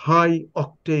melodious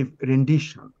high-octave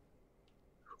rendition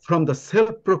from the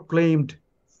self-proclaimed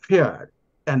fair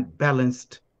and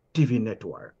balanced TV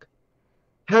network,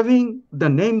 having the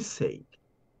namesake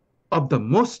of the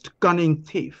most cunning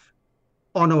thief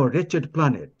on our wretched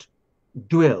planet,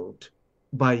 dwelled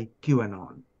by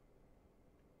QAnon.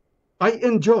 I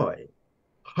enjoy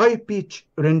high-pitched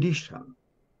rendition,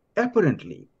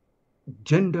 apparently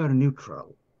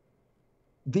gender-neutral,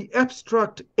 the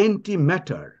abstract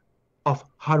antimatter of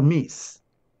Hermes,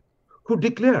 who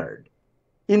declared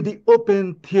in the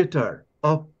open theater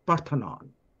of Parthenon,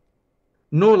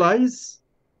 no lies,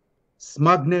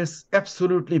 smugness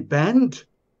absolutely banned,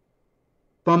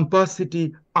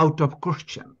 pomposity out of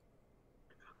question.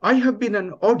 I have been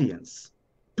an audience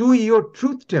to your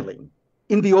truth-telling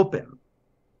in the open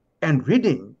and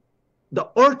reading the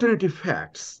alternative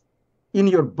facts in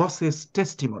your boss's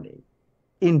testimony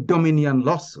in Dominion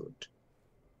lawsuit.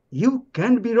 You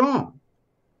can't be wrong.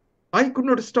 I could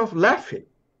not stop laughing.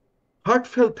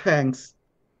 Heartfelt thanks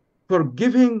for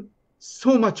giving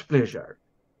so much pleasure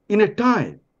in a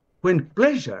time when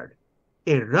pleasure,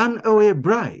 a runaway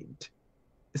bride,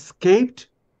 escaped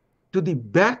to the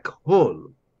back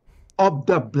hole of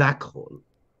the black hole.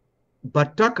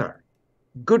 But Tucker,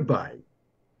 goodbye.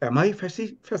 Am I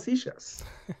facetious?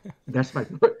 That's my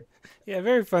point. Yeah,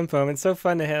 very fun poem. It's so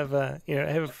fun to have,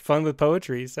 have fun with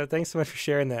poetry. So thanks so much for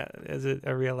sharing that as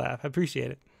a real laugh. I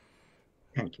appreciate it.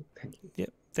 Thank you.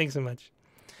 Yep, thanks so much.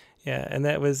 Yeah, and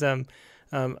that was Abu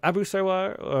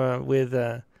Sarwar with,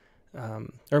 or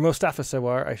Mostafa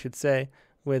Sarwar, I should say,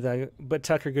 with But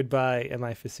Tucker Goodbye, Am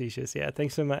I Facetious? Yeah,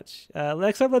 thanks so much.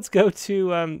 Next up, let's go to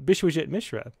Bishwajit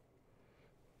Mishra.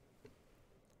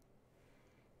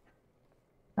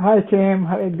 Hi, Tim.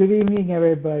 Good evening,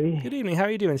 everybody. Good evening. How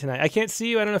are you doing tonight? I can't see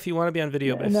you. I don't know if you want to be on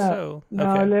video, but if so... No,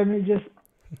 okay. let me just...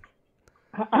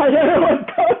 I don't know what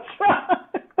goes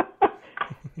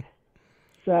on.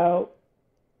 So,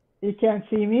 you can't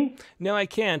see me? No, I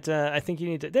can't. I think you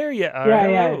need to... There you are.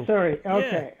 Yeah, sorry.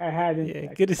 Okay, I hadn't...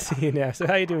 Yeah, good to see you now. So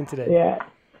how are you doing today? Yeah,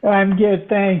 I'm good,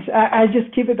 thanks. I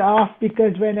just keep it off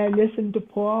because when I listen to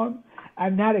poem,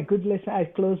 I'm not a good listener. I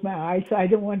close my eyes, so I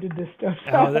don't want to disturb.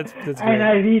 Oh, that's great. And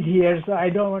I read here, so I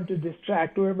don't want to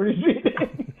distract whoever is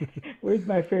reading with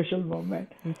my facial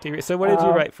movement. Okay, so what did you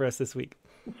write for us this week?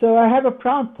 So I have a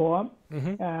prompt poem.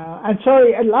 I'm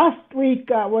sorry, last week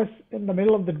was in the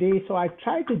middle of the day, so I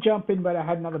tried to jump in, but I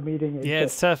had another meeting.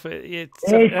 It's tough. It's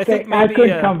tough. I think maybe, I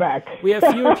couldn't come back. We have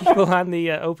fewer people on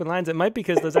the open lines. It might be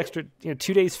because those extra 2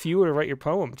 days fewer to write your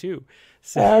poem, too.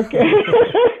 So. Okay.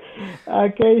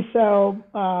 Okay,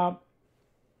 so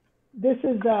this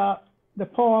is the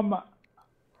poem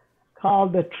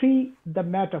called The Tree, the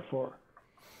Metaphor.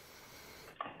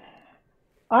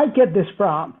 I get this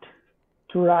prompt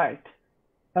to write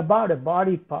about a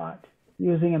body part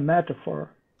using a metaphor.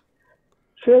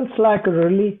 Feels like a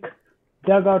relic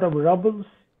dug out of rubbles,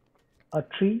 a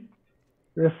tree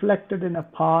reflected in a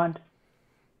pond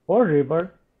or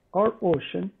river or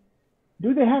ocean.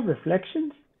 Do they have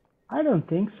reflections? I don't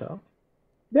think so.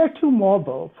 They're too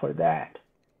mobile for that.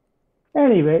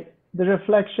 Anyway, the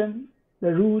reflection,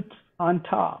 the roots on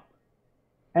top.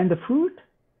 And the fruit?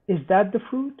 Is that the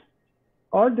fruit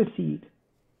or the seed?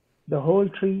 The whole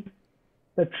tree,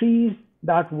 the trees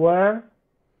that were,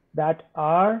 that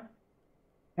are,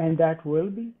 and that will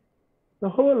be. The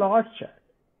whole orchard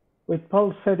with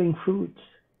pulsating fruits.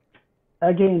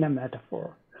 Again, a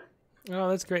metaphor. Oh,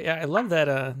 that's great. Yeah, I love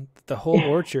that, the whole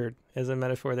orchard as a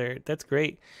metaphor there. That's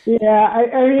great. Yeah,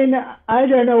 I mean, I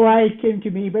don't know why it came to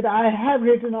me, but I have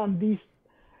written on these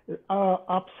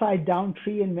upside down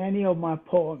tree in many of my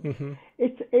poems. Mm-hmm.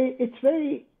 It's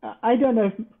very, I don't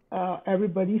know if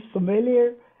everybody's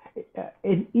familiar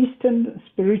in Eastern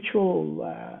spiritual,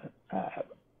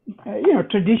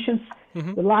 traditions.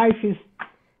 Mm-hmm. The life is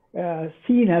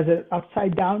seen as an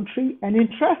upside down tree. And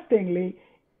interestingly,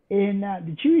 in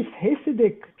the Jewish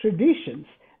Hasidic traditions,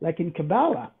 like in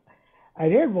Kabbalah, I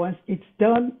read once, it's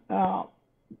done,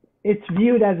 it's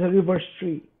viewed as a reverse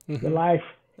tree, the life.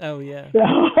 Oh, yeah.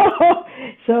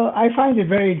 So I find it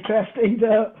very interesting.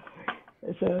 So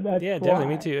that's definitely.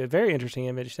 Me too. A very interesting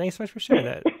image. Thanks so much for sharing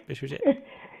that, Bishwajit.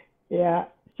 Yeah.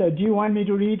 So do you want me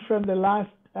to read from the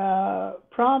last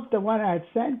prompt, the one I had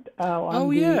sent?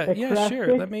 Yeah,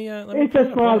 sure. Let me. It's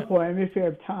a small poem if you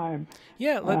have time.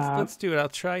 Yeah, let's do it. I'll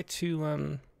try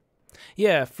to.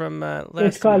 From last.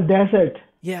 It's called Desert.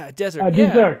 Yeah, desert.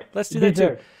 Dessert. Let's do that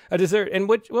too. A dessert. And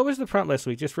what was the prompt last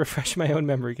week? Just refresh my own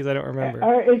memory because I don't remember.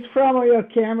 It's from your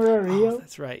camera reel. Oh,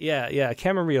 that's right. Yeah,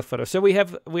 camera reel photo. So we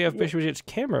have Bishwajit's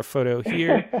camera photo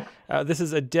here. This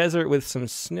is a desert with some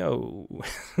snow.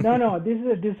 No, this is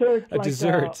a dessert. A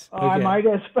dessert. Okay. I might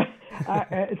have.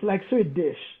 It's like sweet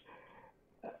dish.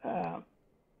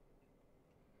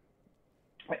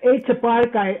 It's a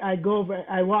park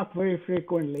I walk very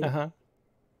frequently. Uh-huh.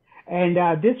 And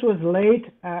this was late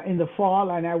in the fall,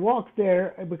 and I walked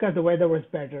there because the weather was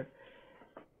better.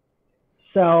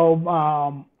 So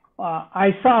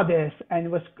I saw this, and it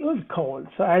was cold.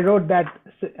 So I wrote that,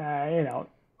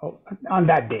 on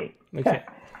that day. Okay.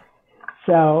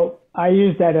 So I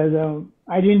used that as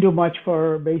I didn't do much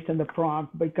based on the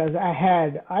prompt because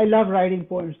I love writing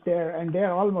poems there, and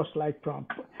they're almost like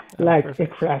prompt,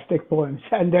 ekphrastic poems,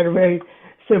 and they're very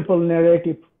simple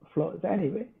narrative flows.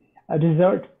 Anyway, a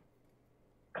dessert.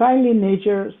 Kindly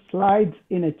nature slides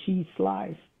in a cheese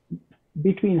slice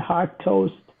between hot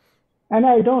toast, and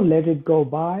I don't let it go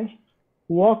by,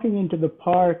 walking into the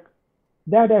park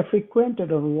that I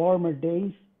frequented on warmer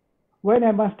days when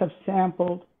I must have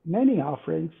sampled many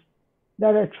offerings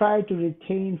that I tried to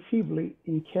retain feebly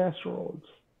in casseroles.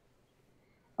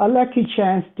 A lucky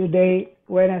chance today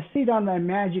when I sit on my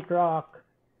magic rock,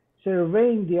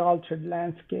 surveying the altered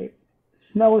landscape,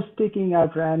 snow sticking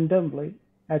out randomly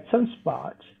at some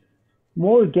spots,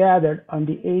 more gathered on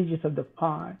the edges of the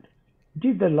pond.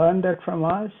 Did they learn that from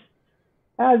us?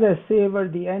 As I savor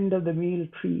the end of the meal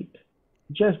treat,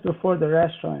 just before the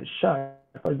restaurant shut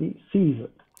for the season.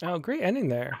 Oh, great ending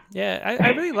there. Yeah, I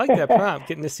really like that prompt,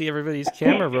 getting to see everybody's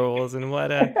camera rolls and what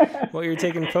you're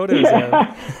taking photos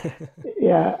of.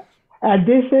 Yeah,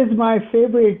 this is my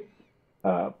favorite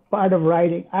part of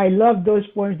writing. I love those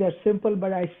poems. They're simple,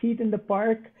 but I see it in the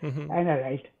park and I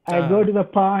write. I go to the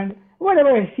pond,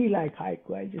 whatever I see like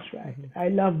haiku, I just write. I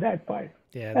love that part.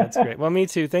 Yeah, that's great. Well, me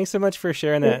too. Thanks so much for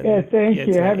sharing that. Yeah, thank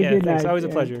you. Have a good night. Always a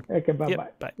pleasure. Okay, bye-bye.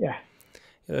 Yep, bye. Yeah.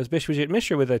 That was Bishwajit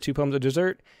Mishra with 2 poems of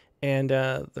dessert. And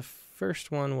the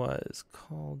first one was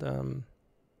called,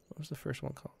 what was the first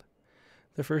one called?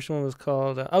 The first one was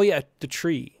called, The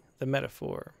Tree, the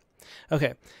Metaphor.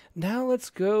 Okay, now let's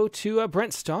go to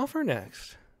Brent Stauffer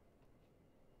next.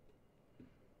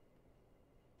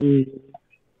 Hey,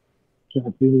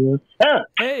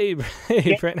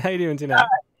 Brent, how you doing tonight?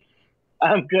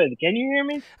 I'm good. Can you hear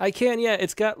me? I can, yeah.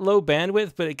 It's got low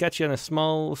bandwidth, but it got you on a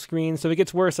small screen. So if it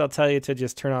gets worse, I'll tell you to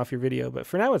just turn off your video. But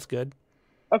for now, it's good.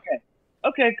 Okay,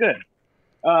 good.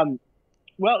 Well,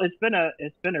 it's been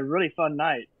a really fun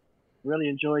night. Really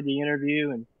enjoyed the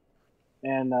interview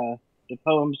and the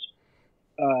poems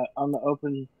on the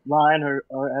open line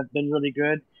have been really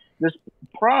good. This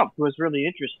prompt was really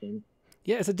interesting.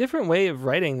 Yeah, it's a different way of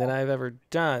writing than I've ever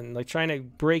done. Like trying to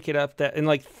break it up and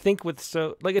like think with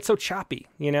it's so choppy,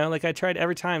 you know? Like I tried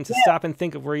every time to stop and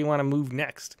think of where you want to move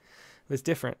next. It was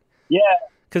different. Yeah.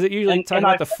 Because it usually talking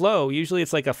about the flow. Usually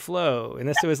it's like a flow, and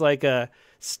this was like a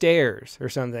stairs or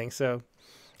something. So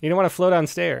you don't want to flow down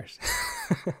stairs.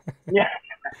 Yeah.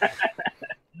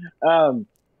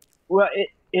 Well,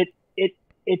 it's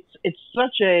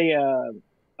such a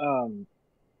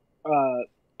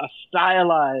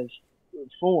stylized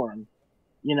form,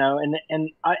 you know, and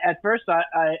I at first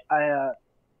I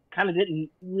kind of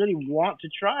didn't really want to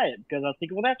try it because I was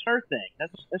thinking, well, that's her thing.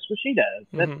 That's what she does.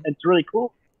 It's really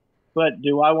cool. But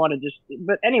do I want to just?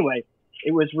 But anyway,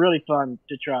 it was really fun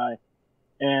to try,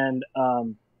 and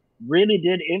really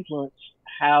did influence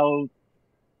how.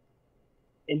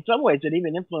 In some ways, it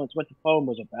even influenced what the poem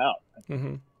was about.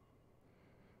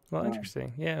 Well,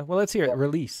 interesting. Yeah. Well, let's hear it.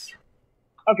 Release.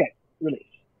 Okay, release.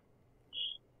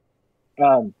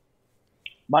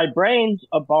 My brain's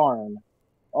a barn.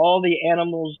 All the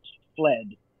animals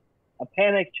fled. A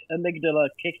panicked amygdala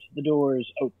kicked the doors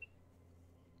open.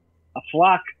 A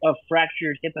flock of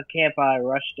fractured hippocampi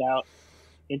rushed out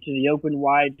into the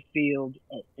wide field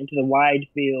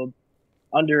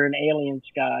under an alien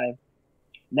sky.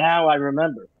 Now I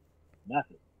remember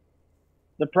nothing.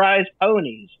 The prize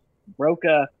ponies,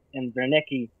 Broca and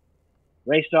Wernicke,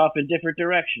 raced off in different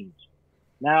directions.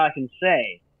 Now I can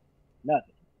say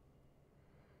nothing.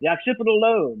 The occipital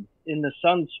lobe in the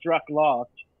sun-struck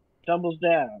loft tumbles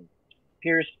down,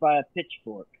 pierced by a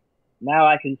pitchfork. Now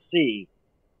I can see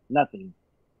nothing.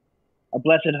 A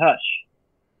blessed hush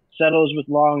settles with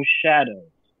long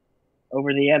shadows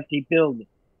over the empty building.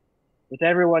 With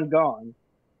everyone gone,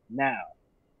 now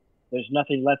there's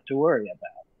nothing left to worry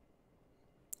about.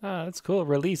 Ah, that's cool.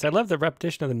 Release. I love the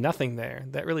repetition of the nothing there.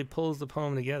 That really pulls the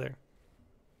poem together.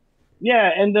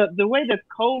 Yeah, and the way the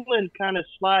colon kind of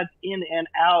slides in and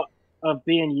out of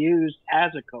being used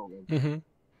as a colon,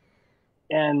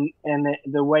 and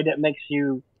the way that makes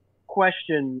you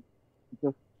question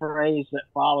the phrase that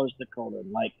follows the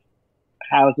colon, like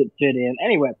how does it fit in?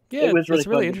 Anyway, yeah, it was it's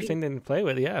really interesting to play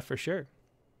with. Yeah, for sure.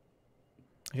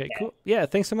 Okay, cool. Yeah,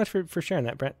 thanks so much for sharing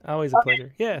that, Brent. Always a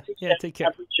pleasure. Yeah, take care. I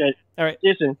appreciate it. All right. See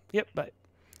you soon. Yep, bye. It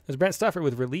was Brent Stauffer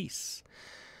with Release.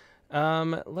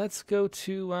 Let's go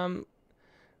to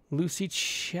Lucy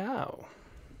Chow.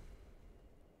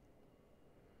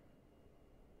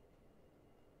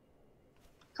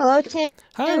 Hello, Tim.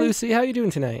 Hi, Lucy. How are you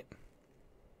doing tonight?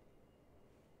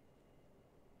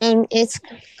 It's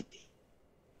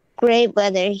great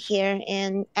weather here,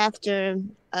 and after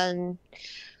an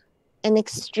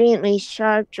extremely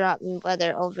sharp drop in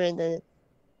weather over the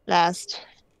last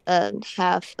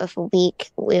half of a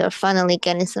week, we are finally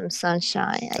getting some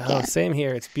sunshine again. Same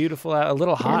here. It's beautiful out, a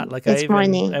little hot. Like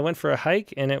I went for a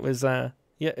hike, and it was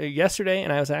yesterday,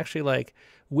 and I was actually like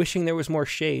wishing there was more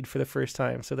shade for the first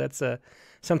time. So that's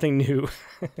something new.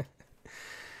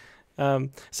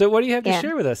 So what do you have to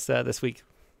share with us this week?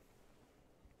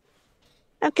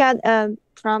 I've got a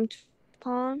prompt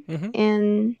poem,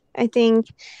 and I think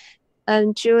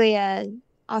Julia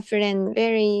offered in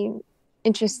very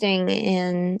interesting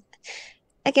and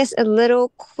I guess a little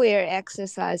queer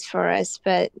exercise for us,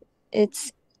 but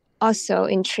it's also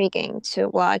intriguing to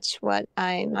watch what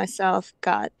I myself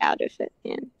got out of it.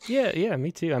 Yeah,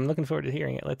 me too. I'm looking forward to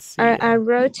hearing it. Let's see. I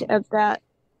wrote about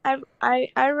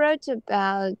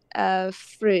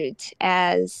fruit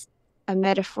as a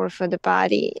metaphor for the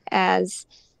body, as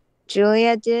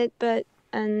Julia did, but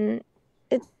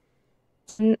it's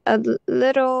a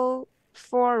little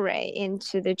foray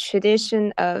into the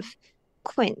tradition of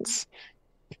quince,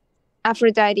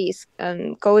 Aphrodite's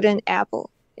golden apple.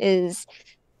 is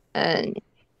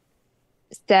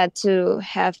said to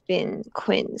have been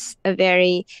quince, a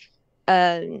very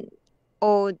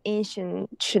old,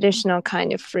 ancient, traditional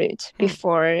kind of fruit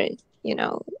before,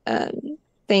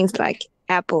 things like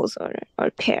apples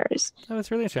or pears. Oh,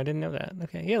 that's really interesting. I didn't know that.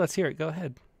 Okay, yeah, let's hear it. Go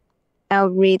ahead. I'll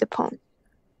read the poem.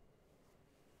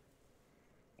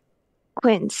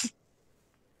 Quince.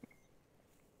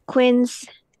 Quince,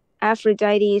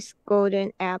 Aphrodite's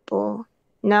golden apple,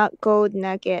 not gold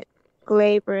nugget,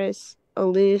 glabrous,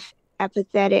 aloof,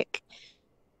 apathetic,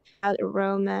 without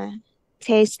aroma,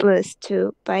 tasteless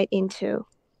to bite into.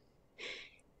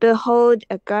 Behold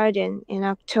a garden in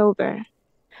October,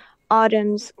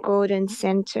 autumn's golden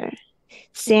center,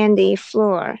 sandy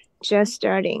floor just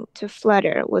starting to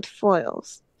flutter with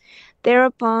foils.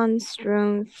 Thereupon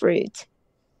strewn fruit,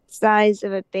 size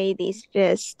of a baby's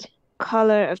fist,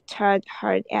 color of tart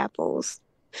hard apples,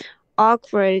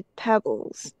 awkward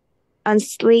pebbles,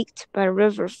 unsleeked by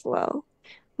river flow,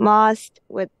 mossed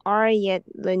with aureate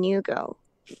lanugo,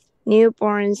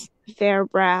 newborn's fair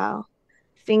brow,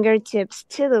 fingertips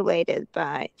titillated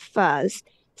by fuzz,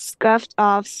 scuffed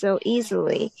off so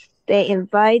easily they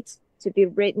invite to be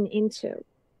written into.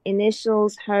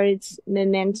 Initials, hearts,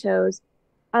 mementos.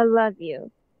 I love you,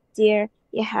 dear,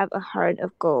 you have a heart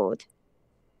of gold.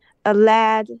 A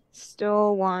lad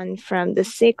stole one from the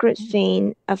sacred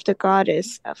fane of the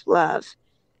goddess of love,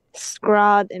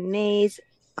 scrawled a maze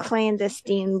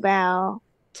clandestine bow,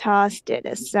 tossed it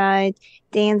aside,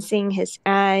 dancing his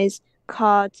eyes,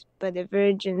 caught by the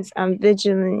virgin's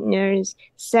unvigilant nerves,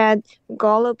 said,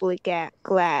 gullibly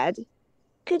glad,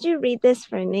 could you read this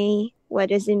for me? What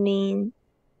does it mean?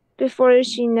 Before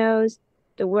she knows,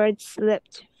 the word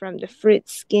slipped from the fruit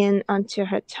skin onto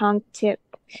her tongue tip,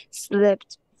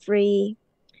 slipped free.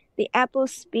 The apple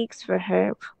speaks for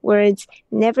her, words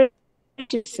never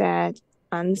too sad,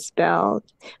 unspelled,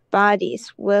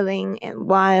 bodies willing and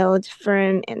wild,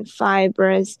 firm and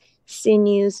fibrous,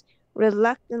 sinews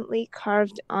reluctantly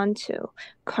carved onto,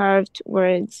 carved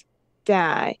words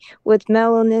die, with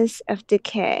mellowness of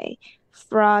decay.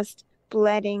 Frost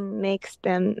bleeding makes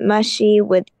them mushy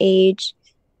with age.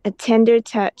 A tender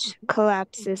touch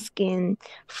collapses skin,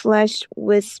 flesh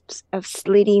wisps of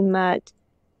sleety mud.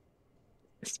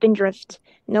 Spindrift,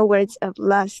 no words of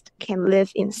lust can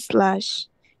live in slush.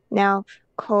 Now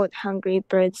cold hungry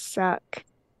birds suck.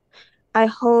 I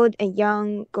hold a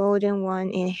young golden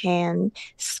one in hand,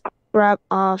 scrub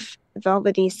off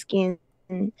velvety skin,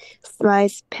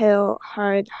 slice pale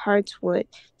hard heartwood,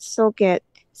 soak it,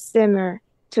 simmer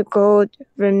to gold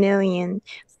vermilion,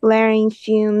 flaring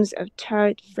fumes of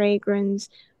tart fragrance,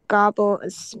 gobble a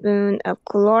spoon of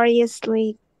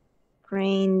gloriously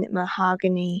grained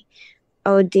mahogany.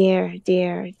 Oh dear,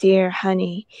 dear, dear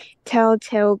honey,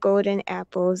 telltale golden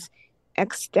apples,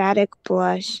 ecstatic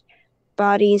blush,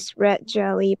 bodies red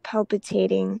jelly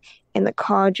palpitating in the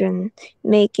cauldron,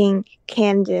 making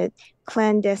candid,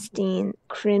 clandestine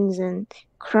crimson,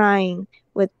 crying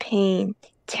with pain,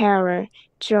 terror,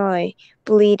 joy,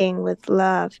 bleeding with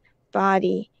love,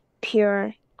 body,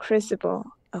 pure crucible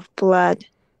of blood.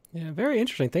 Yeah, very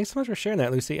interesting. Thanks so much for sharing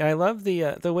that, Lucy. I love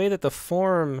the way that the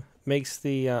form makes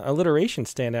the alliteration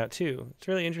stand out too. It's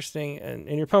really interesting, and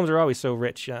your poems are always so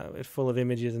rich, full of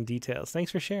images and details. Thanks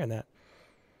for sharing that.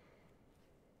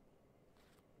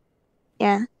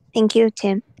 Yeah, thank you,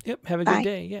 Tim. Yep, have a Bye. good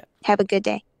day. Yeah, have a good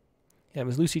day. Yeah, it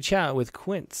was Lucy Chow with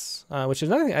quince, which is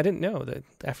another thing I didn't know, that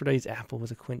Aphrodite's apple was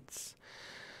a quince.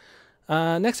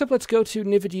 Next up, let's go to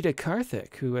Nivedita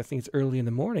Karthik, who I think it's early in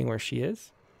the morning where she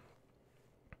is.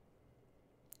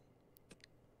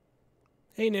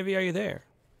 Hey, Nivi, are you there?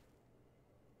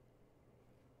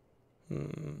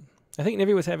 I think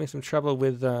Nivi was having some trouble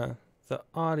with the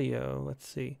audio. Let's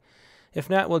see. If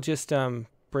not, we'll just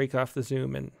break off the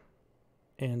Zoom and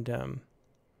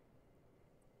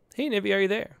hey, Nivi, are you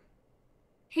there?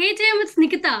 Hey, Tim, it's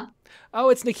Nikita. Oh,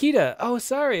 it's Nikita. Oh,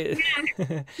 sorry.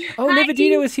 Yeah. Oh, Hi,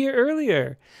 Nivedita was here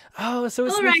earlier. Oh, so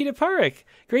it's Nikita Parekh.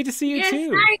 Great to see you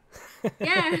too. Hi.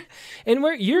 Yeah. And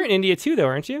you're in India too, though,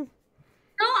 aren't you?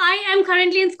 No, I am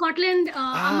currently in Scotland.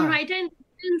 I'm a writer in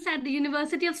at the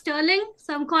University of Stirling.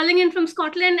 So I'm calling in from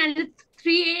Scotland, and it's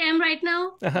 3 a.m. right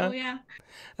now. So yeah.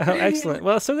 Oh, excellent.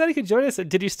 Well, so glad you could join us.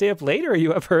 Did you stay up late, or are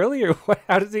you up early, or what?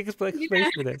 How does the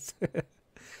explanation for this?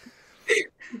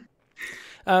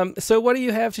 So what do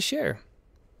you have to share?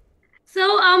 So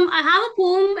I have a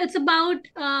poem. It's about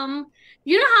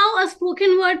you know how a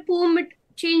spoken word poem, it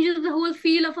changes the whole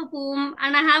feel of a poem,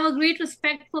 and I have a great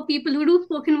respect for people who do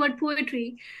spoken word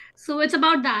poetry. So it's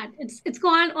about that. It's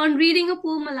called On Reading a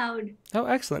Poem Aloud. Oh,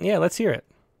 excellent. Yeah, let's hear it.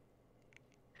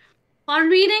 On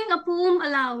reading a poem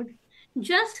aloud,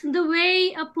 just the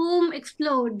way a poem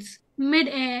explodes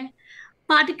mid-air.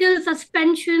 Particle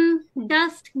suspension,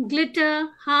 dust, glitter,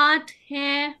 heart,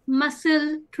 hair,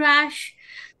 muscle, trash,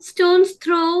 stones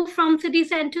throw from city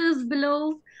centers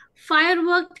below,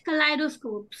 fireworked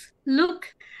kaleidoscopes.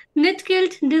 Look, knit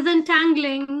kilt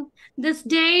disentangling, this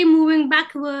day moving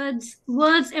backwards,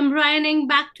 words embryoning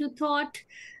back to thought,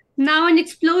 now an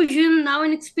explosion, now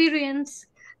an experience,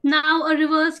 now a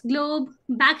reverse globe,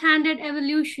 backhanded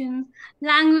evolution,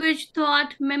 language,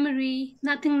 thought, memory,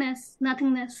 nothingness,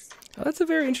 nothingness. Oh, that's a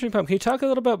very interesting poem. Can you talk a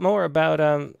little bit more about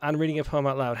on reading a poem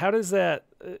out loud? How does that?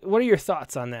 What are your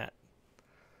thoughts on that?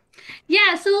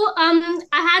 Yeah, so I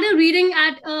had a reading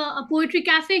at a poetry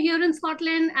cafe here in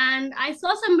Scotland, and I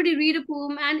saw somebody read a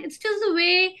poem, and it's just the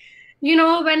way,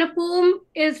 when a poem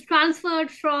is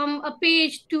transferred from a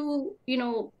page to,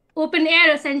 open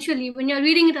air, essentially. When you're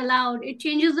reading it aloud, it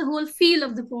changes the whole feel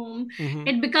of the poem. Mm-hmm.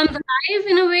 It becomes alive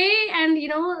in a way, and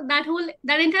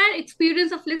that entire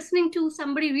experience of listening to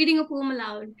somebody reading a poem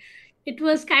aloud, it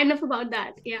was kind of about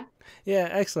that. Yeah,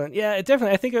 excellent. Yeah, it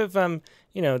definitely. I think of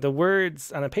the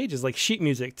words on a page is like sheet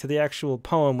music to the actual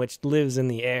poem, which lives in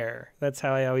the air. That's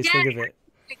how I always think of it.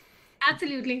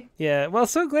 Absolutely. Yeah. Well,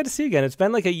 so glad to see you again. It's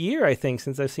been like a year, I think,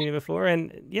 since I've seen you before,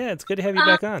 and yeah, it's good to have you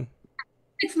back on.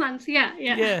 6 months. Yeah.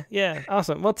 Yeah.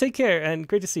 Awesome. Well, take care and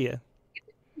great to see you.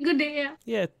 Good day.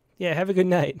 Yeah. Have a good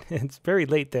night. It's very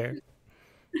late there.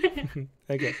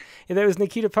 Okay. Yeah, that was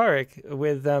Nikita Parekh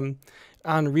with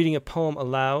on reading a poem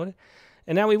aloud.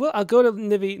 And now I'll go to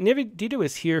Nivi. Nivi Dita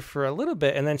was here for a little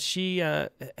bit, and then she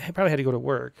probably had to go to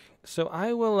work. So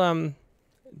I will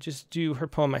just do her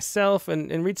poem myself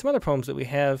and read some other poems that we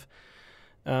have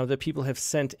that people have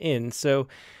sent in. So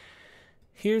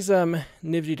here's Nivi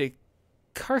Dita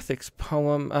Karthik's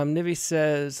poem. Nivi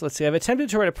says, let's see, I've attempted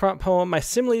to write a prompt poem. My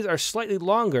similes are slightly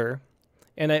longer,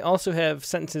 and I also have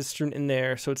sentences strewn in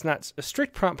there, so it's not a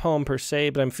strict prompt poem per se,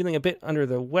 but I'm feeling a bit under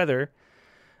the weather.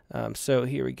 So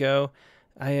here we go.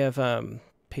 I have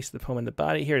pasted the poem in the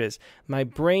body. Here it is. My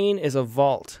brain is a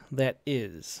vault that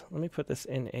is. Let me put this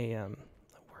in a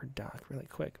Word doc really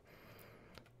quick.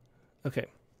 Okay.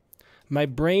 My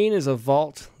brain is a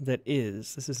vault that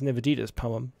is. This is Nivedita's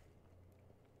poem.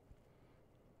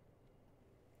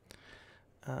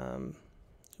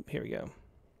 Here we go.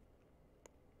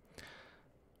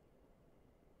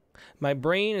 My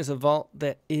brain is a vault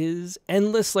that is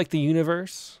endless like the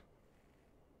universe.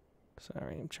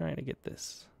 Sorry, I'm trying to get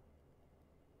this.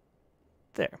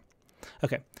 There.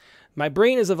 Okay. My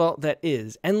brain is a vault that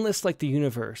is endless like the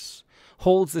universe,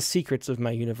 holds the secrets of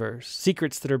my universe,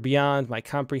 secrets that are beyond my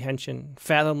comprehension,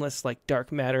 fathomless like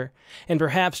dark matter, and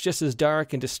perhaps just as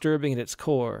dark and disturbing at its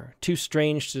core, too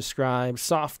strange to describe,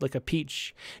 soft like a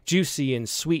peach, juicy and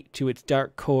sweet to its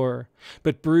dark core,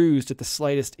 but bruised at the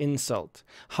slightest insult,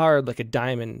 hard like a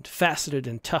diamond, faceted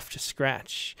and tough to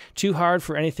scratch, too hard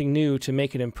for anything new to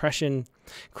make an impression,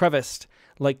 creviced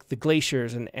like the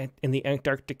glaciers in the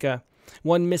Antarctica.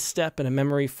 One misstep and a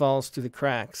memory falls through the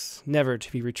cracks, never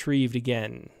to be retrieved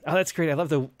again. Oh, that's great. I love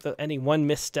the ending. One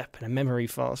misstep and a memory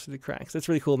falls through the cracks. That's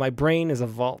really cool. My brain is a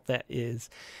vault that is.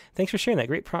 Thanks for sharing that.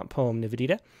 Great prompt poem,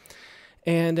 Nivedita.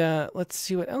 And let's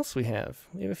see what else we have.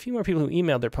 We have a few more people who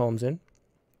emailed their poems in.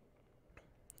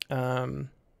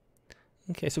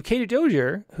 Okay, so Katie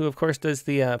Dozier, who of course does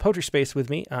the Poetry Space with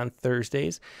me on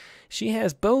Thursdays, she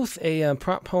has both a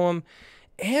prompt poem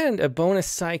and a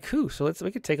bonus haiku. So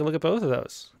we could take a look at both of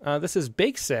those. This is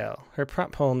Bake Sale, her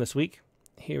prompt poem this week.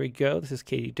 Here we go. This is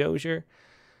Katie Dozier.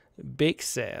 Bake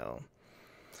Sale.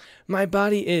 My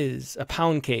body is a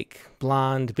pound cake,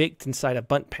 blonde, baked inside a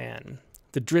bundt pan.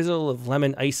 The drizzle of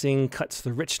lemon icing cuts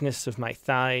the richness of my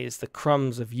thighs, the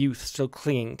crumbs of youth still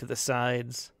clinging to the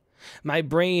sides. My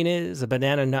brain is a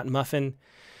banana nut muffin,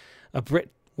 a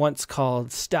Brit once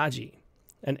called stodgy,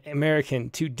 an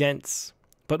American too dense.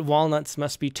 But walnuts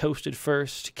must be toasted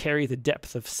first to carry the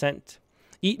depth of scent.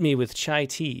 Eat me with chai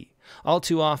tea, all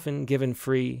too often given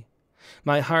free.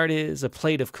 My heart is a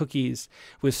plate of cookies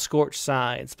with scorched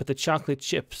sides, but the chocolate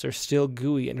chips are still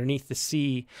gooey underneath the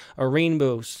sea, a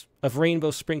rainbow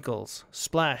sprinkles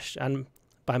splashed on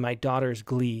by my daughter's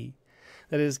glee.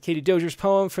 That is Katie Dozier's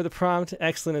poem for the prompt.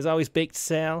 Excellent as always, Baked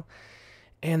Sale.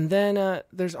 And then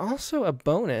there's also a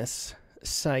bonus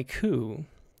haiku.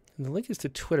 The link is to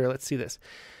Twitter. Let's see this.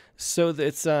 So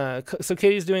it's so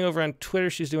Katie's doing over on Twitter.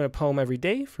 She's doing a poem every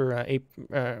day for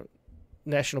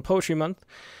National Poetry Month.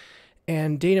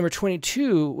 And day number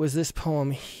 22 was this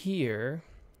poem here.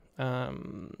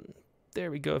 There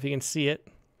we go, if you can see it.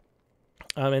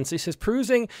 And so he says,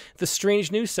 perusing the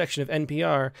strange news section of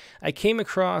NPR, I came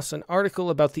across an article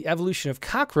about the evolution of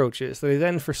cockroaches that I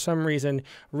then, for some reason,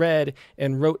 read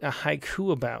and wrote a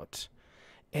haiku about.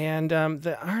 And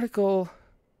the article...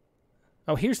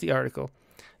 Oh, here's the article.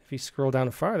 If you scroll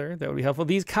down farther, that would be helpful.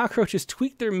 These cockroaches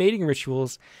tweak their mating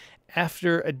rituals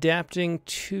after adapting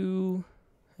to...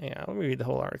 Yeah, let me read the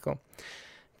whole article.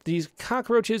 These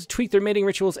cockroaches tweak their mating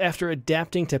rituals after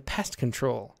adapting to pest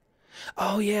control.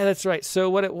 Oh, yeah, that's right. So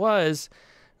what it was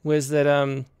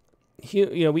that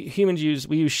we humans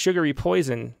use sugary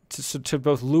poison to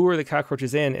both lure the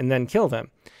cockroaches in and then kill them.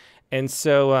 And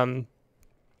so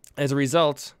as a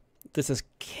result, this has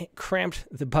cramped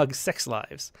the bug's sex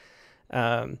lives.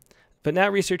 But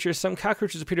now some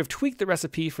cockroaches appear to have tweaked the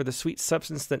recipe for the sweet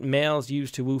substance that males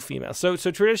use to woo females. So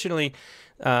traditionally,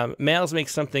 males make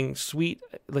something sweet,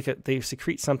 they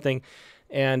secrete something,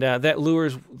 and that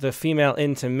lures the female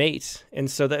in to mate. And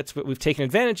so that's what we've taken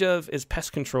advantage of is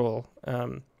pest control.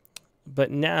 But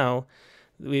now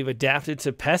we've adapted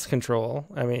to pest control.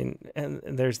 I mean, and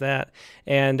there's that.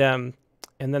 And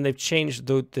then they've changed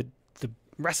the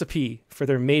recipe for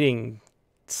their mating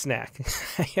snack,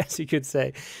 I guess you could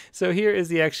say. So here is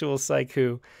the actual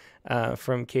haiku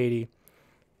from Katie.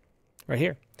 Right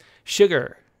here.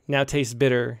 Sugar now tastes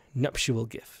bitter, nuptial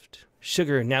gift.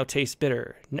 Sugar now tastes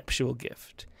bitter, nuptial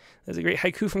gift. That's a great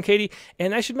haiku from Katie.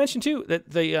 And I should mention, too, that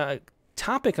the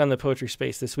topic on the Poetry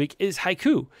Space this week is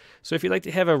haiku. So if you'd like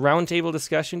to have a roundtable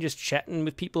discussion, just chatting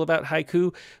with people about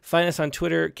haiku, find us on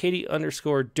Twitter,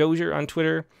 Katie_Dozier on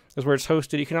Twitter is where it's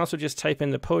hosted. You can also just type in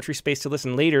the Poetry Space to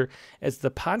listen later as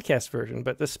the podcast version.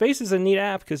 But the Space is a neat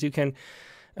app because you can...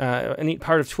 a neat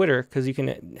part of Twitter because you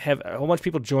can have a whole bunch of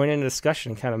people join in a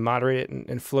discussion and kind of moderate it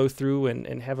and flow through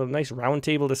and have a nice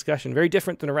roundtable discussion. Very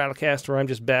different than a Rattlecast where I'm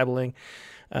just babbling.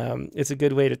 It's a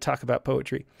good way to talk about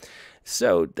poetry.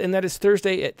 So, and that is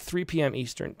Thursday at 3 p.m.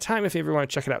 Eastern Time if you ever want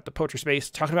to check it out. The Poetry Space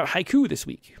talking about haiku this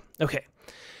week. Okay.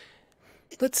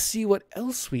 Let's see what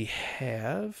else we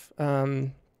have.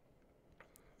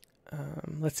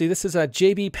 Let's see, this is a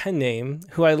JB pen name,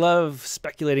 who I love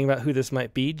speculating about who this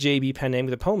might be. JB pen name,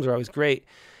 the poems are always great.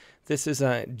 This is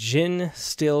Gin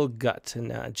Still Gut,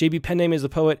 and JB pen name is the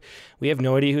poet. We have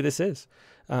no idea who this is,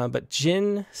 but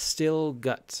Gin Still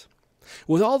Gut.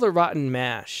 With all the rotten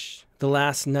mash, the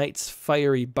last night's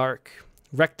fiery bark,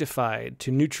 rectified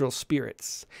to neutral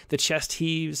spirits, the chest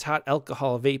heaves hot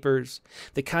alcohol vapors,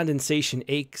 the condensation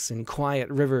aches in quiet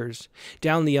rivers,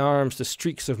 down the arms the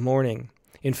streaks of morning,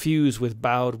 infused with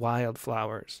bowed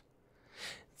wildflowers.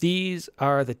 These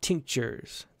are the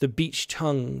tinctures the beach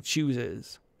tongue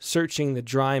chooses, searching the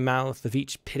dry mouth of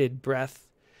each pitted breath,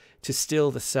 to still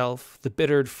the self, the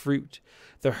bittered fruit,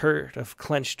 the hurt of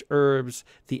clenched herbs,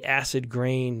 the acid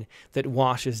grain that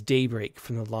washes daybreak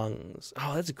from the lungs.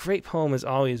 Oh, that's a great poem, as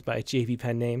always, by J.B.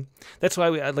 pen name. That's why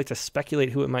I'd like to speculate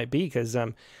who it might be, because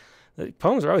the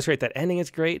poems are always great. That ending is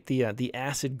great. The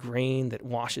acid grain that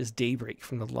washes daybreak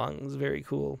from the lungs. Very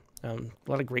cool. A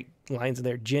lot of great lines in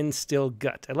there. Gin Still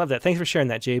Gut. I love that. Thanks for sharing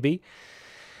that, JB.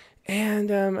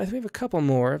 And I think we have a couple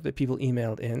more that people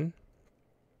emailed in.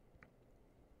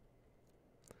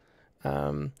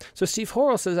 So Steve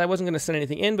Horrell says, I wasn't going to send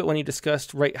anything in, but when you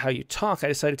discussed Write How You Talk, I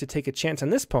decided to take a chance on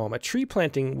this poem, a tree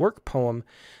planting work poem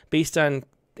based in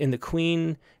the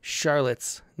Queen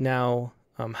Charlotte's, now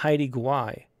Heidi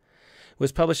Guay.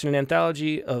 Was published in an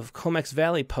anthology of Comex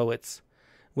Valley poets,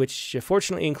 which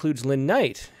fortunately includes Lynn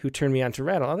Knight, who turned me on to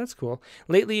Rattle. Oh, that's cool.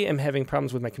 Lately, I'm having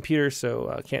problems with my computer,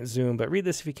 so I can't zoom, but read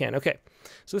this if you can. Okay,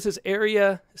 so this is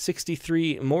Area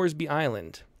 63, Moresby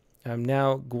Island.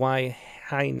 Now Guay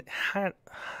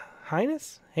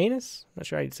Highness? Not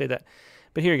sure how you'd say that.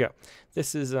 But here you go.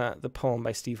 This is the poem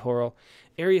by Steve Horrell.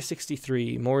 Area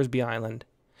 63, Moresby Island.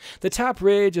 The top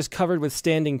ridge is covered with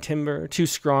standing timber, too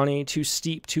scrawny, too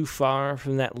steep, too far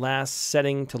from that last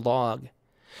setting to log.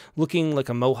 Looking like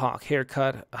a mohawk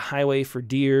haircut, a highway for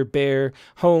deer, bear,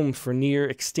 home for near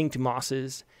extinct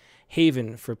mosses,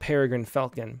 haven for peregrine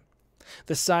falcon.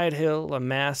 The side hill, a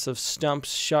mass of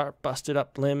stumps, sharp busted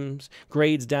up limbs,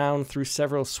 grades down through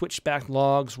several switchback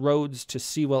logs, roads to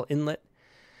Sewell Inlet.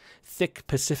 Thick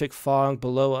Pacific fog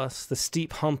below us, the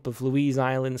steep hump of Louise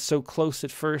Island, so close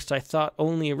at first I thought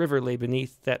only a river lay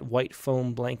beneath that white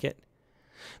foam blanket.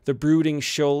 The brooding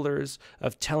shoulders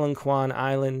of Telenquan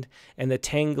Island and the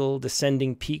tangled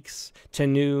descending peaks,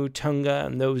 Tanu, Tunga,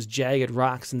 and those jagged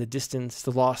rocks in the distance,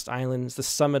 the lost islands, the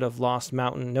summit of Lost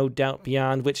Mountain, no doubt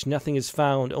beyond which nothing is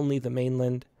found, only the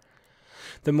mainland.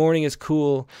 The morning is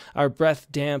cool, our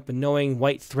breath damp and knowing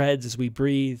white threads as we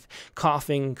breathe.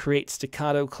 Coughing creates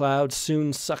staccato clouds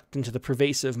soon sucked into the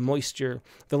pervasive moisture.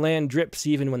 The land drips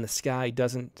even when the sky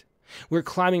doesn't. We're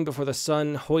climbing before the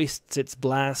sun hoists its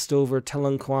blast over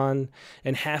Telunquan,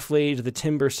 and halfway to the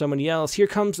timber someone yells, "Here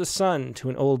comes the sun," to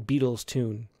an old Beatles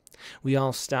tune. We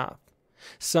all stop.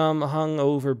 Some hung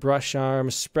over brush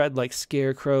arms, spread like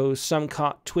scarecrows, some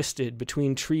caught twisted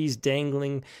between trees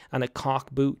dangling on a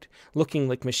caulk boot, looking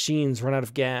like machines run out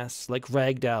of gas, like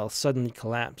ragdoll suddenly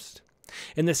collapsed.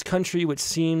 In this country which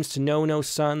seems to know no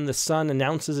sun, the sun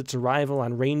announces its arrival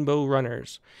on rainbow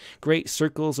runners. Great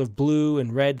circles of blue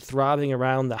and red throbbing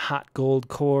around the hot gold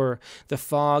core. The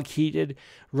fog, heated,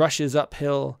 rushes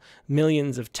uphill,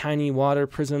 millions of tiny water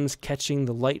prisms catching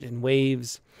the light and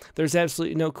waves. There's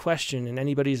absolutely no question in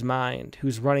anybody's mind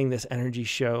who's running this energy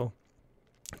show.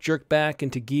 Jerked back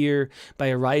into gear by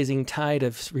a rising tide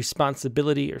of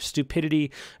responsibility or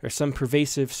stupidity or some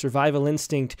pervasive survival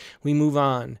instinct, we move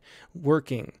on,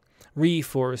 working,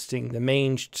 reforesting the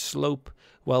manged slope,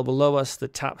 while below us the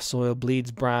topsoil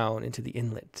bleeds brown into the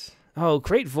inlet. Oh,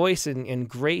 great voice and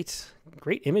great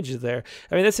images there.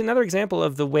 I mean, that's another example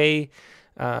of the way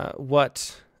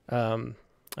what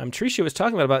Tresha was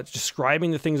talking about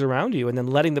describing the things around you and then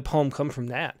letting the poem come from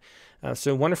that.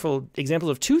 So wonderful examples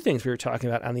of two things we were talking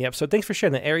about on the episode. Thanks for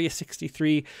sharing the Area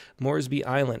 63 Moresby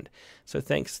Island. So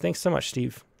thanks so much,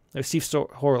 Steve. Steve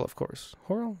Horrell, of course.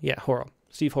 Horrell? Yeah, Horrell.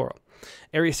 Steve Horrell.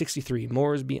 Area 63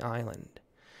 Moresby Island.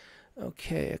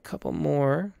 Okay, a couple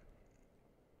more.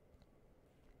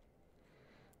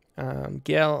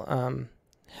 Gail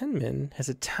Henman has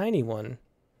a tiny one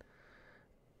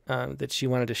that she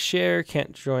wanted to share.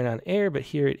 Can't join on air, but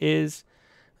here it is.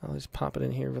 I'll just pop it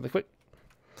in here really quick.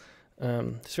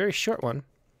 It's a very short one.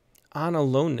 On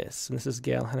Aloneness. And this is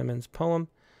Gail Henneman's poem.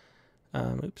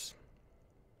 Oops.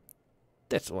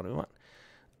 That's the one we want.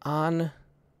 Why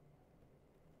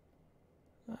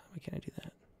can't I do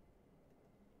that?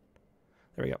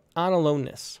 There we go. On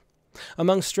Aloneness.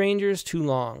 Among strangers too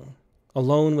long.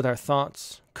 Alone with our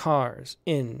thoughts. Cars.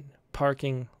 In.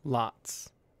 Parking.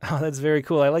 Lots. Oh, that's very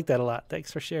cool. I like that a lot.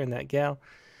 Thanks for sharing that, Gail.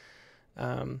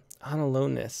 On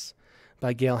Aloneness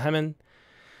by Gail Henman.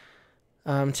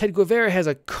 Ted Guevara has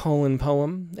a colon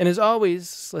poem, and as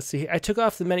always, let's see, I took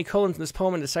off the many colons in this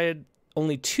poem and decided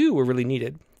only 2 were really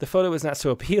needed. The photo is not so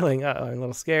appealing, I'm a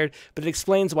little scared, but it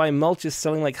explains why mulch is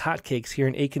selling like hotcakes here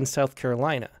in Aiken, South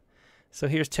Carolina. So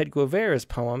here's Ted Guevara's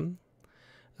poem,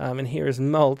 and here's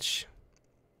mulch.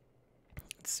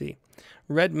 Let's see,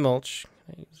 red mulch.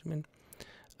 Can I zoom in?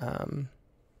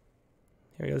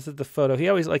 Here we go, this is the photo. He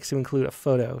always likes to include a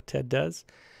photo, Ted does.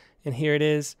 And here it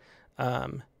is.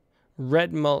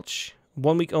 Red mulch,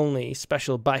 1 week only,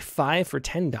 special, buy 5 for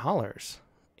 $10.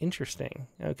 Interesting.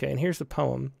 Okay, and here's the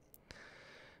poem.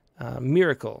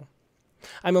 Miracle.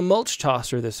 I'm a mulch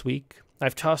tosser this week.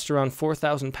 I've tossed around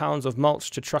 4,000 pounds of mulch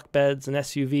to truck beds and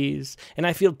SUVs, and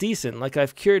I feel decent, like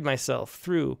I've cured myself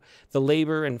through the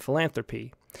labor and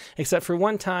philanthropy. Except for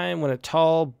one time when a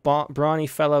tall, brawny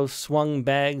fellow swung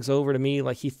bags over to me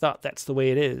like he thought that's the way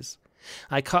it is.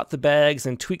 I caught the bags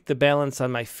and tweaked the balance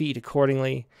on my feet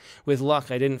accordingly. With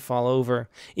luck, I didn't fall over.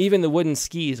 Even the wooden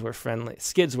skids were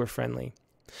friendly.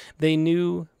 They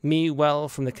knew me well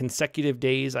from the consecutive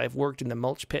days I've worked in the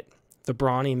mulch pit. The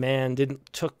brawny man didn't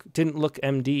look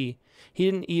MD. He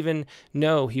didn't even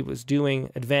know he was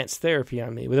doing advanced therapy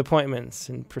on me with appointments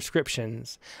and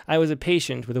prescriptions. I was a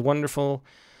patient with a wonderful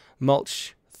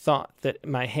mulch thought that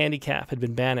my handicap had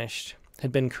been banished,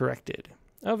 had been corrected.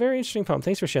 Oh, very interesting poem.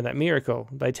 Thanks for sharing that. Miracle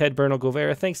by Ted Bernal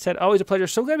Guevara. Thanks, Ted. Always a pleasure.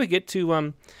 So glad we get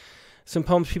to some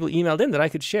poems people emailed in that I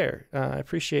could share. I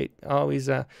appreciate always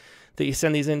that you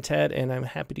send these in, Ted, and I'm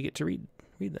happy to get to read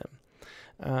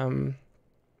them.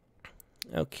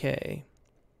 Okay.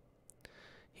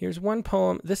 Here's one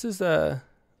poem. This is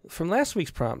from last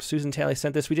week's prompt. Susan Talley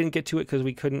sent this. We didn't get to it because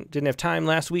we didn't have time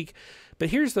last week.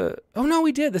 But here's the... Oh, no,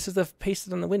 we did. This is the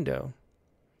pasted on the window.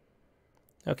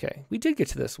 Okay. We did get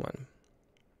to this one.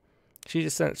 She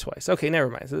just sent it twice. Okay, never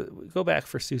mind. So go back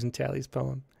for Susan Talley's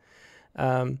poem.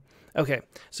 Okay,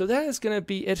 so that is going to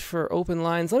be it for open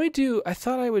lines. I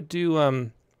thought I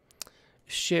would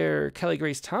share Kelly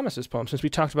Grace Thomas's poem since we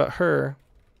talked about her.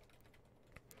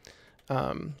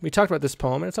 We talked about this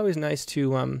poem, and it's always nice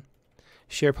to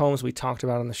share poems we talked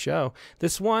about on the show.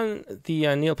 This won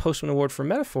the Neil Postman Award for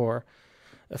Metaphor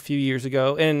a few years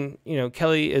ago, and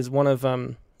Kelly is one of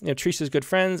Tresha's good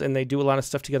friends, and they do a lot of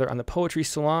stuff together on the Poetry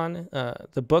Salon.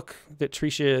 The book that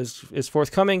Tresha is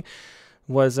forthcoming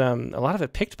was a lot of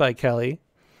it picked by Kelly,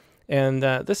 and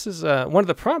this is one of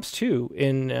the prompts too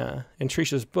in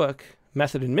Tresha's book,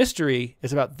 Method and Mystery,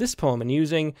 is about this poem and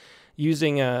using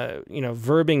using,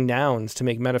 verbing nouns to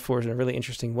make metaphors in a really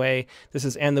interesting way. This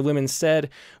is And the Women Said,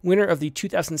 winner of the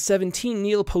 2017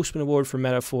 Neil Postman Award for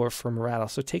Metaphor from Rattle.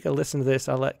 So take a listen to this.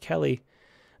 I'll let Kelly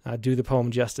do the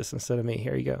poem justice instead of me.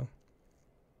 Here you go.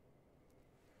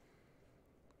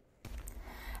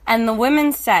 And the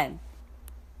women said,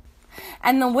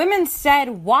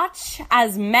 watch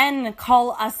as men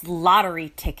call us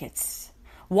lottery tickets.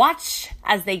 Watch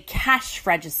as they cash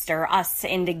register us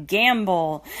into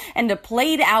gamble and to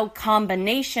played out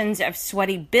combinations of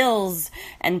sweaty bills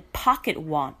and pocket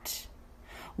want.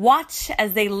 Watch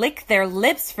as they lick their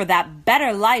lips for that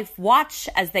better life. Watch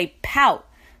as they pout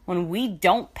when we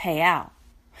don't pay out.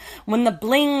 When the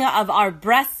bling of our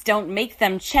breasts don't make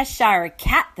them Cheshire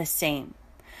cat the same.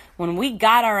 When we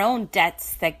got our own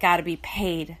debts that gotta be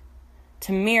paid.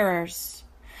 To mirrors,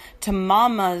 to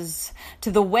mamas, to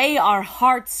the way our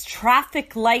hearts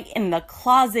traffic light in the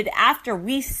closet after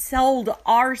we sold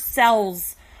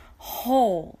ourselves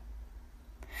whole.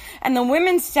 And the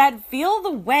women said, feel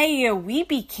the way we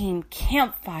became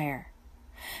campfire.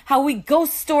 How we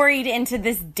ghost storied into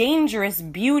this dangerous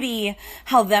beauty.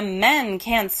 How them men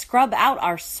can't scrub out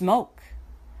our smoke.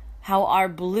 How our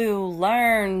blue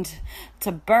learned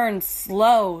to burn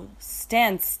slow,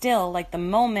 stand still like the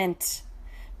moment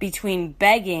between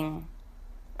begging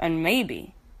and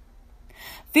maybe.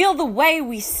 Feel the way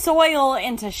we soil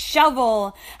into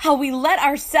shovel, how we let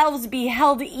ourselves be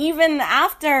held even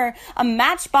after a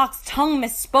matchbox tongue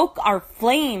misspoke our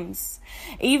flames.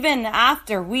 Even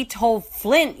after we told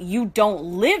Flint you don't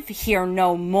live here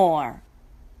no more.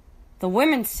 The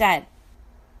women said,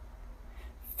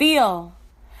 feel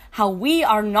how we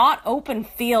are not open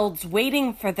fields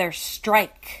waiting for their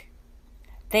strike.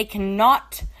 They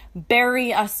cannot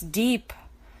bury us deep,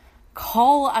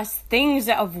 call us things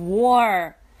of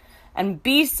war, and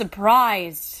be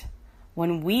surprised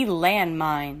when we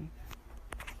landmine.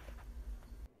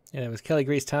 Yeah, it was Kelly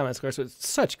Grace Thomas, of course, with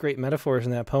such great metaphors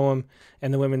in that poem.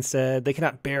 And the women said, they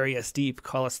cannot bury us deep,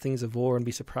 call us things of war, and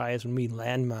be surprised when we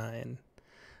landmine.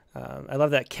 I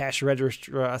love that cash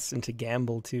register us into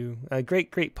gamble, too.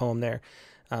 Great poem there.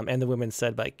 And the Women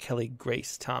Said by Kelly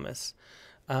Grace Thomas.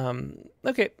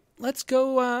 Okay, let's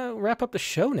go wrap up the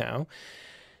show now.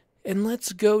 And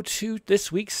let's go to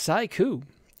this week's Saiku.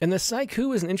 And the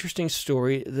Saiku is an interesting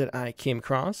story that I came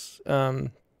across. It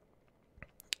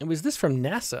was this from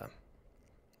NASA.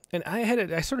 And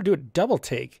I sort of do a double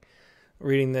take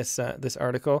reading this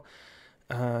article.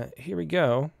 Here we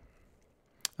go.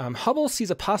 Hubble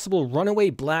sees a possible runaway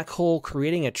black hole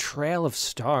creating a trail of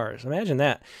stars. Imagine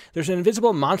that. There's an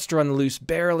invisible monster on the loose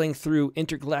barreling through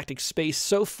intergalactic space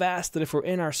so fast that if we're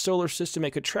in our solar system,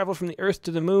 it could travel from the Earth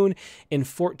to the Moon in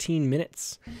 14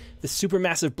 minutes. The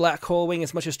supermassive black hole, weighing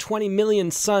as much as 20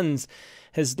 million suns,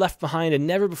 has left behind a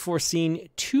never-before-seen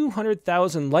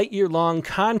 200,000 light-year-long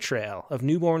contrail of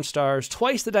newborn stars,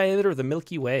 twice the diameter of the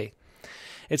Milky Way.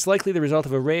 It's likely the result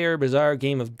of a rare, bizarre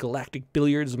game of galactic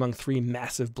billiards among three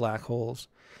massive black holes.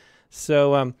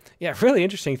 So, really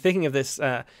interesting thinking of this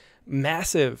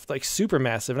massive, like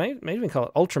supermassive, and I may even call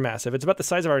it ultramassive. It's about the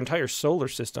size of our entire solar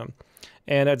system.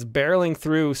 And it's barreling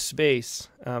through space,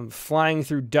 flying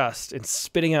through dust, and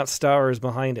spitting out stars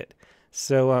behind it.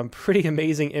 So, pretty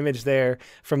amazing image there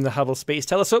from the Hubble Space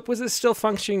Telescope. Was it still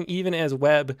functioning even as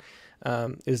Webb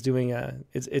is doing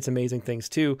its amazing things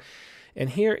too? And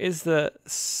here is the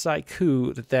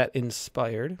Saiku that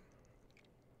inspired.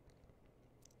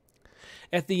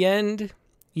 At the end,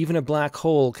 even a black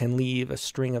hole can leave a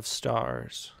string of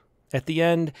stars. At the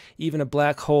end, even a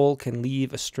black hole can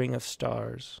leave a string of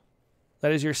stars.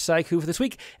 That is your Saiku for this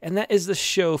week, and that is the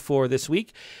show for this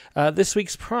week. This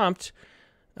week's prompt,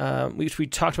 which we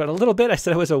talked about a little bit, I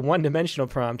said it was a one-dimensional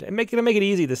prompt. I'm going to make it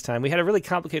easy this time. We had a really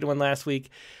complicated one last week.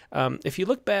 If you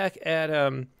look back at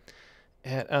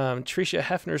Tresha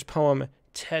Haefner's poem,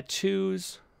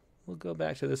 Tattoos. We'll go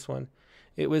back to this one.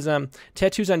 It was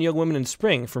Tattoos on Young Women in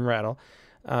Spring from Rattle.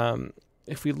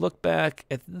 If we look back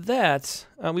at that,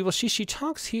 she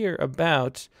talks here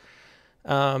about,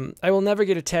 I will never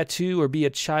get a tattoo or be a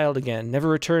child again, never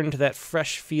return to that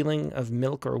fresh feeling of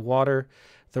milk or water,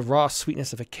 the raw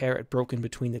sweetness of a carrot broken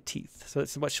between the teeth. So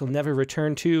that's what she'll never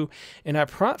return to. And our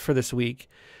prompt for this week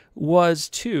was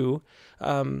to...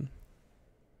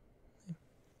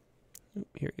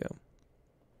 here we go.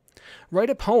 Write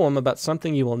a poem about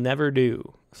something you will never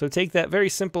do. So take that very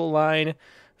simple line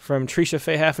from Tresha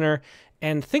Faye Haefner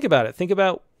and think about it. Think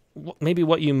about maybe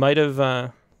what you might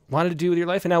have wanted to do with your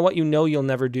life and now what you know you'll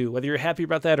never do. Whether you're happy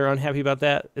about that or unhappy about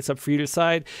that, it's up for you to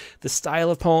decide. The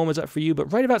style of poem is up for you,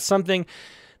 but write about something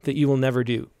that you will never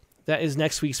do. That is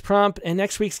next week's prompt, and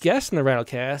next week's guest in the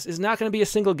Rattlecast is not going to be a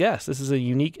single guest. This is a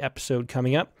unique episode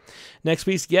coming up. Next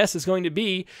week's guest is going to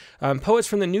be poets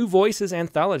from the New Voices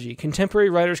anthology, contemporary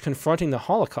writers confronting the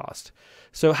Holocaust.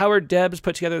 So Howard Debs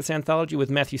put together this anthology with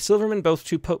Matthew Silverman, both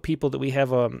two people that we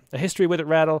have a history with at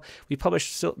Rattle. We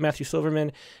published Matthew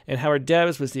Silverman, and Howard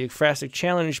Debs was the Ekphrastic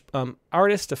Challenge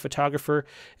artist, a photographer.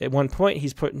 At one point,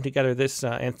 he's putting together this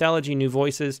anthology, New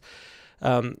Voices.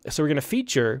 So we're going to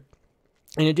feature,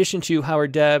 in addition to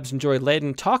Howard Debs and Joy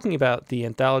Layden talking about the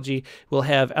anthology, we'll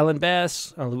have Ellen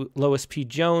Bass, Lois P.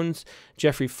 Jones,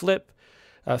 Jeffrey Philip,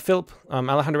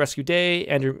 Alejandro Escudé,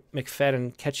 Andrew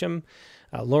McFadden Ketchum,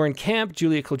 Lauren Camp,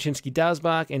 Julia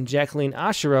Kolczynski-Dasbach, and Jacqueline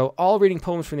Ashero, all reading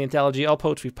poems from the anthology, all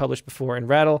poets we've published before in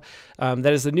Rattle.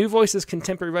 That is the New Voices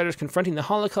Contemporary Writers Confronting the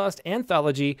Holocaust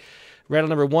anthology, Rattle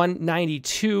number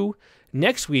 192.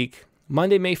 Next week,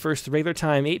 Monday, May 1st, regular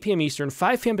time, 8 p.m. Eastern,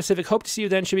 5 p.m. Pacific. Hope to see you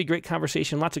then. Should be a great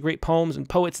conversation. Lots of great poems and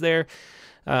poets there,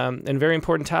 and a very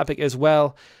important topic as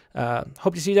well.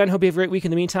 Hope to see you then. Hope you have a great week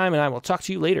in the meantime, and I will talk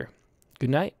to you later. Good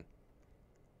night.